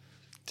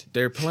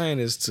 their plan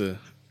is to,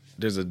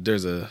 there's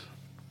a,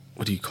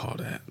 what do you call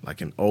that? Like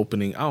an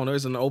opening. I don't know.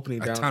 There's an opening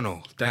down.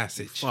 Tunnel,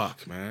 passage.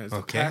 Fuck, man. It's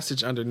Okay. a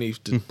passage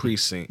underneath the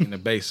precinct in the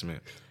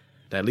basement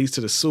that leads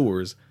to the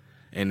sewers.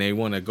 And they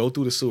want to go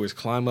through the sewers,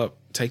 climb up,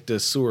 take the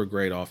sewer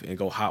grate off, and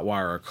go hot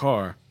wire a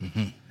car.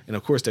 And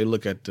of course, they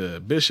look at the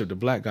bishop, the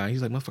black guy.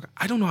 He's like, motherfucker,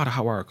 I don't know how to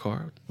hot wire a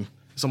car.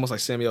 It's almost like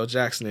Samuel L.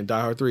 Jackson in Die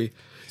Hard 3.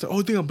 He's like, oh,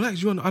 you think I'm black?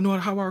 I know how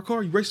to hot wire a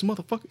car? You racist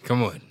motherfucker.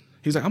 Come on.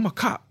 He's like, I'm a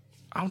cop.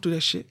 I don't do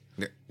that shit.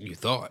 You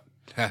thought.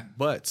 Huh.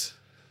 But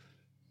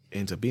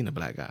ends up being a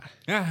black guy.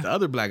 Yeah. The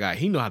other black guy,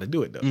 he know how to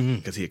do it, though,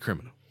 because he a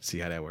criminal. See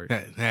how that works?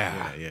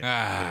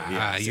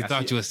 Yeah. You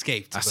thought you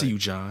escaped. I see you,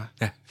 John.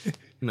 You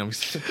know what I'm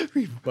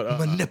saying? But,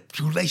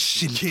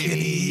 Manipulation,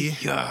 kitty.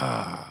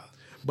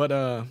 But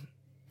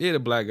yeah, the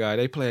black guy,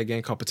 they play a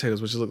game called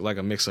Potatoes, which look like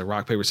a mix of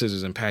rock, paper,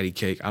 scissors, and patty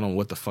cake. I don't know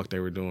what the fuck they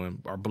were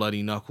doing. Or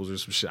bloody knuckles or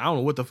some shit. I don't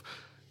know what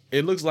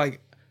it looks like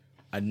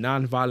a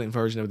non-violent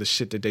version of the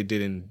shit that they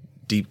did in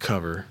Deep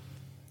Cover.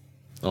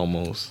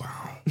 Almost.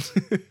 Wow.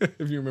 If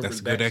you remember That's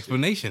a good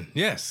explanation.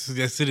 Yes,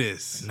 it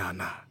is. Nah.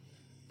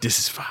 This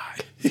is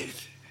fine.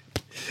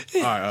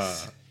 All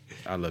right,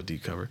 I love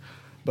Deep Cover.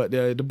 But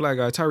the black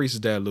guy, Tyrese's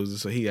dad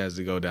loses, so he has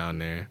to go down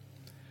there.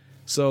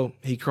 So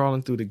he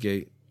crawling through the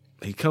gate.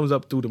 He comes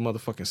up through the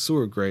motherfucking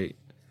sewer grate,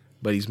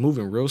 but he's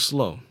moving real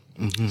slow.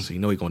 So you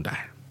know he gonna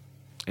die.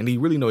 And he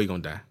really know he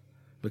gonna die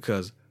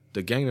because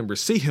the gang members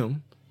see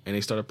him and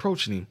they start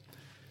approaching him.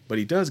 But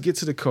he does get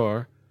to the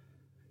car.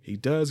 He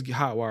does get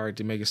hotwired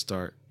to make it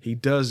start. He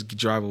does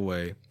drive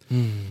away.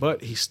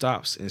 But he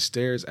stops and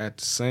stares at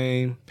the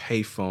same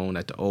payphone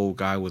that the old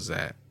guy was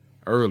at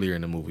earlier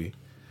in the movie.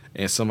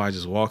 And somebody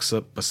just walks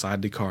up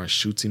beside the car and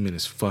shoots him in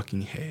his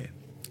fucking head.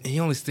 He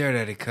only stared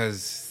at it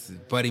because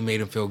Buddy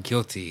made him feel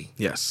guilty.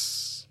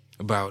 Yes.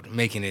 About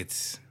making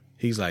it.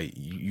 He's like,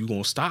 you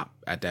gonna stop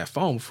at that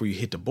phone before you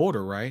hit the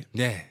border, right?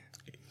 Yeah.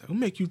 What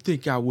make you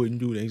think I wouldn't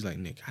do that? He's like,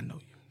 Nick, I know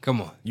you.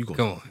 Come on.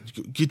 Come on.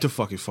 Get the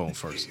fucking phone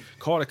first.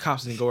 Call the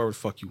cops and then go wherever the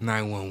fuck you want.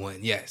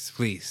 911. Yes,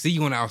 please. See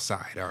you on the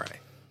outside. All right.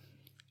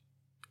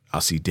 I'll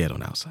see dead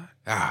on the outside.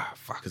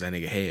 Fuck. Because that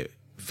nigga head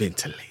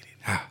ventilated.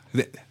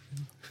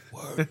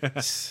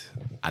 Words.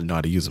 I know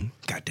how to use them.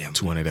 Goddamn.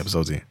 200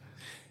 episodes in.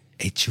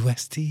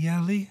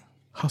 HUSTLE?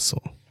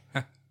 Hustle.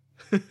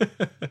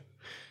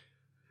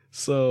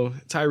 So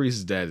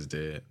Tyrese's dad is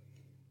dead.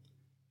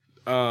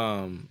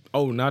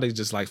 Now they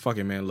just like,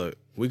 fucking man, look,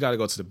 we got to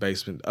go to the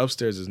basement.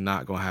 Upstairs is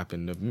not going to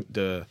happen.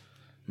 The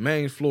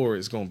main floor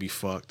is going to be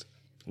fucked.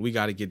 We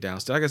got to get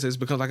downstairs. Like I said, it's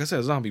because, like I said,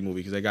 a zombie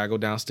movie because they got to go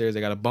downstairs.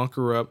 They got to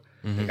bunker up.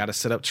 They got to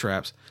set up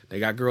traps. They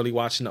got Girlie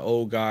watching the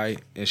old guy,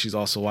 and she's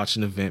also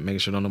watching the vent, making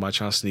sure nobody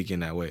trying to sneak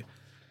in that way.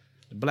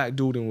 The black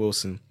dude and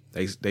Wilson,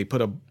 they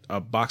put a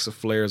box of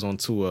flares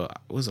onto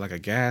like a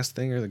gas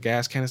thing or a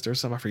gas canister or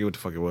something? I forget what the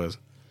fuck it was.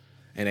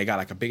 And they got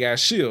like a big ass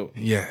shield.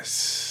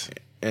 Yes.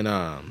 And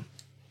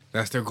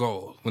that's their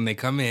goal. When they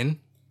come in,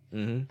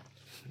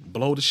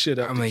 blow the shit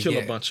up to kill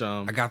a bunch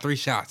of them. I got 3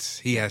 shots.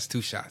 He has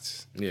 2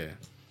 shots. Yeah,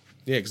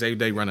 because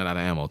they running out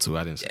of ammo too.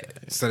 I didn't say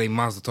that. So they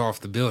mazeled off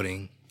the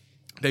building.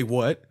 They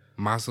what?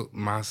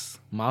 Molotov?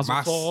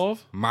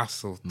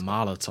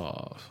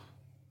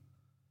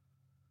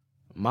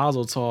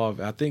 Molotov,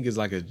 I think, is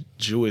like a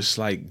Jewish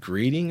like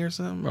greeting or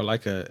something, or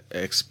like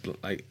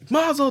like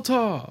Mazel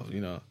Tov,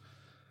 you know.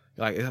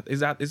 Like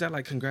is that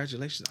like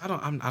congratulations?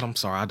 I'm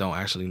sorry, I don't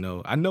actually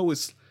know. I know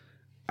it's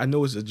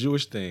a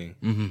Jewish thing,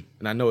 and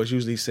I know it's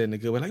usually said in a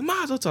good way, like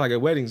Mazel Tov, like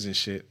at weddings and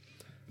shit.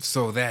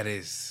 So that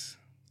is,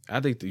 I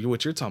think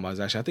what you're talking about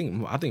is actually,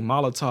 I think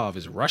Molotov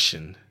is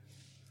Russian.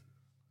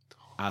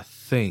 I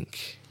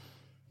think.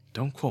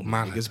 Don't quote me.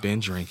 Nigga's been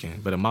drinking,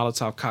 but a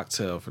Molotov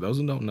cocktail, for those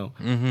who don't know,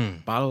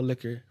 bottle of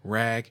liquor,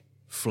 rag,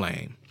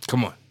 flame.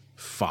 Come on,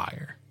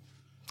 fire.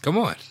 Come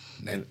on.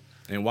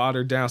 And while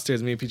they're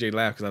downstairs, me and PJ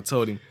laughed because I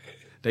told him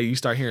that you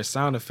start hearing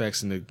sound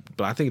effects,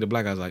 but I think the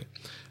black guy's like,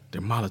 they're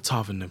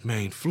Molotov in the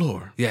main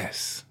floor.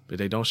 Yes. But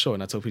they don't show it.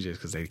 And I told PJ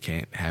because they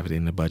can't have it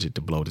in the budget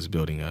to blow this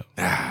building up.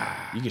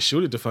 You can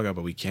shoot it the fuck up,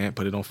 but we can't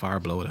put it on fire,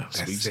 blow it up.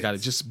 So we just got to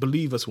just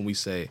believe us when we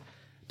say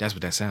that's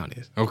what that sound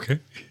is. Okay.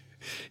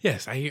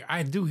 Yes,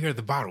 I do hear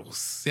the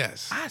bottles.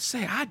 Yes. I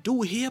say I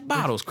do hear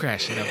bottles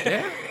crashing up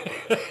there.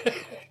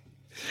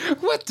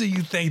 What do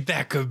you think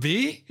that could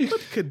be?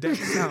 What could that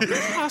sound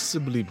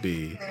possibly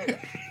be?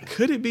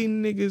 Could it be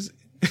niggas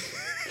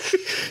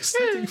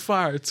setting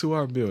fire to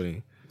our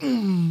building?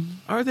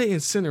 Are they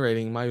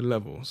incinerating my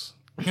levels?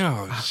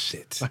 Oh,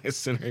 shit.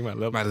 Incinerating my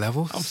levels? My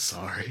levels? I'm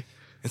sorry.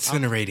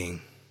 Incinerating.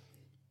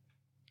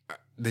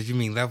 Did you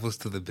mean levels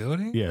to the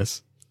building?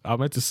 Yes. I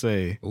meant to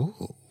say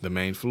Ooh. the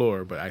main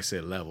floor, but I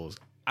said levels.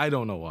 I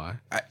don't know why.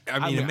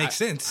 I mean, it makes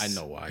sense. I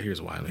know why.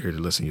 Here's why. Here to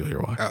listen, you'll hear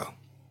why. Oh.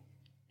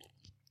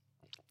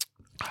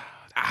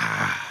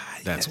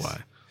 That's yes.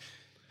 why.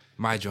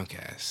 My drunk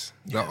ass.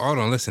 No, hold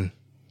on, listen.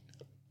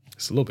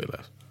 It's a little bit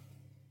left.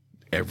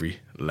 Every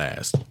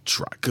last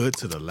drop. Good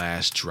to the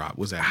last drop.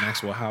 Was that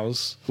Maxwell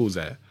House? Who was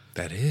that?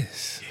 That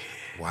is.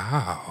 Yeah.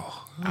 Wow.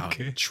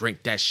 Okay. I'll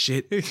drink that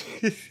shit.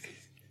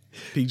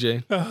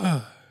 PJ,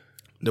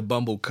 the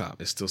Bumble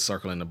cop is still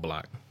circling the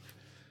block.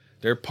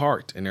 They're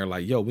parked and they're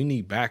like, yo, we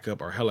need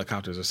backup or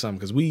helicopters or something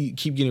because we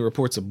keep getting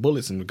reports of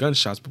bullets and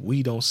gunshots, but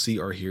we don't see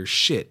or hear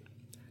shit.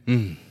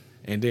 And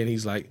then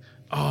he's like,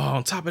 oh,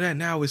 on top of that,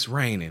 now it's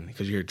raining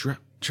because you hear drop,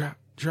 drop,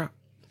 drop.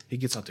 He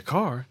gets out the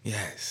car.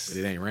 Yes. But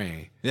it ain't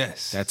rain.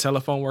 Yes. That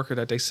telephone worker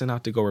that they sent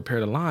out to go repair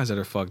the lines that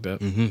are fucked up,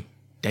 that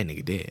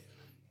nigga dead.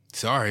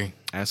 Sorry.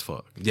 As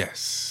fuck.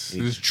 Yes.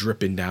 He's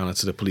dripping down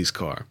into the police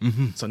car.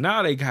 So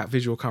now they got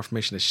visual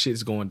confirmation that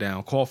shit's going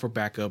down. Call for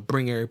backup.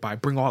 Bring everybody.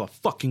 Bring all the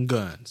fucking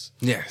guns.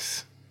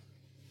 Yes.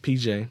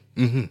 PJ,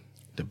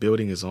 the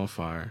building is on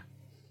fire.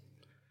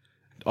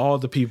 All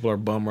the people are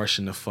bum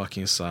rushing the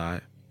fucking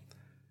side.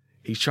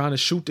 He's trying to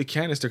shoot the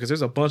canister because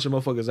there's a bunch of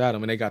motherfuckers at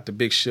him and they got the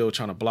big shield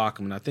trying to block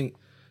him. And I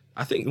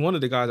think one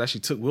of the guys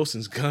actually took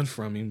Wilson's gun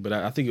from him, but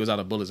I think it was out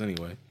of bullets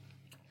anyway.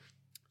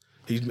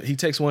 He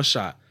takes one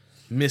shot.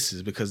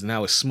 Misses because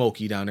now it's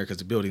smoky down there because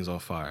the building's on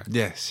fire.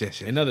 Yes.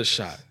 Another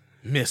shot.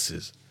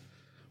 Misses.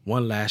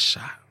 One last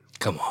shot.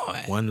 Come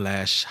on. One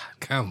last shot.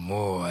 Come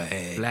on.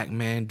 Black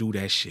man, do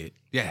that shit.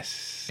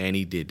 Yes. And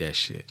he did that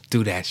shit.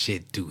 Do that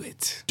shit. Do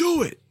it.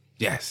 Do it.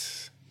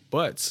 Yes.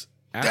 But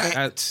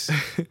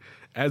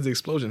as the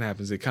explosion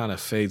happens, it kind of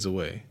fades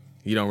away.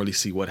 You don't really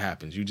see what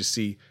happens. You just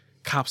see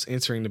cops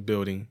entering the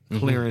building,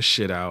 clearing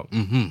shit out.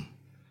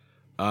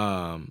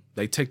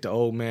 They take the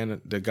old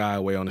man, the guy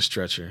away on the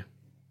stretcher.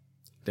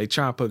 They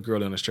try and put a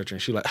girl on the stretcher,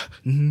 and she like,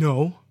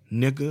 no,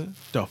 nigga,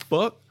 the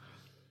fuck?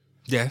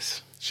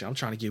 Yes. Shit, I'm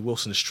trying to get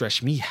Wilson to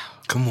stretch me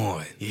out. Come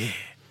on. Yeah.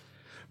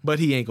 But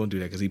he ain't gonna do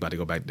that because he about to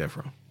go back to death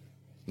row.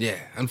 Yeah,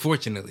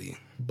 unfortunately.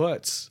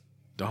 But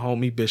the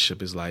homie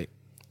Bishop is like,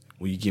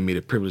 will you give me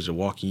the privilege of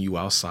walking you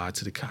outside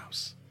to the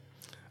cops?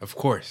 Of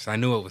course. I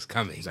knew it was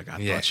coming. He's like,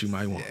 I thought you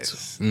might want to.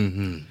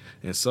 Mm-hmm.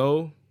 And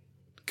so,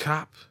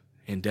 cop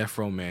and death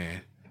row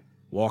man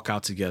walk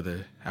out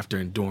together after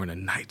enduring a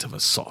night of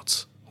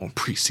assaults on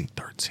Precinct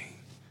 13.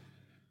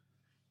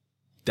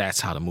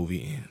 That's how the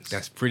movie ends.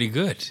 That's pretty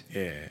good.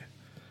 Yeah.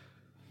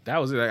 That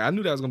was it. Like, I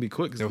knew that was going to be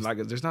quick because like,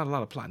 there's not a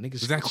lot of plot. Niggas.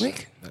 Was that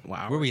quick?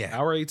 Well, Where we at?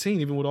 Hour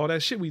 18, even with all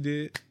that shit we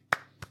did.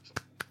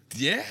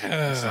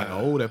 Yeah. It's like an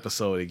old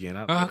episode again.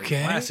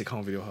 Okay. Classic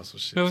home video hustle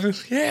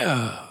shit.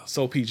 Yeah.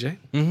 So, PJ.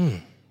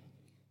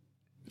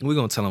 We're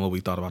going to tell them what we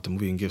thought about the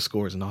movie and give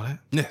scores and all that.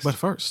 Yes. But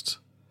first,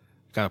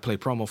 got to play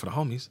promo for the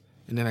homies.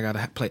 And then I got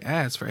to play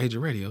ads for Age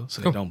of Radio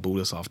so they don't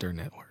boot us off their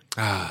network.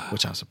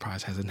 Which I'm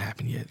surprised hasn't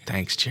happened yet.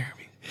 Thanks,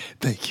 Jeremy.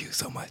 Thank you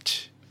so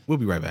much. We'll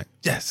be right back.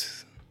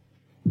 Yes.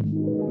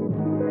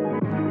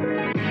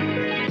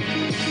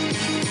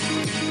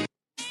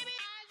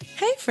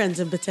 Hey friends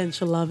and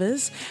potential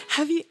lovers,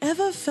 have you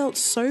ever felt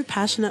so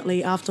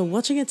passionately after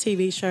watching a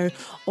TV show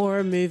or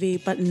a movie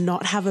but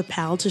not have a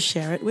pal to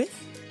share it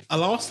with?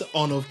 Allow us the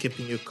honor of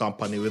keeping you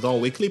company with our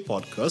weekly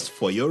podcast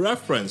For Your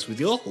Reference with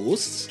your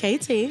hosts,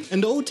 KT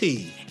and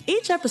OT.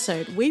 Each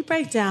episode, we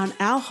break down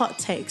our hot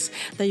takes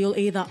that you'll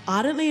either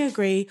ardently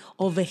agree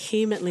or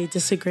vehemently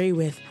disagree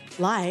with,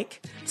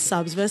 like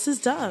subs versus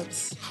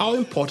dubs. How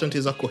important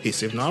is a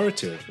cohesive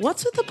narrative?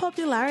 What's with the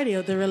popularity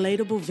of the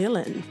relatable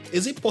villain?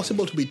 Is it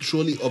possible to be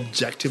truly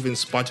objective in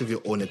spite of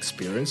your own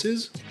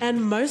experiences?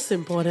 And most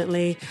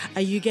importantly,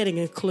 are you getting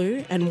a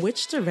clue and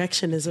which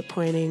direction is it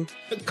pointing?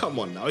 Come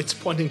on now, it's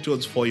pointing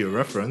towards For Your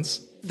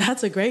Reference.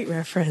 That's a great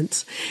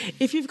reference.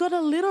 If you've got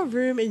a little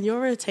room in your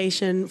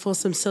rotation for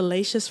some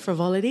salacious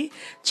frivolity,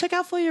 check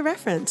out For Your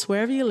Reference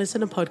wherever you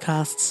listen to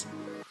podcasts.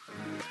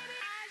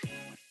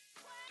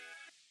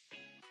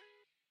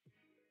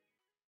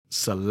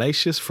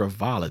 Salacious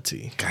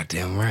frivolity.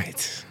 Goddamn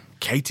right.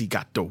 Katie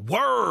got the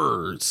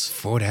words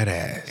for that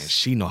ass. And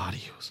she know how to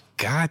use.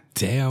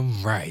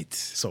 Goddamn right.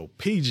 So,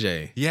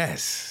 PJ.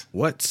 Yes.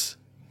 What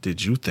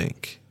did you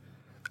think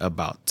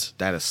about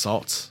that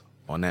assault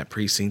on that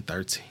Precinct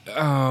 13?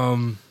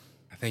 I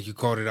think you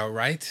called it out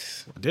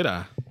right. Did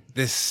I?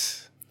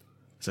 It's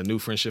a new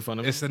friendship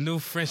fundamental. It's a new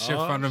friendship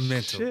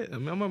fundamental. Shit.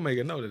 I'm gonna make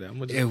a note of that.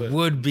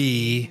 Would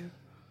be.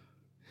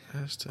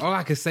 All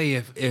I could say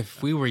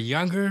if we were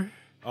younger.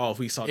 Oh, if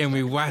we saw and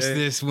we watched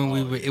this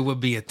when it would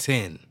be a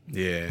 10.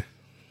 Yeah.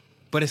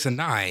 But it's a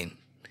 9.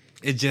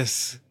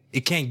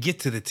 it can't get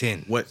to the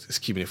 10. What is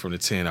keeping it from the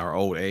 10? Our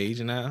old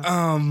age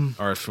now?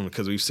 Or from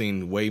because we've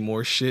seen way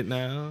more shit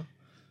now?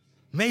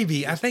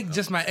 Maybe. I think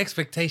just my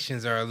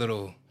expectations are a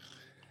little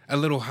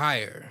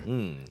higher.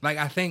 Like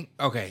I think,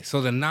 okay,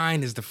 so the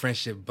 9 is the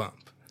friendship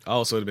bump.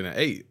 Oh, so it'd have been an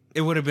 8.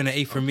 It would have been an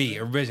 8 for me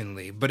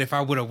originally, but if I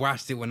would have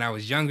watched it when I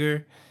was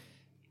younger,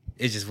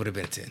 it just would have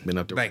been a 10. Been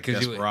up there like with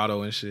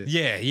Desperado and shit.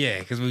 Yeah,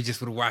 because we just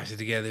would have watched it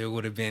together. It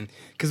would have been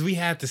because we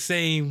had the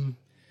same.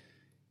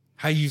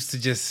 I used to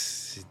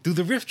just do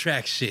the riff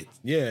track shit.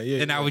 Yeah.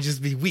 And I would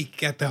just be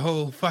weak at the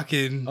whole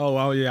fucking.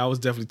 Oh yeah, I was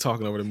definitely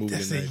talking over the movie.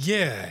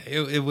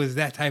 It was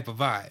that type of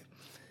vibe.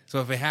 So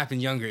if it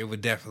happened younger, it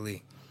would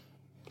definitely.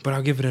 But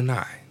I'll give it a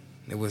 9.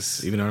 It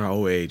was even in our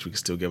old age, we can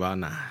still give out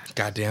 9.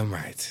 Goddamn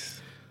right.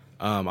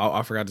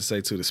 I forgot to say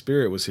too. The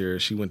Spirit was here.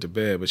 She went to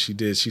bed, but she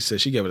said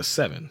she gave it a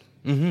 7.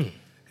 Mm-hmm.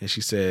 And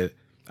she said,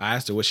 I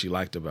asked her what she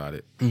liked about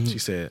it. Mm-hmm. She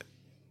said,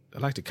 I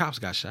like the cops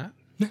got shot.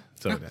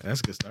 So that's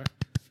a good start.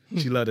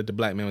 She loved that the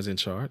black man was in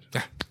charge.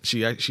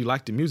 She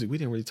liked the music. We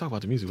didn't really talk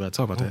about the music. We got to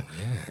talk about that.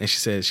 Yeah. And she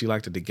said she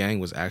liked that the gang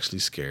was actually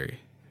scary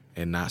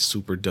and not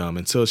super dumb.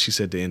 Until she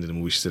said the end of the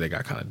movie, she said they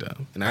got kind of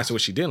dumb. And I asked her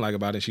what she didn't like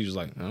about it. She was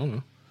like, I don't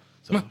know.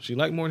 So she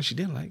liked more than she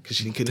didn't like because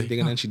she couldn't think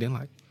of nothing she didn't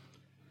like.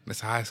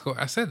 That's a high score.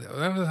 I said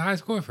that was a high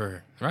score for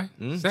her, right?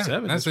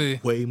 7. That's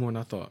way more than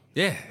I thought.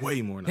 Yeah.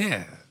 Way more than I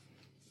thought.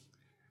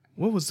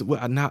 What was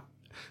what I not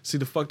see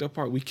the fucked up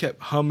part? We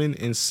kept humming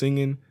and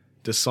singing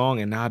the song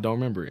and now I don't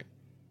remember it.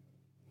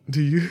 Do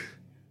you?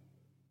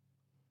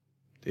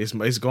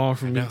 It's gone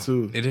from me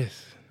too. It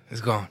is.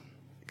 It's gone.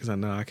 Because I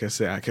know I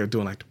kept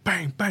doing like the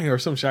bang bang or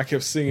some shit. I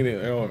kept singing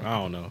it. I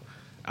don't know.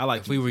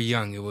 If we were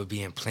young, it would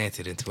be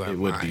implanted into our mind.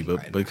 It would be,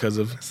 but because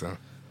of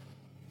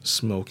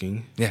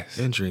smoking, yes,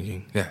 and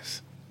drinking,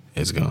 yes,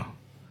 it's gone.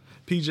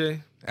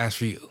 PJ, as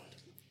for you,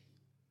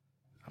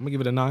 I'm gonna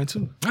give it a 9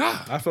 too.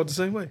 I felt the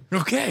same way.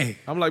 Okay,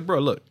 I'm like, bro,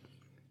 look,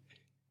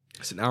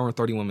 it's an hour and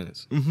 31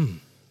 minutes. Mm-hmm.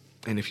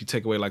 And if you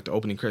take away like the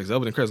opening credits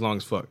is long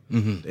as fuck.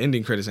 Mm-hmm. The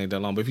ending credits ain't that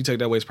long, but if you take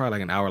that away, it's probably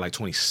like an hour, like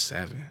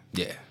 27.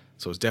 Yeah.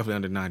 So it's definitely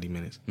under 90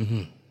 minutes.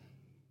 Mm-hmm.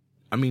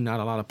 I mean,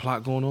 not a lot of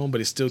plot going on, but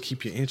it still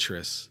keep your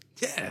interest.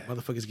 Yeah.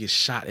 Motherfuckers get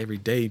shot every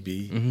day,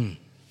 B. Mm-hmm.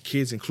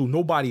 Kids include.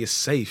 Nobody is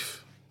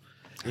safe.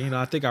 You know,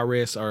 I think I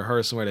read or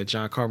heard somewhere that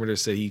John Carpenter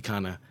said he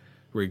kind of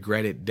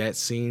regretted that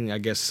scene. I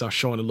guess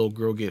showing the little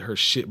girl get her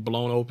shit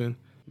blown open.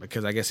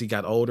 Because I guess he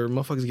got older.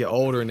 Motherfuckers get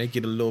older and they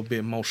get a little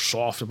bit more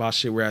soft about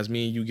shit. Whereas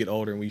me and you get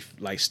older and we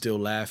like still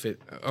laugh at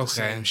the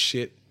same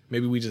shit.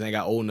 Maybe we just ain't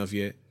got old enough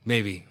yet.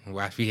 Maybe.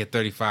 Why if we hit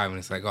 35 and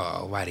it's like,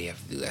 oh, why do you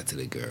have to do that to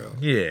the girl?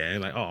 Yeah,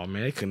 and like, oh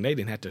man, they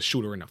didn't have to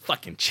shoot her in the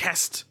fucking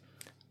chest.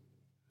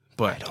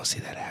 But I don't see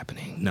that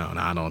happening. No,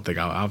 I don't think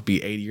I'll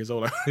be 80 years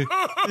old.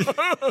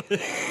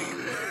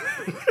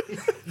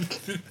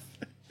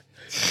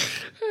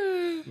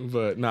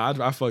 But no,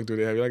 I fucked with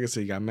it. Like I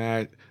said, you got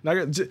mad.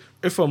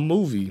 If a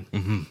movie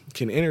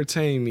can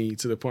entertain me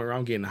to the point where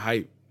I'm getting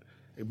hyped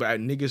about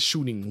niggas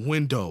shooting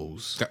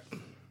windows,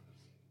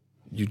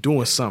 you're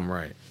doing something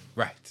right.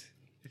 Right.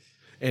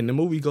 And the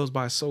movie goes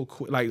by so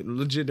quick. Like,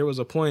 legit, there was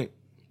a point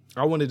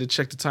I wanted to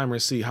check the timer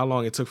and see how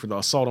long it took for the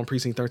assault on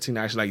Precinct 13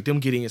 to actually, like, them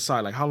getting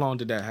inside. Like, how long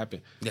did that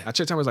happen? Yeah. I checked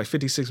the timer, it was like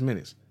 56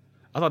 minutes.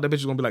 I thought that bitch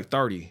was going to be like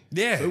 30.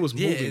 Yeah. So it was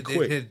moving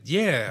quick.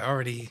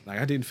 Already. Like,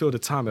 I didn't feel the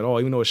time at all.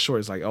 Even though it's short,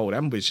 it's like, oh,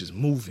 that bitch is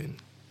moving.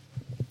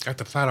 Got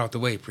the plot out the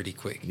way pretty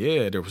quick.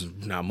 Yeah, there was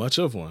not much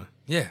of one.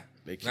 Yeah.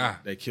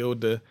 They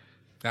killed the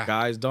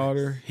guy's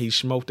daughter. He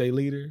smoked their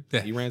leader.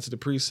 Yeah. He ran to the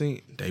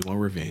precinct. They want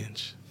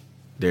revenge.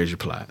 There's your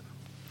plot.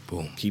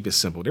 Boom. Keep it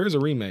simple. There's a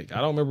remake. I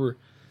don't remember.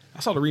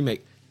 I saw the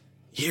remake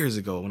years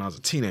ago when I was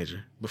a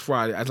teenager. Before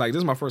I was like, this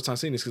is my first time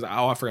seeing this because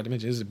I forgot to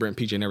mention, this is Brent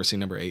PJ never seen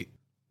number 8.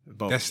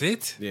 Both. That's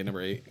it? Yeah,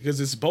 number 8.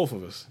 Because it's both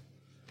of us.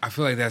 I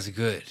feel like that's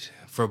good.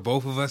 For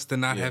both of us to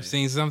not have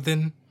seen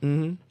something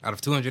out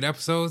of 200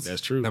 episodes.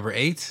 That's true. Number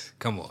 8?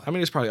 Come on. I mean,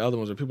 there's probably other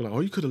ones where people are like,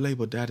 oh, you could have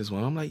labeled that as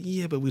one. I'm like,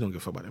 yeah, but we don't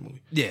give a fuck about that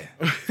movie. Yeah,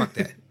 fuck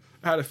that.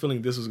 I had a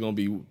feeling this was going to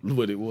be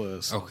what it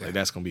was. So okay. Like,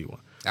 that's going to be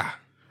one.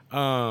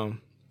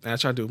 And I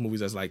try to do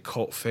movies that's like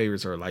cult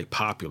favorites or like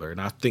popular.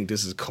 And I think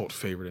this is cult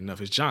favorite enough.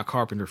 It's John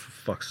Carpenter, for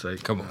fuck's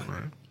sake. Come on,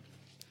 man.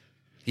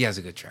 He has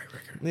a good track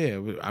record. Yeah,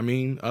 I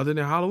mean, other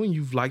than Halloween,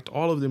 you've liked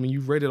all of them and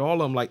you've rated all of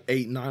them like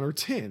 8, 9, or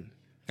 10.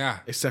 Yeah.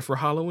 Except for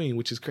Halloween,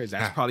 which is crazy.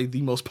 That's probably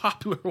the most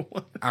popular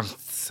one. I'm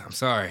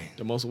sorry.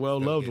 The most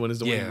well-loved one is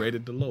the one you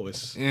rated the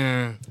lowest.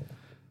 Yeah.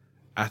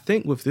 I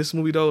think with this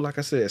movie, though, like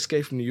I said,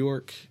 Escape from New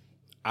York,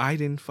 I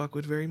didn't fuck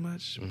with very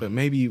much. Mm-hmm. But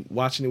maybe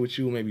watching it with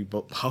you, maybe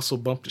hustle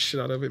bump the shit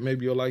out of it.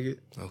 Maybe you'll like it.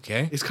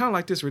 Okay. It's kind of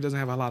like this where it doesn't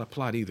have a lot of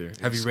plot either.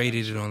 Have you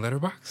rated it on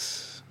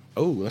Letterboxd?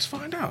 Oh, let's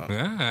find out.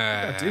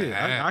 I did.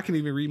 I can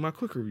even read my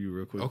quick review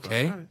real quick.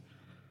 Okay. Right.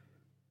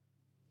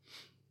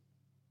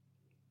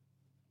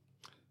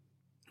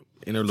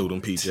 Interlude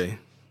on PJ.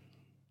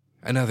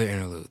 Another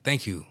interlude.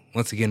 Thank you.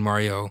 Once again,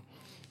 Mario.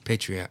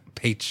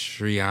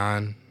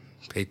 Patreon.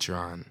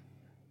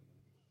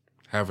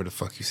 However the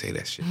fuck you say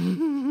that shit.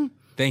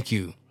 Thank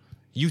you.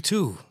 You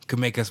too could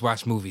make us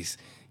watch movies.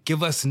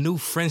 Give us new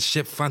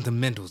friendship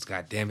fundamentals,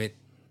 goddammit.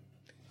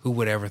 Who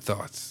would ever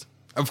thought?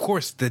 Of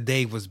course, the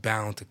day was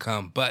bound to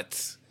come,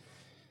 but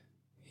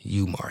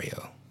you,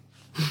 Mario,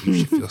 you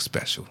should feel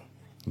special.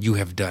 You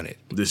have done it.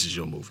 This is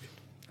your movie.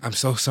 I'm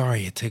so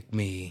sorry it took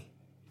me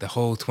the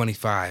whole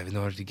 25 in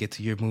order to get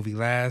to your movie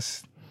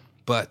last,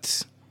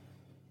 but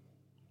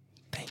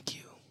thank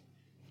you.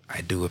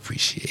 I do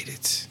appreciate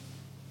it.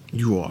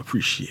 You all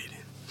appreciate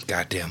it.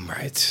 Goddamn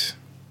right.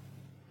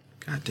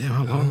 Goddamn,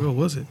 how long ago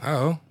was it?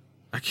 Oh.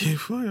 I can't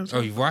find it. Oh,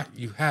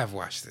 you have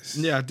watched this?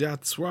 Yeah, I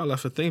swear I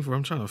left a thing for it.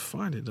 I'm trying to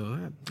find it,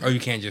 though. Oh, you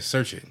can't just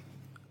search it?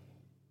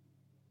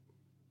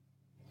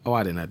 Oh,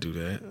 I did not do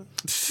that.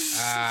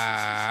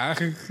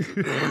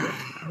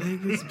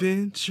 Niggas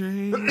been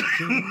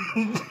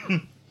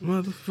drinking.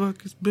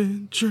 Motherfuckers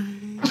been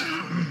drinking.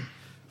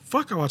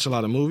 Fuck, I watch a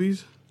lot of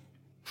movies.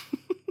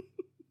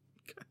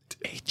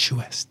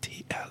 Hustle.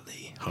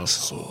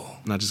 Hustle.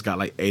 And I just got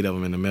like 8 of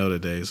them in the mail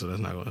today, so that's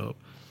not going to help.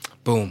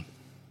 Boom.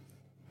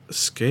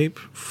 Escape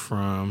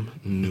from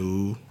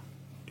New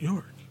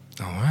York.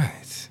 All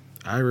right.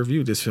 I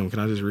reviewed this film. Can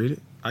I just read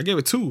it? I gave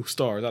it 2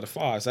 stars out of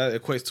 5. So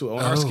that equates to,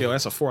 on our scale,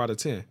 that's a 4 out of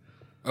 10.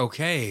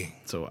 Okay.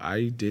 So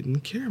I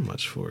didn't care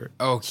much for it.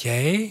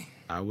 Okay.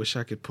 I wish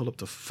I could pull up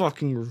the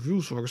fucking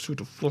review so I could see what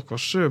the fuck I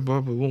said, but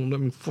it won't let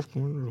me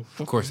fucking...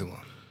 Of course it won't.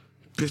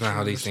 That's not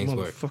how these things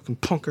work. Fucking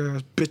punk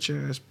ass, bitch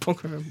ass,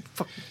 punk ass,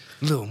 fucking...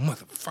 Little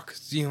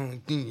motherfuckers, you know,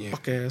 yeah.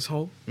 Fuck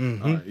asshole.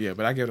 Mm-hmm. All right, yeah,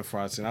 but I gave it a 4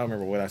 out of 10. I don't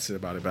remember what I said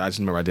about it, but I just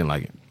remember I didn't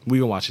like it. We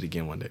gonna watch it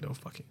again one day, though.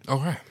 Fuck it. All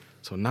right.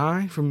 So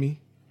 9 from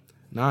me,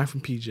 9 from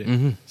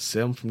PJ,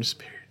 7 from the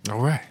Spirit. All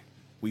right.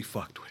 We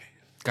fucked with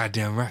it.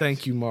 Goddamn right.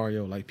 Thank you,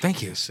 Mario, like PJ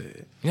Thank you.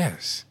 said.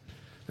 Yes.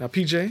 Now,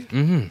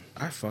 PJ,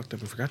 I fucked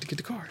up and forgot to get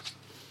the cards.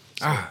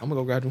 So I'm gonna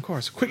go grab them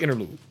cards. Quick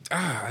interlude.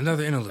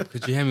 Another interlude.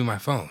 Could you hand me my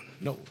phone?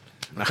 No.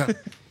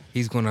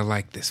 He's gonna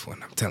like this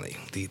one. I'm telling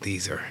you.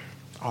 These are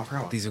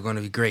going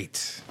to be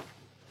great.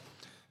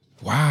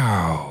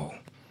 Wow.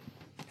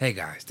 Hey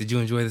guys, did you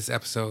enjoy this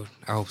episode?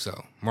 I hope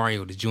so.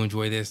 Mario, did you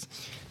enjoy this?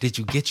 Did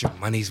you get your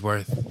money's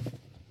worth?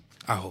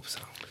 I hope so.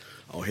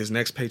 Oh, his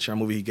next Patreon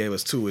movie he gave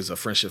us too is A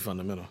Friendship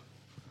Fundamental.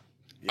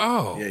 Yeah,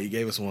 oh. Yeah, he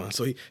gave us one.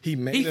 So he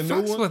made a new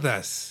one. He fucks with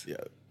us. Yeah.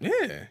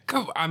 Yeah.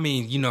 I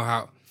mean, you know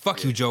how.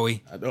 Fuck you,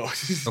 Joey. I know.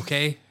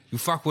 Okay? You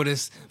fuck with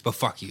us, but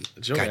fuck you.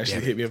 Joey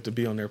actually hit me up to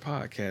be on their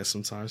podcast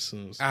sometime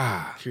soon. So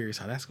I'm curious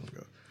how that's gonna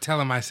go. Tell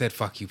him I said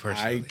fuck you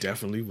personally. I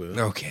definitely will.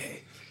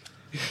 Okay.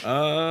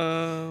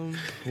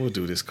 We'll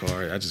do this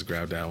card. I just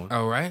grabbed that one.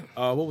 All right.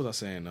 What was I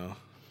saying though?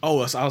 Oh,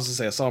 I was gonna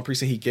say I saw in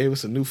Precinct he gave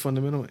us a new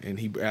fundamental, and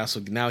he also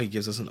now he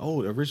gives us an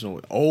old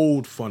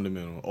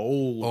fundamental,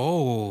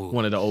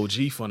 one of the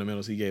OG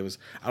fundamentals he gave us.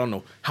 I don't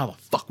know how the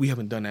fuck we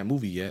haven't done that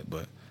movie yet,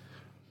 but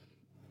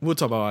we'll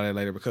talk about that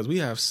later because we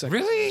have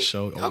second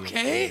show. Oh,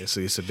 okay. Yeah, so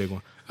it's a big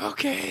one.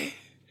 Okay.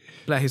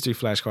 Black History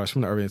flashcards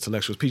from the Urban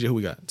Intellectuals. PJ, who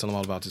we got? Tell them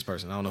all about this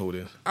person. I don't know who it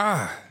is.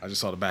 I just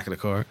saw the back of the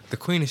card. The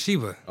Queen of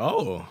Sheba.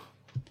 Oh.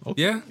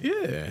 Okay. Yeah?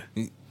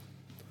 Yeah.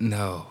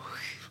 No.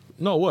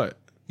 No, what?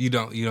 You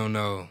don't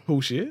know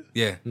who she is?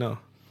 Yeah. No.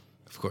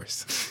 Of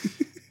course.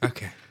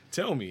 Okay.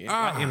 Tell me.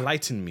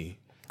 Enlighten me.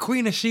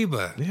 Queen of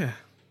Sheba. Yeah.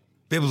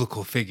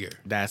 Biblical figure.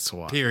 That's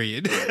why.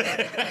 Period.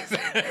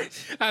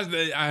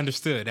 I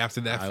understood after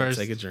that first.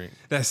 Take a drink.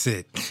 That's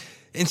it.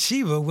 In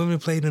Sheba, women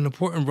played an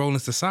important role in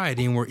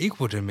society and were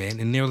equal to men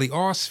in nearly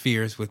all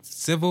spheres with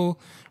civil,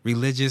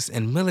 religious,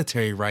 and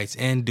military rights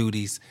and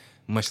duties,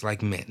 much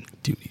like men.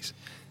 Duties.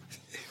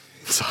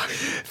 Sorry.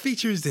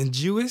 Features in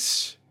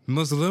Jewish,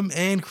 Muslim,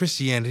 and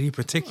Christianity,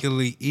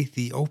 particularly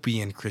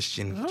Ethiopian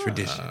Christian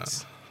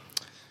traditions.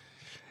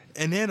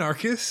 An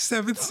anarchist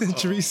 7th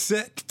century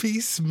set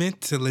piece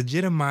meant to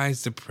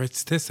legitimize the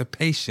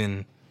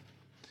participation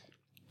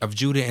of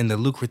Judah in the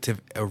lucrative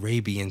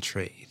Arabian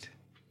trade,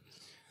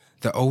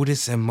 the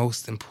oldest and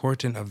most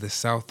important of the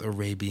South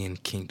Arabian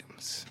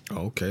kingdoms.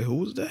 Okay, who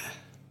was that?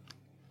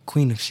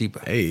 Queen of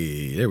Sheba.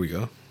 Hey, there we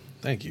go.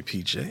 Thank you,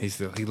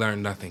 PJ. He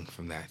learned nothing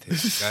from that.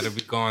 It's got to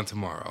be gone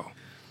tomorrow.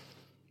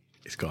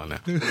 It's gone now.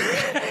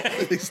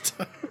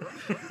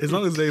 As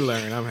long as they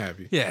learn, I'm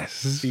happy.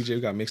 Yes. PJ, we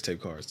got mixtape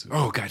cards too.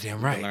 Oh,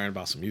 goddamn right. Learn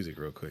about some music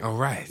real quick. All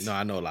right. You know,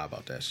 I know a lot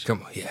about that shit.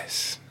 Come on,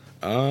 yes.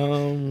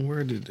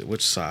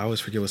 Which side? I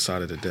always forget what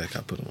side of the deck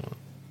I put them on.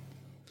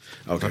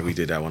 Okay, we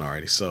did that one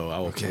already. So I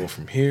will go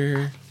from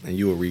here, and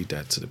you will read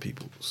that to the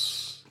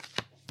peoples.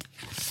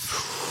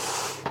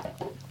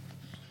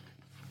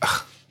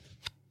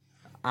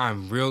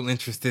 I'm real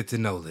interested to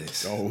know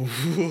this.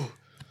 Oh.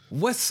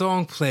 What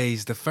song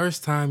plays the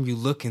first time you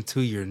look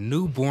into your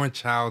newborn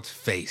child's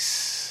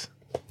face?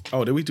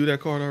 Oh, did we do that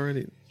card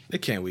already?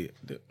 It can't we?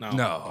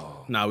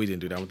 No. No, we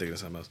didn't do that. I'm thinking of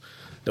something else.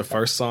 The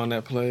first song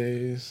that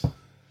plays.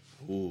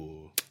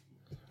 Ooh.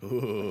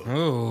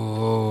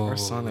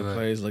 First song that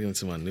plays, looking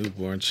into my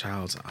newborn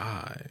child's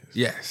eyes.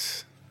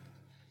 Yes.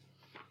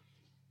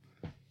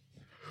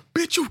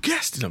 Bitch, you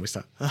guessed it. Let me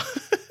stop.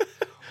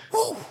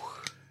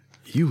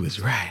 You was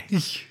right.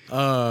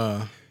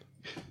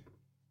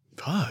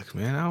 Fuck,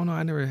 man. I don't know.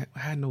 I never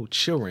had no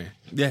children.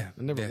 Yeah.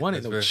 I never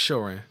wanted no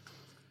children.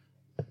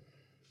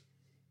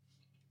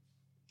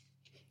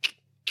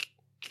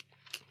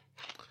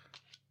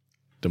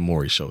 The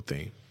Maury Show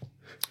theme.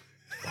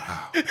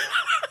 Wow.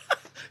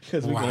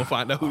 Because we're going to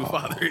find out who the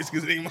father is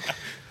because it ain't mine.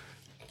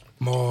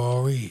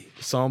 Maury.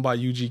 Song by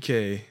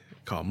UGK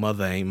called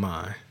Mother Ain't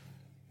Mine.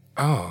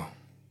 Oh.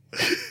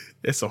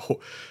 It's a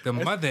whole... The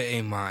mother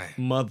ain't mine.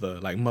 Mother,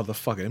 like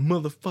motherfucker.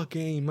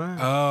 Motherfucker ain't mine.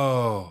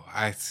 Oh,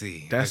 I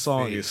see. That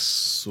song is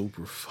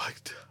super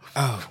fucked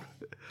up.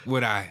 Oh.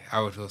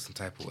 I would feel some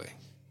type of way.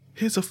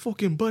 Here's a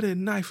fucking butter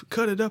knife.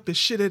 Cut it up and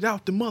shit it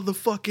out. The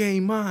motherfucker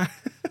ain't mine.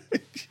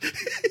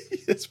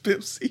 That's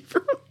Pimp C,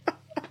 bro.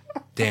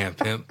 Damn,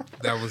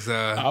 Pimp. That was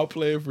I'll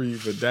play it for you,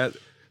 but that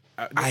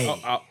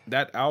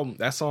album,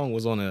 that song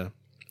was on a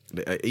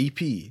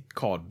EP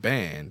called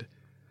Band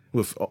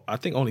with I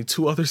think only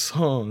 2 other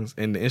songs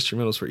and the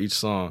instrumentals for each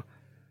song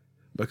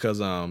because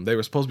they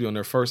were supposed to be on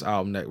their first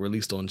album that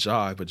released on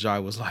Jive, but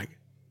Jive was like,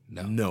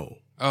 no.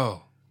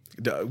 Oh.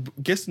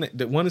 Guess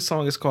the one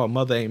song is called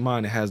Mother Ain't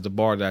Mine. It has the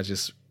bar that I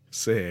just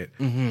said.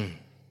 Mm-hmm.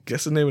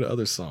 Guess the name of the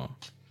other song.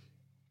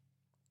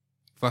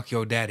 Fuck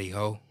your daddy,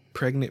 ho.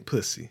 Pregnant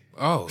Pussy.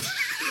 Oh,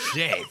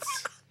 shit.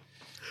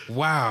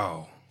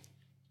 Wow.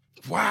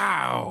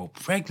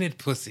 Pregnant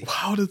pussy.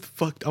 How the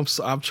fuck? I'm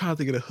trying to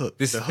think of the hook.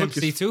 This the is hook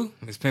Pimp C too?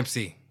 It's Pimp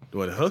C.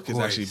 Well, the hook is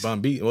actually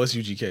Bun B. Well, it's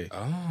UGK.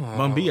 Oh.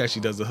 Bun B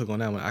actually does the hook on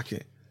that one.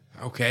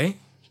 Okay.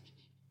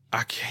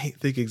 I can't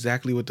think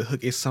exactly what the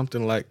hook is.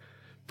 Something like,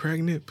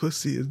 pregnant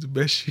pussy is the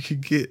best you can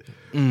get.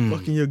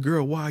 Fucking your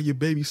girl while your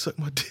baby suck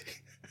my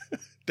dick.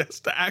 That's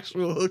the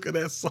actual hook of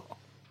that song.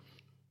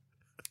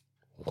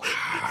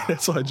 Wow.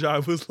 That's why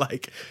Jive was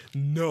like,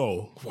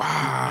 no.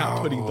 Wow.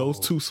 Not putting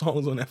those 2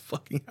 songs on that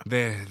fucking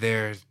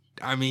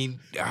album.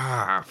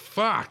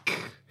 Fuck.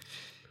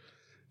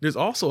 There's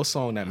also a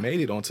song that made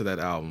it onto that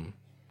album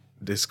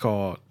that's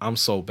called I'm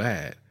So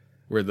Bad,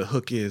 where the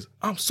hook is,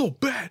 I'm so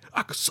bad,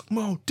 I could suck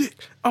my own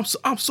dick. I'm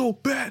so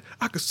bad,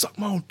 I could suck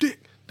my own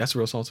dick. That's a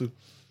real song too.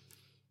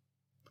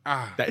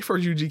 That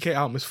first UGK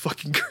album is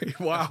fucking great.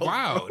 Wow.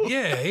 Wow.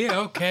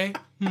 Yeah, okay.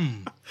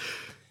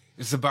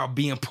 It's about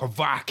being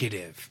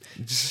provocative,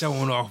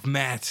 showing off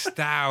mad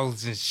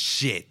styles and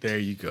shit. There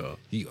you go.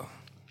 You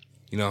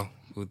know,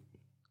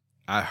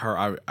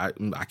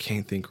 I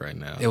can't think right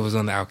now. It was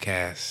on the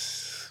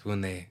Outkast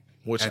when they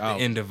Which at album?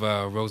 the end of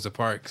Rosa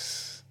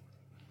Parks.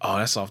 Oh,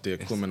 that's off the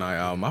Aquemini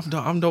album. I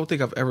don't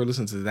think I've ever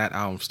listened to that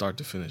album start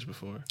to finish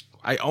before.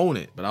 I own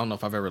it, but I don't know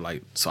if I've ever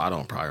so I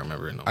don't probably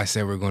remember it. No. I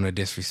said we're going to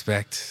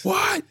disrespect.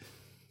 What?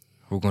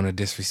 We're going to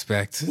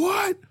disrespect.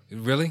 What?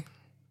 Really?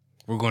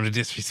 We're going to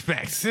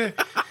disrespect.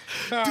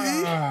 What?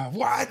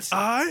 What?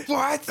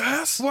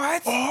 S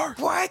what? R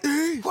what?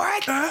 E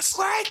What? S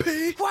What?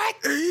 P What?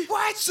 E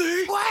What?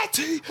 C What?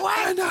 T.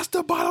 What? And that's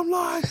the bottom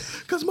line,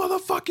 because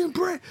motherfucking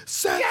Brent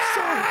said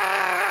so.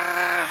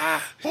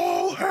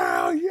 Oh,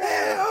 hell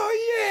yeah. Hell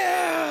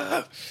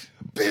yeah.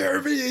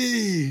 Beer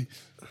me.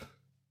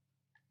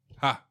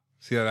 Ha.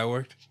 See how that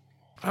worked?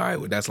 All right,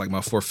 well, that's like my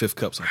 4/5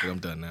 cup, so I think I'm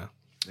done now.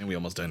 And we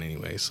almost done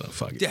anyway, so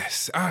fuck it.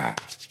 Yes.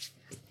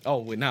 Oh,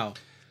 wait, now.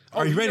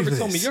 Are you ready for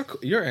told this? me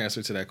your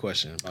answer to that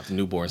question about the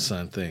newborn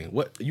son thing.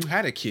 What you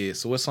had a kid,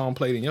 so what song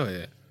played in your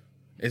head?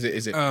 Is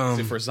it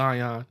for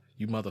Zion?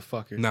 You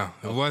motherfucker. No,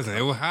 it wasn't.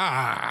 It was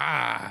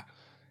that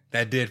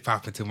did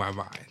pop into my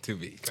mind to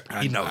me.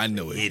 I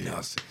know it. He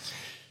knows.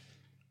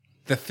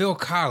 The Phil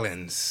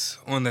Collins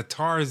on the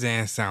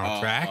Tarzan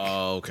soundtrack.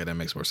 Oh, okay, that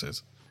makes more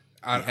sense.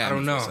 I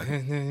don't know.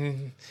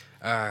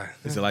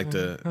 Is it like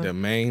the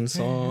main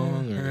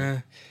song?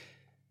 Or?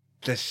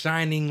 The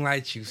shining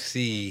light you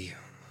see.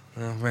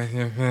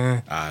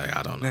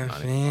 I don't know.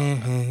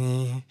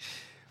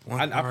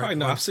 I probably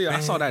know. I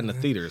saw that in the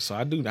theater, so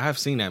I have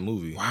seen that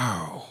movie.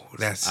 Wow,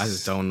 I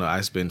just don't know.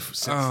 It's been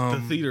since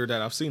the theater that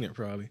I've seen it.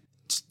 Probably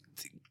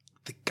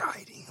the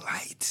guiding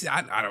light.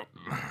 I don't.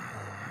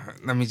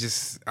 Let me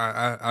just.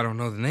 I don't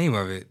know the name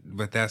of it,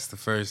 but that's the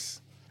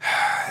first.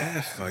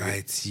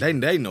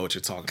 They know what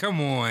you're talking. Come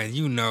on,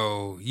 you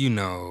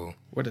know.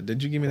 What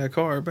did you give me that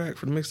card back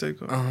for the mixtape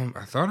card?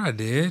 I thought I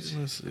did.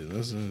 Let's see.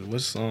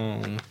 What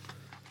song?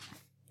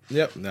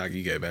 Yep, now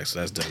you get it back, so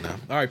that's done now.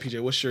 All right, PJ,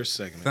 what's your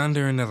segment?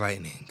 Thunder and the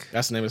Lightning.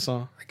 That's the name of the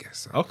song? I guess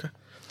so. Okay.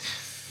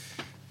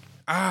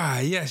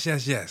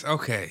 Yes.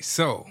 Okay,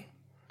 so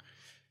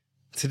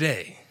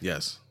today.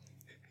 Yes.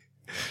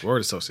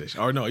 Word association.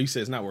 Oh, no, you said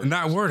it's not word.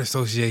 Not word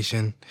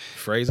association.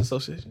 Phrase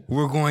association?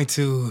 We're going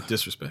to...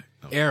 Disrespect.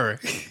 No.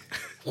 Eric.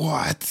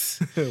 What?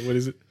 What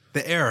is it?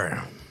 The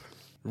error.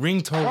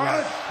 Ringtone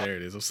rap. There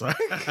it is. I'm sorry.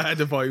 I had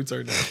the volume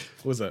turned down.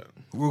 What's that?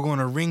 We're going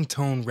to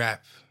ringtone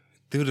rap.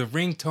 Through the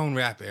ringtone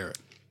rap era.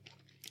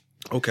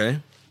 Okay.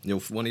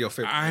 One of your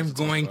favorite. I'm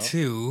going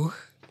to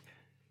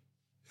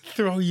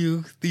throw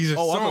you. These are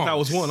songs. I thought that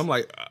was one. I'm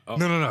like,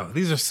 No.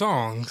 These are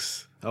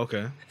songs.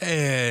 Okay.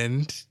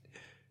 And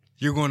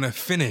you're going to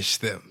finish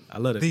them. I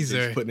love it. These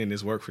are putting in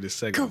this work for this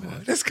segment. Come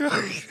on, let's go.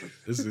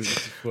 This is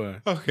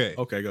fun. Okay.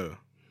 Okay, go.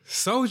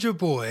 Soulja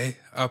Boy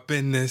up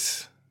in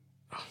this.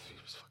 Oh, he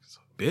was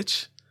fucking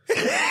bitch.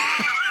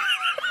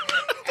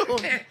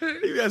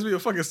 You asked me a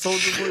fucking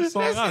Soulja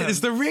Boy song. It's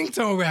the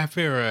ringtone rap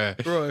era.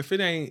 Bro, if it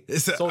ain't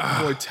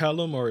Soulja Boy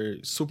Tell 'Em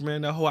or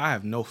Superman that whole, I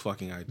have no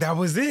fucking idea. That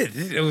was it.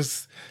 It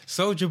was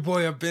Soulja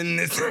Boy up in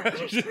this.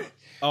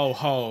 Oh,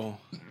 ho.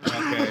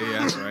 Okay, yeah,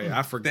 that's right.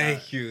 I forgot.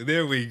 Thank you.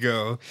 There we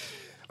go.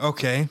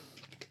 Okay.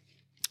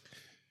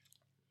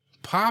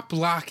 Pop,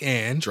 lock,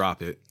 and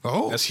Drop It.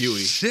 Oh, that's Huey.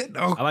 Shit.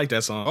 Oh, I like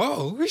that song.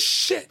 Oh,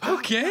 shit.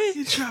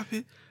 Okay. Drop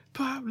it.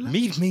 Pop, lock.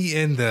 Meet me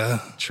in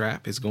the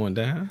Trap is going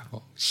down.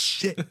 Oh,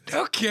 shit.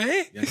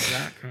 Okay. Yes,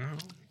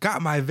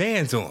 got my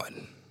Vans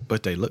on.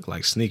 But they look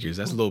like sneakers.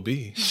 That's Lil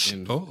B.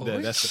 And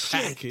that's the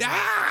shit.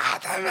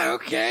 pack.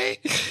 Okay.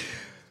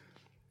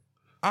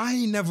 I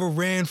ain't never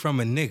ran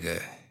from a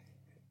nigga.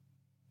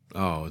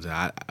 Oh,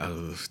 that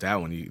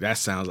one. That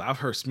sounds. I've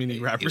heard many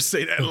rappers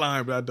say that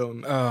line, but I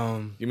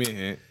don't. Give me a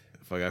hint.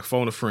 If I got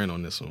phone a friend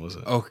on this one, what's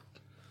up? Oh,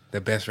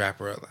 the best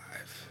rapper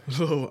alive.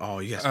 Oh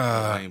yes.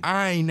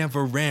 I ain't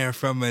never ran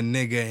from a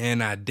nigga,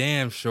 and I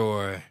damn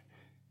sure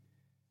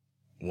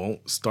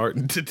won't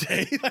start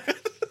today.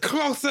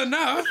 Close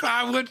enough.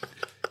 I would.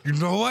 You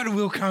know what?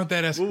 We'll count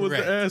that as correct. What was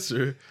the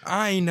answer?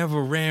 I ain't never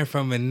ran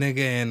from a nigga,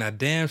 and I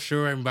damn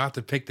sure am about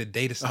to pick the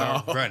day to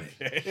start running.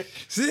 Okay.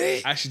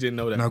 See? I actually didn't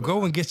know that. Now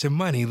go and get your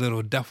money,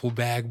 little duffel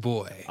bag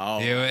boy. Oh,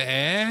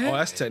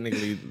 that's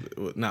technically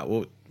not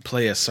what.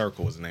 Play a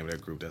Circle was the name of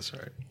that group. That's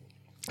right.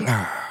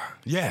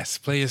 Yes,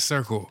 Play a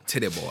Circle.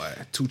 Titty Boy,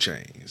 2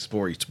 Chainz.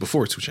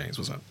 Before 2 Chainz,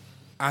 what's up?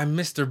 I'm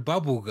Mr.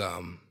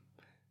 Bubblegum.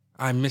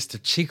 I'm Mr.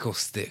 Chico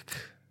Stick.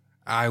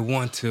 I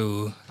want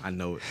to. I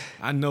know it.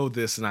 I know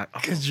this, and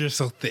because you're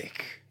so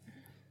thick.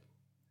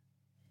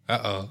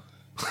 Oh,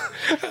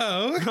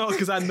 no,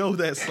 because I know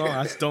that song.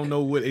 I just don't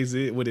know what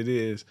it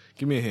is.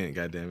 Give me a hint,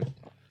 goddammit.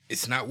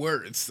 It's not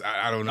words.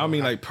 I don't know. I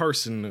mean, like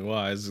person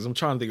wise. I'm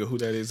trying to think of who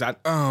that is.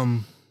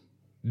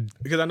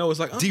 Because I know it's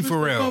like D.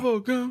 Pharrell.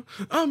 Bubblegum,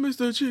 I'm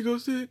Mr. Chico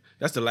Stick.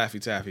 That's the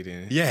Laffy Taffy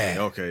then. Yeah.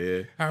 Okay,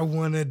 yeah. I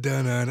wanna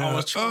I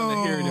was trying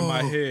to hear it in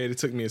my head. It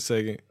took me a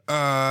second.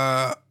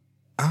 I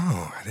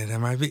think that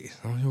might be.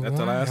 That's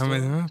the last one.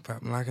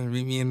 I'm not gonna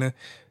beat me in the.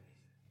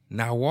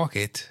 Now walk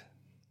it.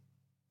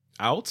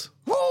 Out?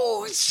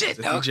 Oh shit!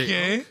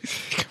 Okay.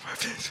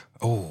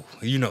 Oh,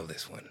 you know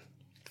this one.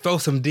 Throw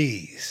some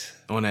D's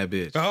on that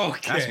bitch.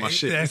 Okay, that's my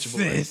shit. That's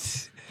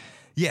it.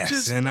 Yes,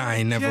 just and I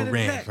ain't never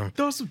ran from.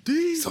 Throw some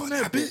D's on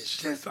that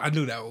bitch. I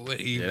knew that one.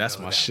 Yeah, that's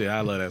my shit.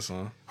 I love that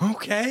song.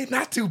 Okay,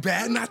 not too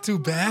bad. Not too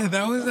bad.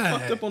 That was that.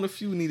 Fucked up on a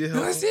few, needed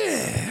help.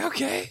 Yeah,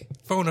 okay.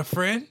 Phone a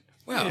friend.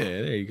 Well,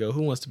 yeah, there you go.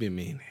 Who wants to be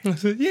mean?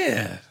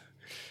 Yeah.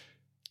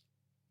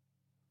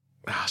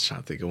 I was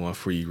trying to think of one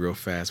for you real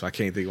fast, but I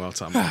can't think of one off the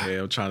top of my head.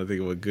 I'm trying to think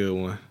of a good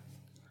one.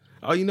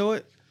 Oh, you know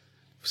what?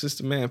 Since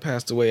the man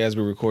passed away as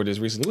we record this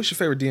recently, what's your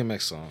favorite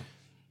DMX song?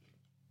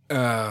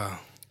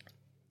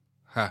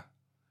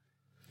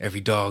 Every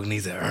dog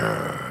needs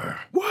a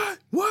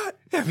What?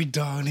 Every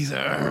dog needs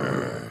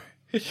a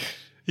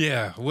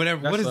Yeah,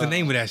 whatever. What is the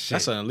name of that shit?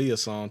 That's an Aaliyah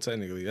song,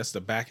 technically. That's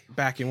the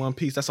back in One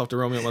Piece. That's off the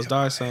Romeo Must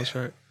Die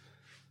soundtrack.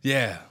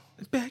 Yeah.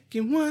 Back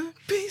in One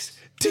Piece.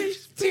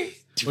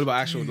 What about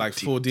actual like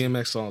full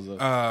DMX songs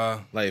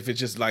though? Like if it's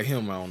just like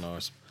him, I don't know.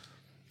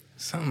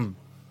 Something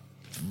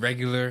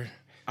regular.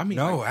 I mean,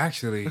 no,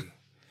 actually,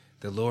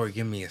 the Lord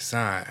give me a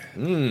sign.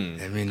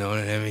 Let me know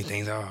that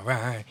everything's all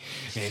right.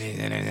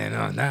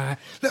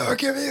 Lord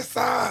give me a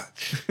sign.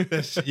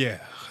 Yeah.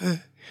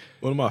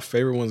 One of my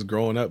favorite ones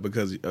growing up,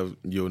 because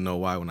you'll know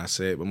why when I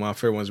say it, but my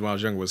favorite ones when I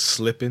was younger was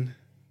Slipping.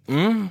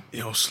 You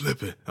know,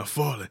 slipping, I'm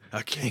falling,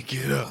 I can't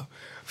get up.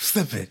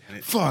 Slipping,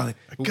 falling.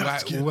 I got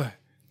to get up.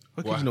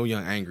 Because you know,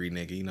 young angry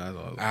nigga, you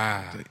know,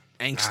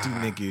 angsty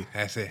nigga.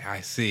 That's it. I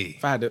see.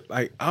 If I had to,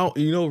 like,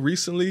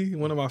 recently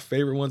one of my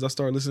favorite ones I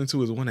started listening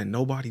to is one that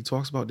nobody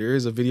talks about. There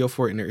is a video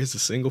for it and there is a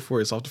single for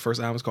it. It's off the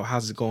first album. It's called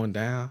 "How's It Going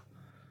Down."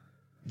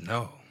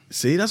 No.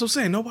 See, that's what I'm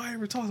saying. Nobody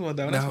ever talks about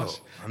that. No,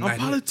 I'm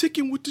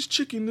politicking with this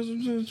chicken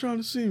that's trying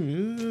to see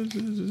me.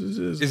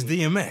 It's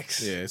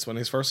DMX. Yeah, it's one of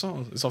his first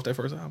songs. It's off that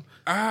first album.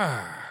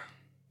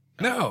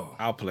 No.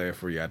 I'll play it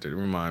for you after.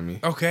 Remind me.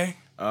 Okay.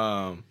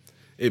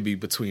 It'd be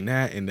between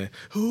that and the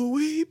 "Who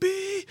We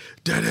Be."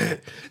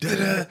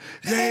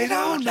 They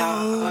don't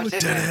know.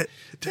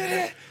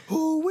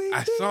 Who we be.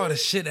 I saw the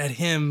shit at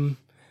him.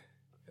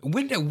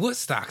 When did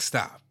Woodstock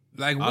stop?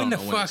 Like when the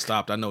fuck when it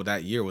stopped? I know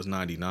that year was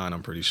 99.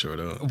 I'm pretty sure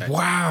though.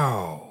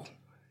 Wow.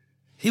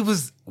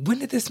 When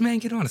did this man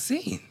get on the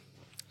scene?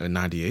 In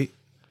 98.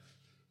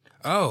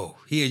 Oh,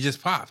 he had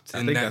just popped.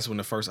 I think that's when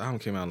the first album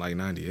came out, like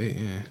 98.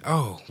 Yeah.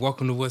 Oh,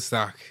 welcome to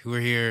Woodstock.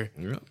 We're here.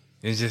 Yep.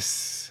 It's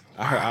just.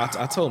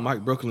 I told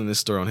Mike Brooklyn this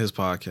story on his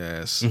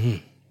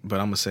podcast, but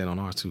I'm gonna say it on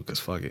ours too, because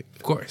fuck it.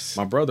 Of course.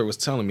 My brother was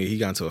telling me he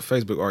got into a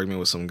Facebook argument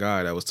with some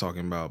guy that was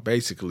talking about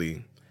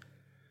basically,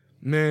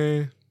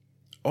 man,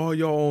 all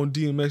y'all on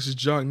DMX's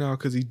jock now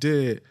because he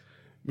dead.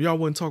 Y'all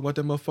wouldn't talk about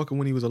that motherfucker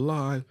when he was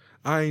alive.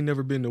 I ain't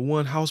never been to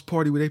one house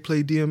party where they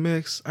played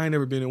DMX. I ain't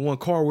never been in one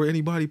car where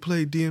anybody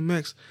played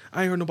DMX.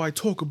 I ain't heard nobody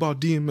talk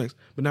about DMX,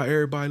 but now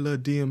everybody love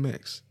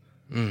DMX.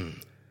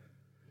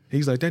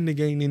 He's like, that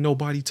nigga ain't in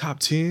nobody top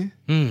 10.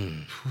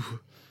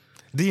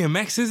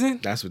 DMX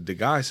isn't? That's what the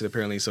guy said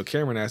apparently. So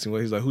Cameron asked him,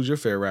 he's like, who's your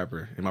favorite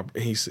rapper? And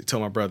he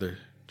told my brother,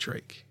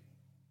 Drake.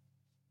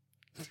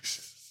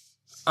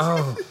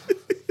 Oh.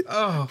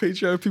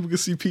 Patreon people can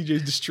see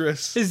PJ's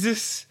distress. Is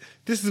this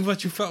is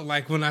what you felt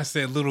like when I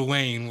said Lil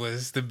Wayne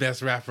was the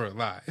best rapper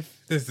alive?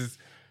 This is...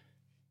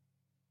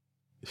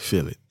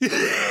 Feel it.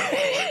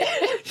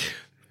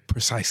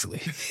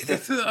 Precisely.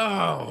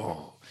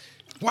 Oh.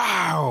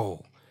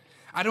 Wow.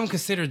 I don't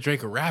consider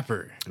Drake a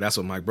rapper. That's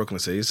what Mike Brooklyn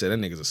said. He said that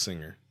nigga's a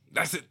singer.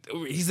 That's it.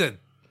 He's an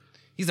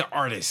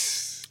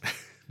artist.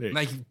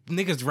 Like,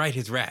 niggas write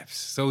his raps,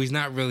 so he's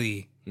not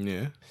really...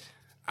 Yeah.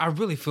 I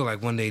really feel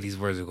like one day these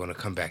words are going to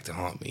come back to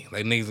haunt me.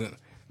 Like, niggas,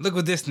 look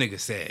what this nigga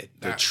said.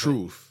 The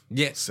truth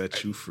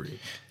set you free.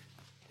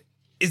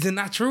 Is it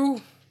not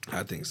true?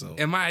 I think so.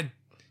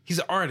 He's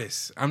an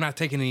artist. I'm not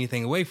taking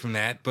anything away from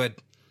that, but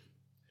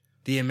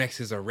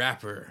DMX is a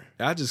rapper.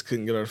 I just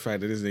couldn't get over the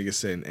fact that this nigga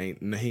said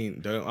he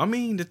ain't done. I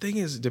mean, the thing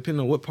is,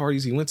 depending on what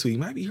parties he went to, he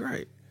might be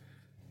right.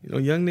 You know,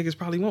 young niggas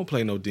probably won't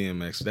play no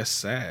DMX. That's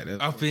sad.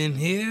 Up in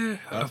here,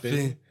 up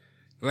in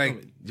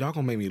like y'all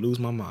gonna make me lose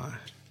my mind.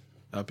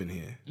 Up in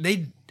here.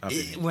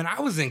 When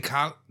I was in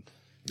college.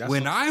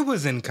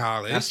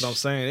 That's what I'm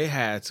saying. They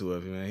had to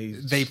have,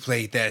 man. They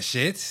played that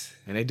shit.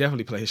 And they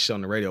definitely played his shit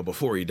on the radio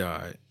before he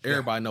died.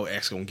 Everybody know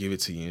X gonna give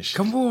it to you and shit.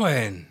 Come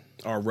on.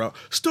 Or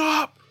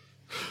stop,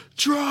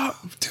 drop,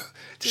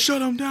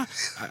 shut him down.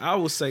 I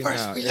will say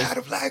first now. We had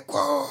him like,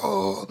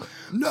 whoa,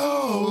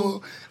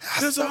 no,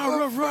 that's how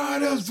Rough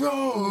Riders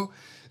roll.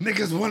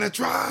 Niggas wanna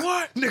try.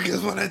 What?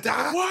 Niggas wanna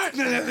die. What?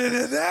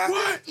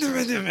 What?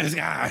 This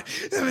guy.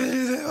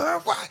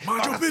 What?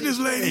 Mind your business,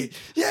 lady.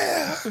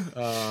 Yeah.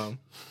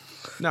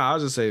 I'll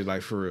just say,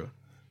 like, for real.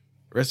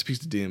 Rest in peace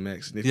to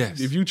DMX.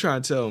 If you try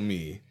to tell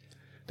me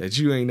that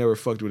you ain't never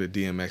fucked with a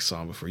DMX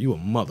song before, you a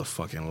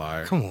motherfucking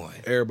liar. Come on.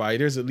 Everybody,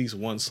 there's at least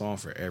one song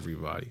for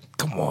everybody.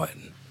 Come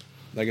on.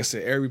 Like I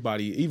said,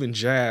 everybody, even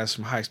Jazz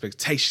from High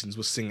Expectations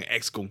was singing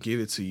X Gon' Give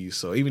It To You.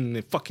 So even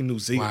in fucking New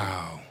Zealand.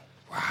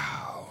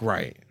 Wow.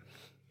 Right.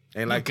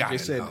 And like they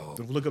said,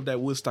 look up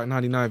that Woodstock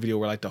 99 video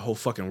where like the whole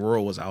fucking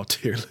world was out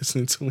there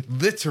listening to him.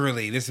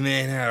 Literally, this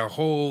man had a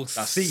whole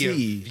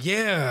sea.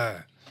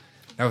 Yeah.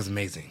 That was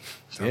amazing.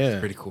 That was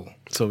pretty cool.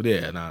 So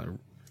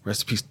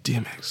rest in peace,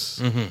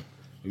 DMX. Mm-hmm.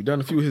 We've done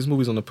a few of his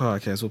movies on the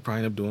podcast. We'll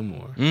probably end up doing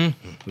more.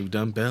 Mm-hmm. We've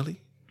done Belly.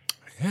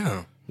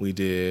 Yeah. We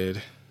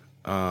did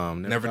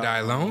Never Die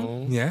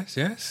Alone.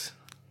 Yes.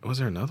 Was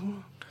there another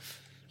one?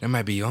 That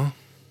might be on.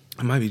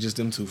 It might be just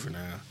them two for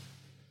now.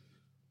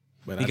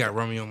 But he got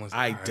Romeo Must Die.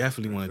 I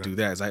definitely want to do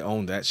that, as I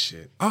own that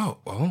shit.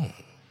 Oh.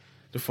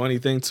 The funny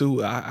thing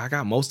too, I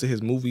got most of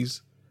his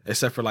movies,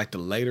 except for like the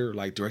later,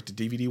 like directed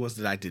DVD ones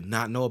that I did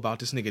not know about.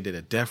 This nigga did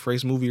a Death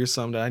Race movie or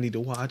something that I need to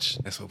watch.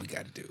 That's what we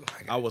got to do.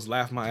 I was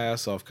laughing my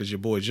ass off because your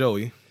boy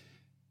Joey.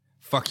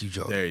 Fuck you,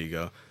 Joey. There you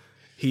go.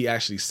 He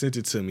actually sent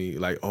it to me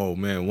like, oh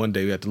man, one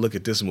day we have to look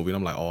at this movie. And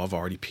I'm like, oh, I've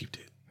already peeped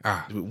it.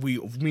 Me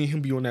and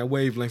him be on that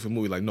wavelength of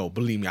movie. Like, no,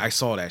 believe me, I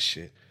saw that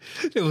shit.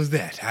 It was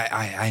that.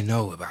 I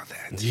know about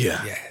that.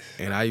 Yeah. Yes.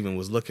 And I even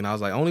was looking. I was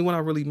like, only one I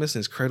really missing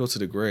is Cradle to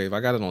the Grave.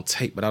 I got it on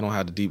tape, but I don't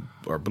have the deep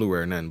or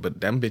Blu-ray or nothing.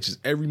 But them bitches,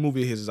 every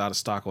movie of his is out of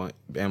stock on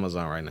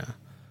Amazon right now.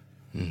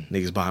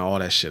 Niggas buying all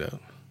that shit up.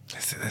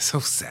 That's so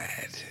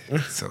sad.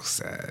 So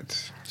sad.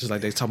 Just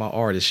like they talk about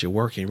artists, your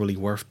work ain't really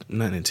worth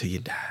nothing until you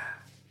die.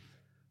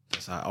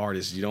 That's how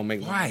artists, you don't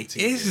make money. Why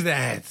is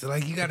that?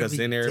 Like, you gotta be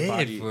then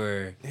everybody, dead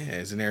for...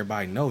 Yeah, then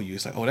everybody know you.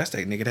 It's like, oh, that's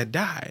that nigga that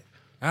died.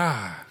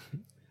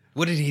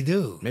 What did he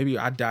do? Maybe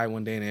I died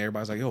one day and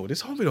everybody's like, yo,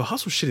 this Home Video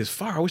Hustle shit is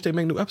fire. I wish they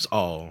make new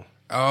episodes.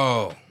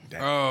 That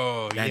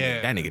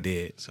nigga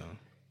dead. So,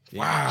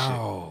 yeah,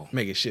 wow.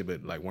 Making shit,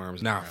 but like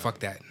worms. Nah, fuck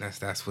that.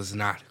 That's what's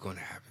not going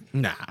to happen.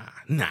 Nah.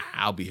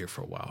 I'll be here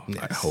for a while.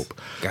 Yes. I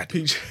hope. Got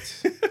PJ.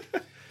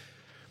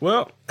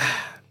 Well,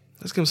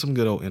 let's give them some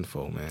good old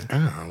info,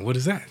 man. What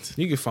is that?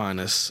 You can find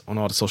us on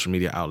all the social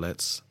media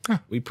outlets.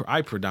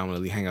 I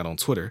predominantly hang out on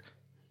Twitter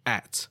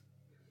at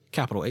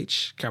capital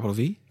H, capital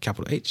V,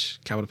 capital H,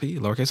 capital P,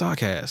 lowercase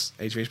Rcast.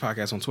 HVH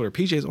Podcast on Twitter.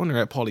 PJ's on there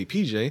at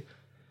PauliePJ,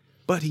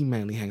 but he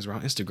mainly hangs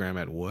around Instagram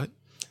at what?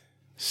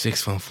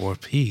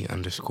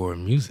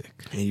 614P_music.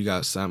 And you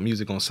got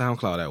music on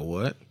SoundCloud at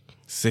what?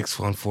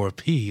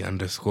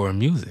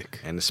 614P_music.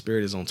 And The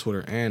Spirit is on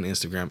Twitter and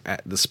Instagram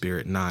at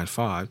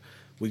TheSpirit95.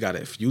 We got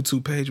a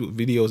YouTube page with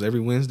videos every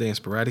Wednesday and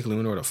sporadically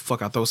whenever the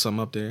fuck I throw something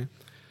up there.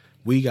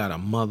 We got a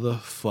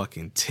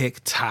motherfucking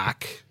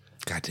TikTok.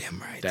 Goddamn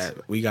right.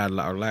 That we got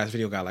our last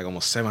video got like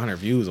almost 700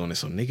 views on it,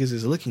 so niggas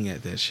is looking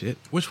at that shit.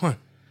 Which one?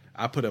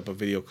 I put up a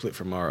video clip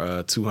from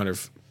our 200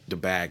 The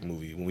Bag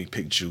movie when we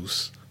picked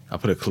Juice. I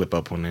put a clip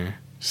up on there.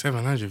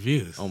 700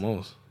 views.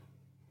 Almost.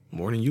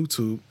 More than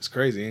YouTube. It's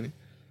crazy, ain't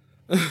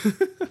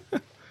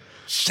it?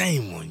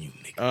 Shame on you,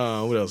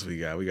 nigga. What else we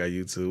got? We got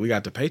YouTube. We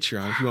got the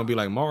Patreon. If you want to be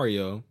like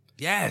Mario.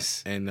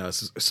 Yes. And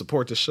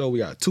support the show. We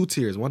got 2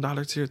 tiers,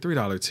 $1 tier,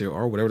 $3 tier,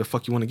 or whatever the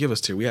fuck you want to give us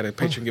tier. We had a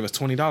Patreon give us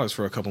 $20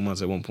 for a couple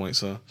months at one point.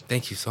 So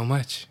thank you so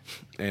much.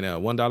 And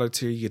 $1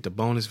 tier, you get the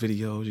bonus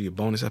videos, you get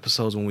bonus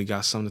episodes when we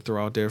got something to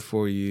throw out there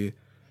for you.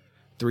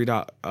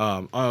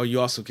 $3. Oh, you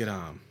also get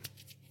on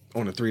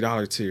the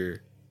 $3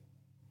 tier.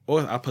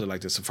 Or I put it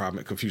like this for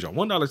confusion.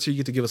 $1 tier, you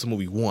get to give us a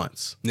movie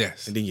once.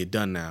 Yes. And then you're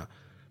done now.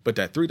 But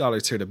that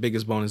 $3 tier, the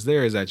biggest bonus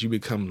there is that you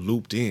become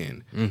looped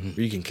in. Where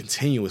you can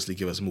continuously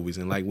give us movies.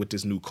 And like with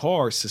this new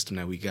card system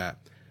that we got,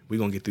 we're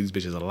going to get these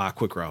bitches a lot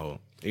quicker, I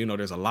hope. You know,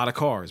 there's a lot of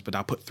cards, but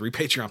I put 3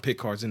 Patreon pick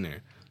cards in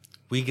there.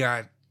 We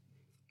got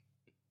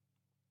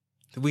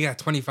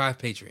 25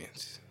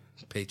 patrons.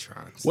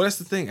 Well, that's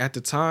the thing. At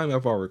the time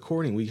of our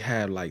recording, we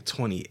had like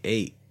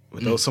 28.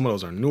 But some of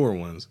those are newer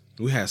ones.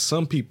 We had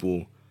some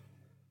people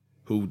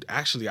who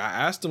actually, I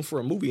asked them for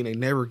a movie and they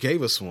never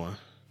gave us one.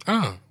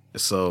 Oh.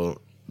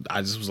 So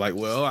I just was like,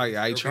 well,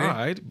 I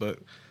tried. But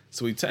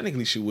so we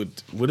technically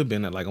would have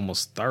been at like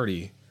almost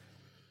 30.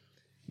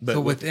 But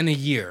so within a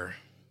year.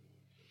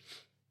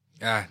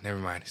 Never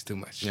mind. It's too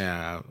much.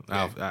 Yeah,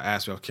 I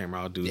asked you off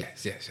camera. I'll do it.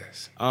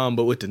 Yes.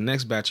 But with the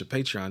next batch of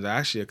Patreons,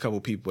 actually a couple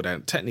people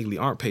that technically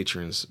aren't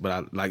patrons, but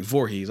I like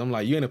Voorhees. I'm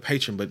like, you ain't a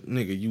patron, but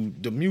nigga,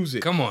 the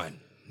music. Come on,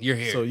 you're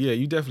here. So yeah,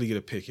 you definitely get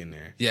a pick in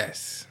there.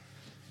 Yes.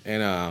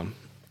 And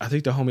I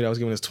think the homie that was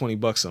giving us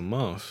 $20 a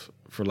month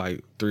for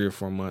like 3 or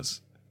 4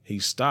 months, he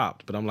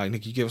stopped. But I'm like,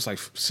 nigga, you give us like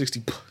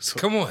 $60. So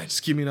come on,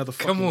 just give me another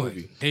fucking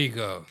movie. There you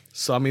go.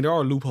 So I mean, there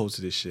are loopholes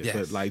to this shit. Yes.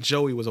 But like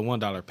Joey was a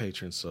 $1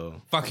 patron,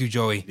 so fuck you,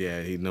 Joey.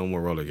 Yeah, he no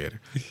more roller gator.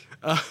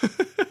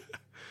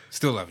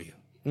 Still love you.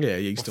 Yeah,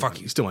 you still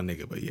my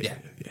nigga, but yeah.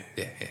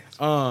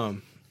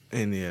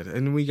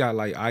 And we got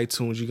like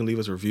iTunes. You can leave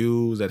us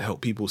reviews that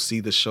help people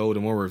see the show. The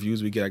more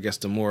reviews we get, I guess,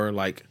 the more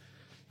like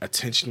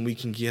attention we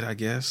can get, I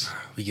guess.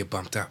 We get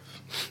bumped up.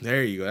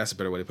 There you go. That's a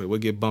better way to put it. We'll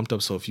get bumped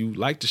up. So if you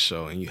like the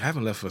show and you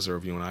haven't left us a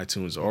review on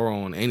iTunes or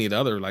on any of the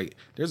other, like,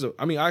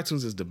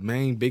 iTunes is the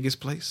main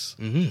biggest place.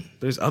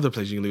 There's other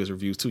places you can leave us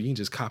reviews too. You can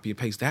just copy and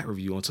paste that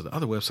review onto the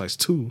other websites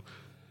too.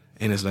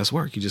 And it's less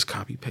work. You just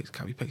copy,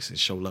 paste, and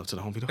show love to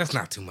the home video. That's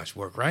not too much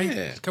work, right?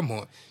 Yeah. Come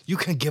on. You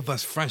can give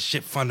us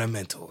friendship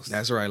fundamentals.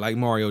 That's right. Like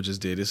Mario just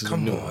did. This is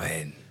Come a new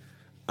on.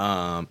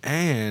 one.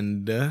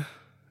 And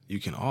you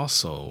can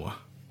also...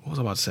 What was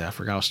I about to say? I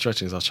forgot. I was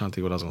stretching because I was trying to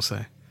think what I was going to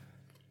say.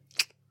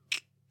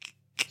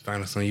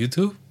 Find us on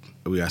YouTube?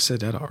 I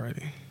said that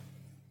already.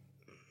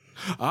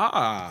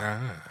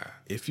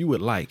 If you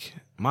would like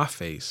my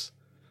face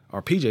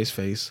or PJ's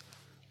face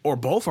or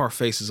both our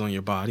faces on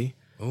your body,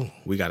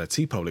 we got a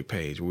TeePublic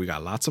page where we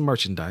got lots of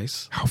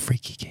merchandise. How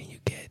freaky can you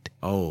get?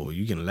 Oh,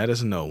 you can let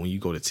us know when you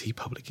go to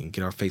TeePublic and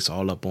get our face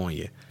all up on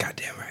you.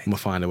 Goddamn right. I'm gonna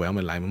find a way. I'm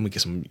gonna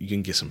get some. You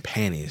can get some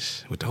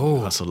panties with the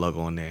Hustle logo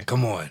on there.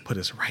 Come on. Put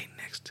us right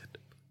next to.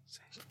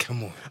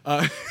 Come on.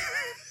 The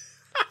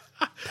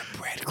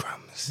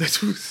breadcrumbs.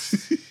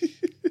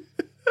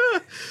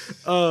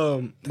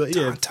 But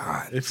yeah,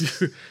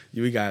 if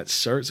we got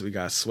shirts, we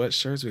got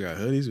sweatshirts, we got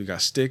hoodies, we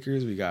got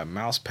stickers, we got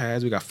mouse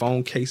pads, we got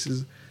phone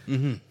cases.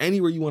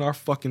 Anywhere you want our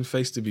fucking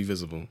face to be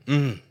visible.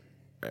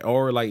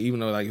 Or like, even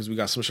though like we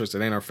got some shirts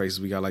that ain't our faces,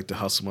 we got like the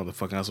Hustle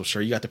motherfucking Hustle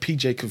shirt. You got the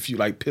PJ confused,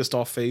 like pissed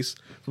off face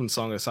from the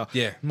Song of the South.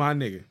 Yeah, my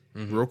nigga.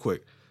 Real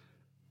quick,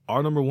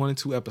 our number 1 and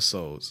 2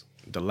 episodes.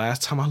 The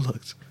last time I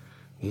looked,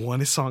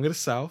 1 is Song of the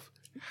South.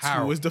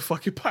 How? 2 is the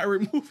fucking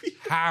pirate movie.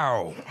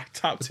 How? Our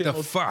top 10.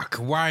 The fuck?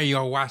 Why are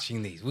y'all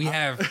watching these? We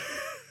have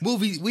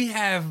movies. We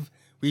have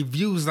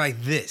reviews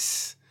like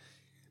this,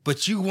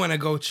 but you want to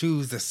go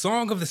choose the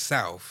Song of the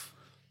South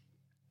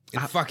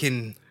and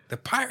fucking the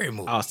pirate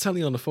movie. I was telling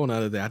you on the phone the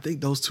other day, I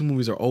think those 2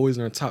 movies are always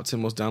in our top 10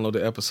 most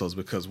downloaded episodes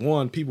because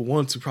one, people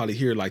want to probably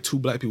hear like 2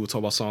 black people talk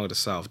about Song of the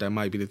South. That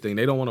might be the thing.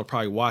 They don't want to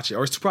probably watch it,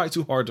 or it's probably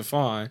too hard to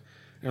find.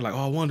 They're like,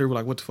 oh, I wonder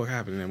like what the fuck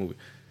happened in that movie.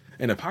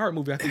 And the pirate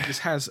movie, I think,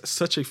 just has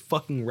such a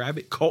fucking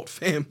rabid cult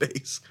fan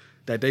base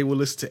that they will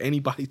listen to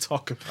anybody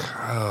talking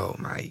about. Oh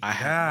my god! I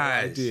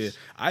had no idea.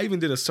 I even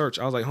did a search.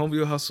 I was like, Home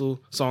Video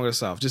Hustle, Song of the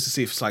South, just to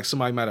see if it's like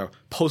somebody might have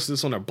posted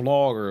this on their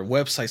blog or a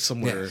website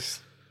somewhere.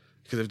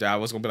 Because if I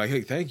was gonna be like,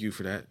 hey, thank you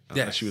for that.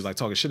 She was like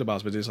talking shit about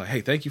us, but it's like, hey,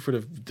 thank you for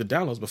the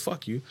downloads, but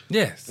fuck you.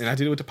 Yes. And I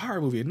did it with the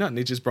pirate movie and nothing.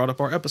 It just brought up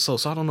our episode,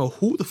 so I don't know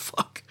who the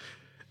fuck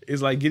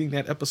is like getting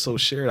that episode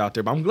shared out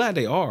there. But I'm glad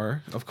they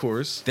are, of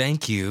course.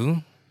 Thank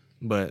you.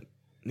 But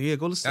yeah,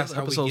 go listen to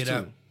the episodes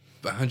too.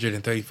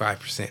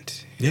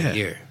 135% in a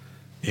year.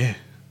 Yeah.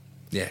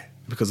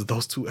 Because of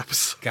those 2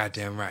 episodes.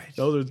 Goddamn right.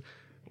 Those are,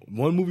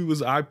 one movie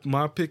was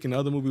my pick and the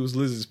other movie was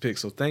Liz's pick.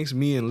 So thanks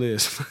me and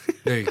Liz.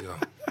 There you go.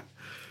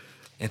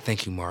 And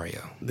thank you,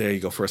 Mario. There you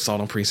go for Assault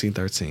on Precinct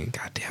 13.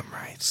 Goddamn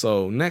right.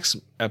 So next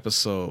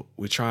episode,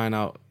 we're trying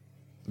out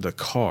the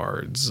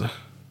cards.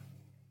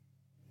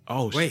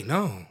 Oh, wait,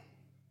 no.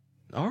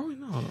 Are we?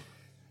 No.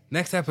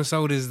 Next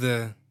episode is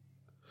the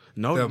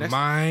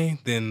mind,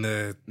 then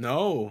the...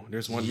 No,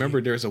 there's one.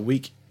 Remember, there's a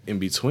week in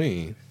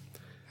between.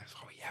 That's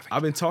why we haven't.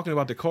 I've been talking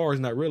about the cards,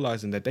 not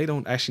realizing that they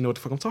don't actually know what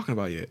the fuck I'm talking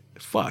about yet.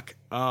 Fuck.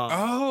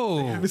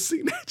 I haven't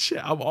seen that shit.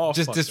 I'm all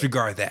just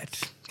disregard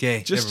that.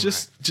 Okay.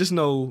 Just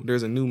know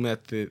there's a new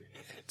method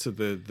to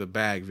the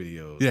bag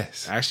videos.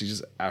 Yes.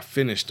 I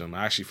finished them.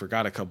 I actually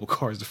forgot a couple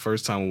cards the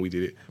first time when we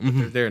did it. But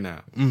they're there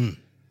now.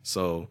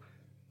 So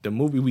the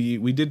movie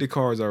we did the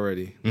cards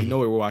already. We know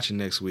what we're watching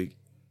next week.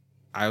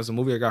 I was a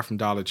movie I got from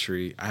Dollar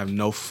Tree. I have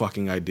no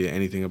fucking idea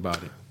anything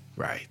about it.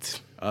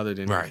 Right. Other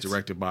than it was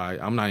directed by,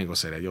 I'm not even going to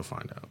say that. You'll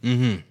find out.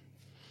 Mm-hmm.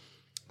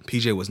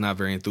 PJ was not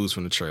very enthused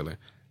from the trailer,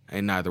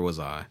 and neither was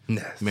I.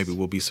 Yes. Maybe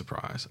we'll be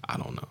surprised. I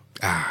don't know.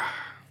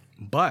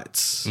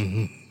 But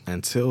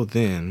until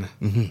then,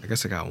 I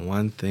guess I got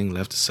one thing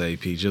left to say,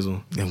 P.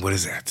 Jizzle. And what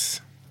is that?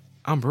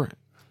 I'm Brent.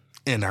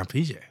 And I'm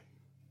PJ.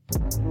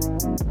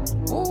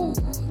 Ooh.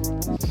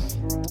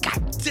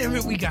 God damn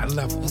it, we got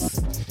levels.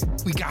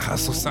 We got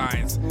hustle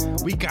signs.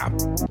 We got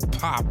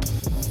pop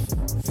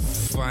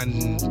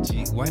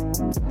what?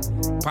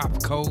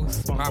 Pop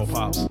codes? Funko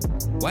Pops.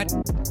 What?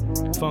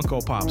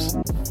 Funko Pops.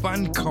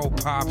 Funko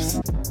Pops.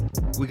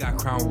 We got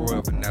Crown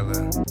Royal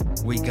Vanilla.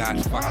 We got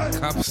fucking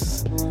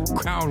cups.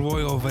 Crown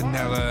Royal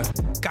Vanilla.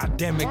 God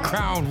damn it,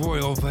 Crown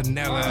Royal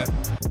Vanilla.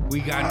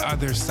 We got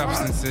other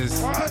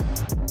substances.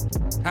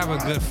 Have a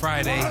good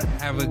Friday.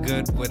 Have a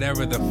good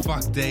whatever the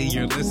fuck day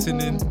you're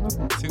listening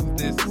to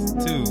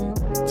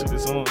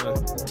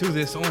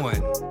this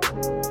on.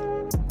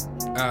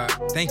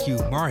 Thank you,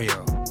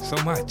 Mario, so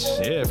much.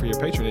 Yeah, for your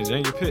patronage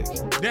and your pick.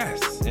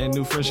 Yes. And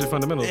new friendship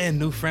fundamental.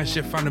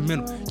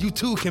 You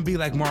too can be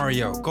like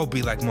Mario. Go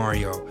be like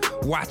Mario.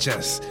 Watch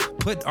us.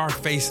 Put our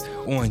face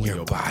on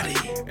your body.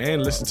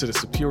 And listen to the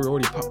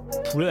Superiority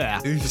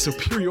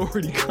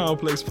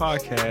Complex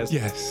podcast.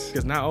 Yes.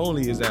 Because not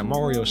only is that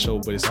Mario show,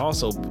 but it's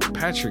also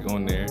Patrick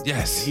on there.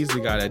 Yes. He's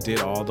the guy that did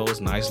all those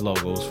nice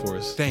logos for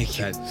us. Thank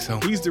you.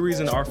 He's the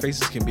reason our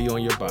faces can be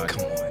on your body.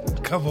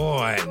 Come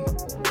on.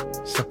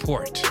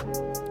 Support.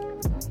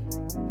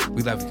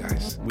 We love you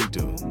guys. We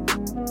do.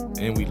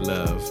 And we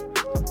love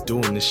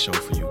doing this show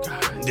for you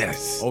guys.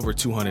 Yes. Over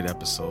 200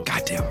 episodes.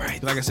 Goddamn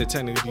right. Like I said,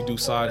 technically, if you do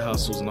side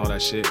hustles and all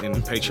that shit and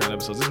Patreon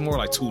episodes, it's more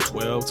like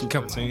 212,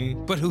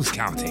 213. But who's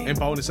counting? And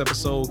bonus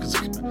episode, because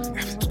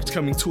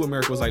Coming to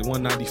America was like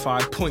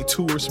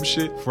 195.2 or some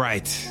shit.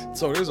 Right.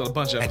 So there's a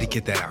bunch of... I had to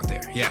get that out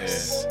there.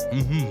 Yes. Yeah.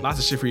 Mm-hmm. Lots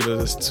of shit for you to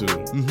listen to.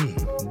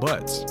 Mm-hmm.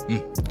 But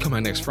come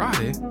on next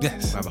Friday,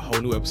 yes, we'll have a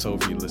whole new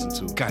episode for you to listen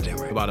to. Goddamn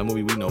right. About a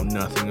movie we know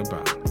nothing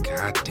about.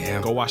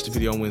 Goddamn. Go watch the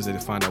video on Wednesday to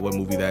find out what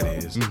movie that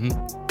is. Mm-hmm.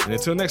 And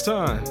until next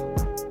time,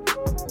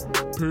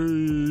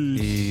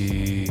 peace.